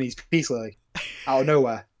a Japanese peace lily out of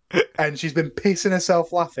nowhere. And she's been pissing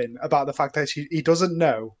herself laughing about the fact that he doesn't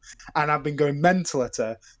know. And I've been going mental at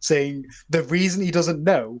her, saying the reason he doesn't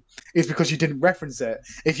know is because you didn't reference it.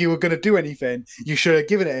 If you were going to do anything, you should have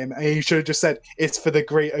given it him, and you should have just said, it's for the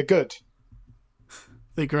greater good.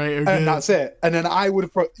 The greater good. And that's it. And then I would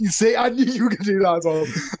have... You see, I knew you were going to do that as well.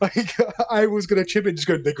 Like, I was going to chip in, just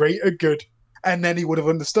go, the greater good. And then he would have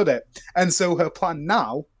understood it. And so her plan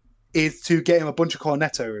now is to get him a bunch of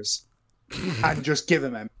cornettos and just give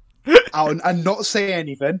him and not say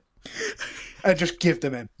anything and just give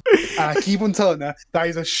them him. And I keep on telling her that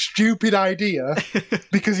is a stupid idea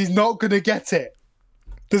because he's not going to get it.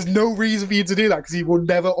 There's no reason for you to do that because he will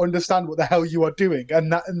never understand what the hell you are doing.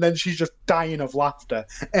 And then she's just dying of laughter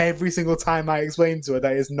every single time I explain to her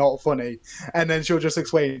that it's not funny. And then she'll just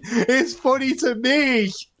explain, it's funny to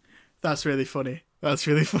me. That's really funny. I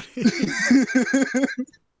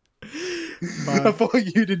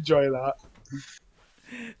thought you'd enjoy that.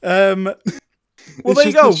 Well, there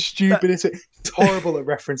you go. Stupid. It's horrible at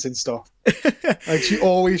referencing stuff. Like, she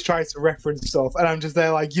always tries to reference stuff, and I'm just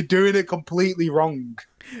there like, you're doing it completely wrong.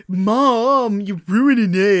 Mom, you're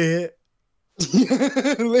ruining it.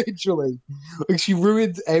 Literally. Like, she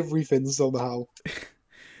ruined everything somehow.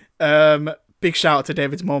 Big shout out to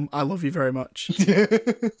David's mum. I love you very much.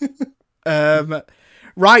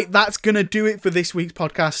 Right, that's gonna do it for this week's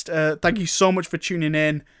podcast. Thank you so much for tuning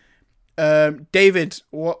in. David,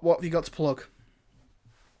 what have you got to plug?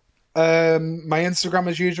 My Instagram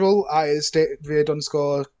as usual is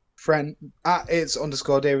David_French. It's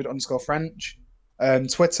 _David_French.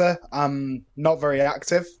 Twitter, I'm not very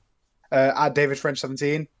active. At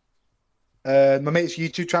DavidFrench17. My mate's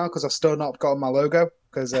YouTube channel, because I've still not gotten my logo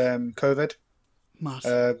because COVID.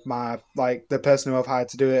 The person who I've hired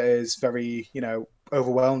to do it is very,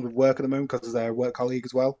 overwhelmed with work at the moment because of their work colleague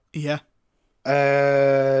as well. Yeah.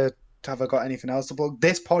 Have I got anything else to plug?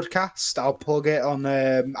 This podcast, I'll plug it on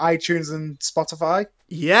iTunes and Spotify.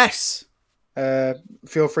 Yes.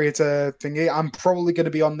 Feel free to thingy. I'm probably going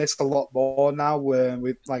to be on this a lot more now.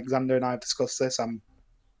 With like Xander and I have discussed this.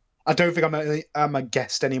 I don't think I'm a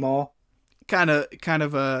guest anymore. Kind of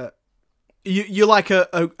a. You're like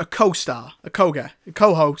a co-star, a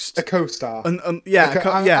co-host, a co-star, and yeah,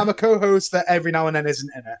 I'm a co-host that every now and then isn't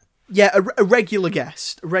in it. Yeah, a regular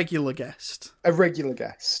guest. A regular guest.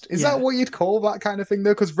 Is that what you'd call that kind of thing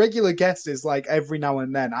though? Because regular guest is like every now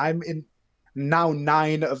and then. now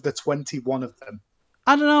 9 of the 21 of them.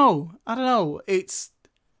 I don't know. I don't know.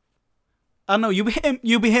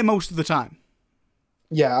 You'll be here most of the time.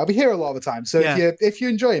 Yeah, I'll be here a lot of the time. So if you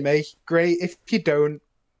enjoy me, great. If you don't,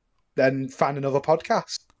 then find another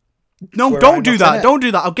podcast. No, don't do that. Don't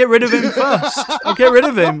do that. I'll get rid of him first. I'll get rid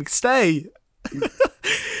of him. Stay.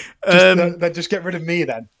 Then just get rid of me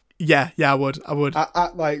then. Yeah, I would.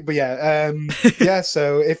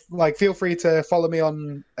 So if feel free to follow me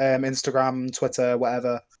on Instagram, Twitter,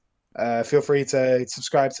 whatever. Feel free to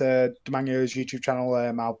subscribe to Demanio's YouTube channel.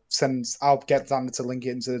 I'll get Xander to link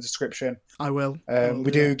it into the description. I will. We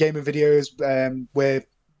do gaming videos. Hang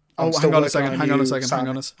on a second.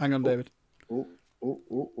 Hang on, David.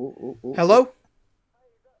 Hello?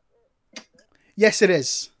 Yes, it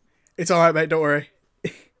is. It's all right, mate. Don't worry.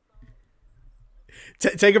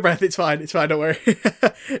 Take a breath. It's fine. Don't worry.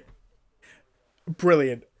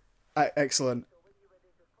 Brilliant. Excellent.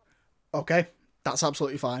 Okay. That's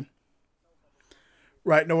absolutely fine.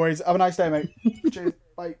 Right. No worries. Have a nice day, mate. Cheers.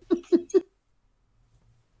 Bye.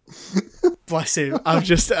 Bless him.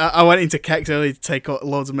 I went into Kex early to take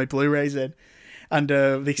loads of my Blu-rays in. And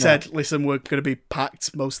they said, listen, we're going to be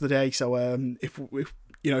packed most of the day. So if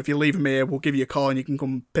you're leaving me here, we'll give you a call and you can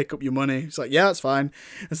come pick up your money. It's like, yeah, that's fine.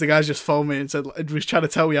 And so the guys just phoned me and said, was trying to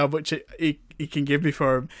tell me how much he can give me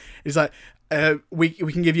for him. He's like, we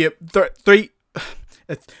can give you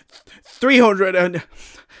 300 and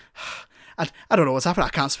I don't know what's happening. I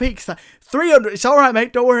can't speak. It's like 300. It's all right,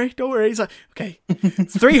 mate. Don't worry. He's like, okay,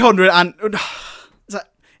 300 and it's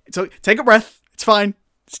like, take a breath. It's fine.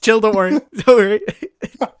 Just chill. Don't worry.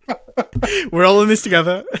 We're all in this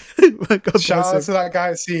together. Shout out to that guy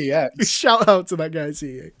at CEX. Shout out to that guy at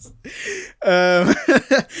CEX.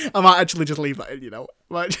 I might actually just leave that in,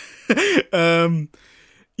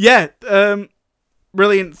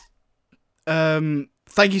 brilliant.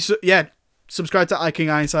 Thank you. Subscribe to iKing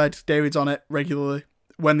Ironside. David's on it regularly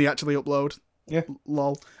when they actually upload. Yeah.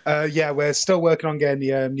 Lol. We're still working on getting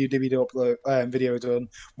the new DVD upload video done.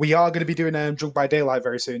 We are going to be doing Drunk by Daylight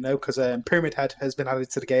very soon, though, because Pyramid Head has been added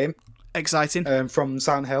to the game. Exciting. From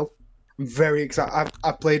Silent Hill. I'm very excited.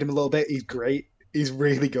 I've played him a little bit. He's great. He's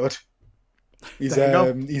really good. He's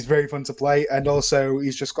very fun to play, and also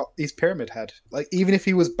he's Pyramid Head. Like, even if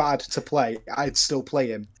he was bad to play, I'd still play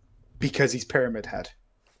him because he's Pyramid Head.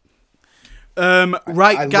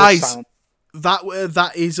 Right, guys.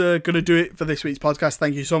 That is going to do it for this week's podcast.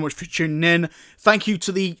 Thank you so much for tuning in. Thank you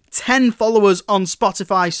to the 10 followers on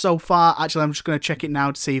Spotify so far. Actually, I'm just going to check it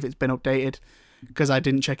now to see if it's been updated because I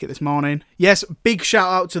didn't check it this morning. Yes, big shout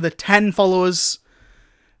out to the 10 followers.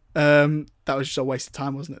 That was just a waste of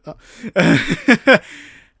time, wasn't it?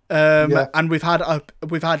 And we've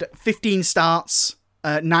had 15 starts,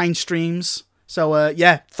 9 streams. So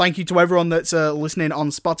thank you to everyone that's listening on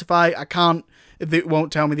Spotify. It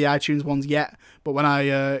won't tell me the iTunes ones yet, but when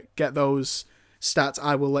I get those stats,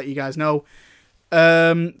 I will let you guys know.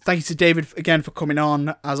 Thank you to David again for coming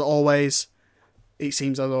on, as always. It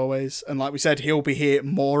seems as always. And like we said, he'll be here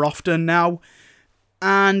more often now.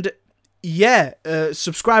 And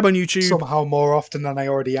subscribe on YouTube. Somehow more often than I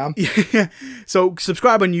already am. So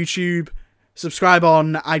subscribe on YouTube, subscribe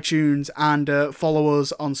on iTunes, and follow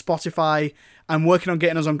us on Spotify. I'm working on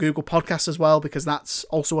getting us on Google Podcasts as well, because that's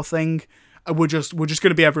also a thing. We're just going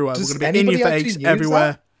to be everywhere. We're going to be in your face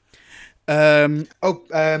everywhere. Upload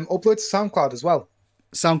to SoundCloud as well.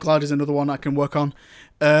 SoundCloud is another one I can work on.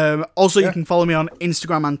 You can follow me on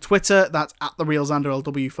Instagram and Twitter. That's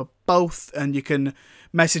 @TheRealXanderLW for both. And you can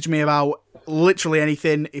message me about literally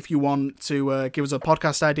anything if you want to give us a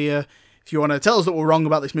podcast idea. If you want to tell us that we're wrong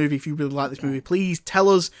about this movie, if you really like this movie, please tell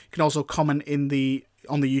us. You can also comment on the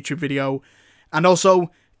YouTube video. And also,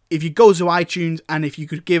 if you go to iTunes and if you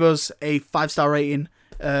could give us a 5-star rating,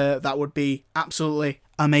 that would be absolutely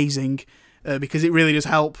amazing, because it really does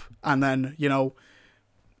help. And then,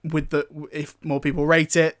 if more people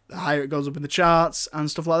rate it, the higher it goes up in the charts and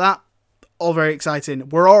stuff like that. All very exciting.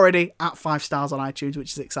 We're already at 5 stars on iTunes,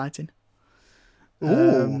 which is exciting.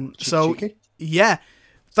 Ooh, cheeky.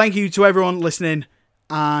 Thank you to everyone listening.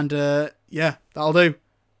 And that'll do.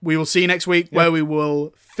 We will see you next week, where we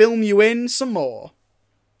will film you in some more.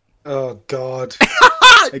 Oh, God.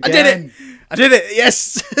 I did it.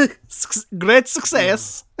 Yes. Great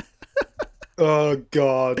success. Oh,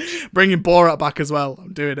 God. Bringing Borat back as well.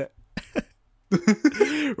 I'm doing it.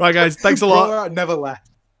 Right, guys. Thanks a lot. Borat never left.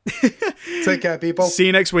 Take care, people. See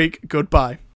you next week. Goodbye.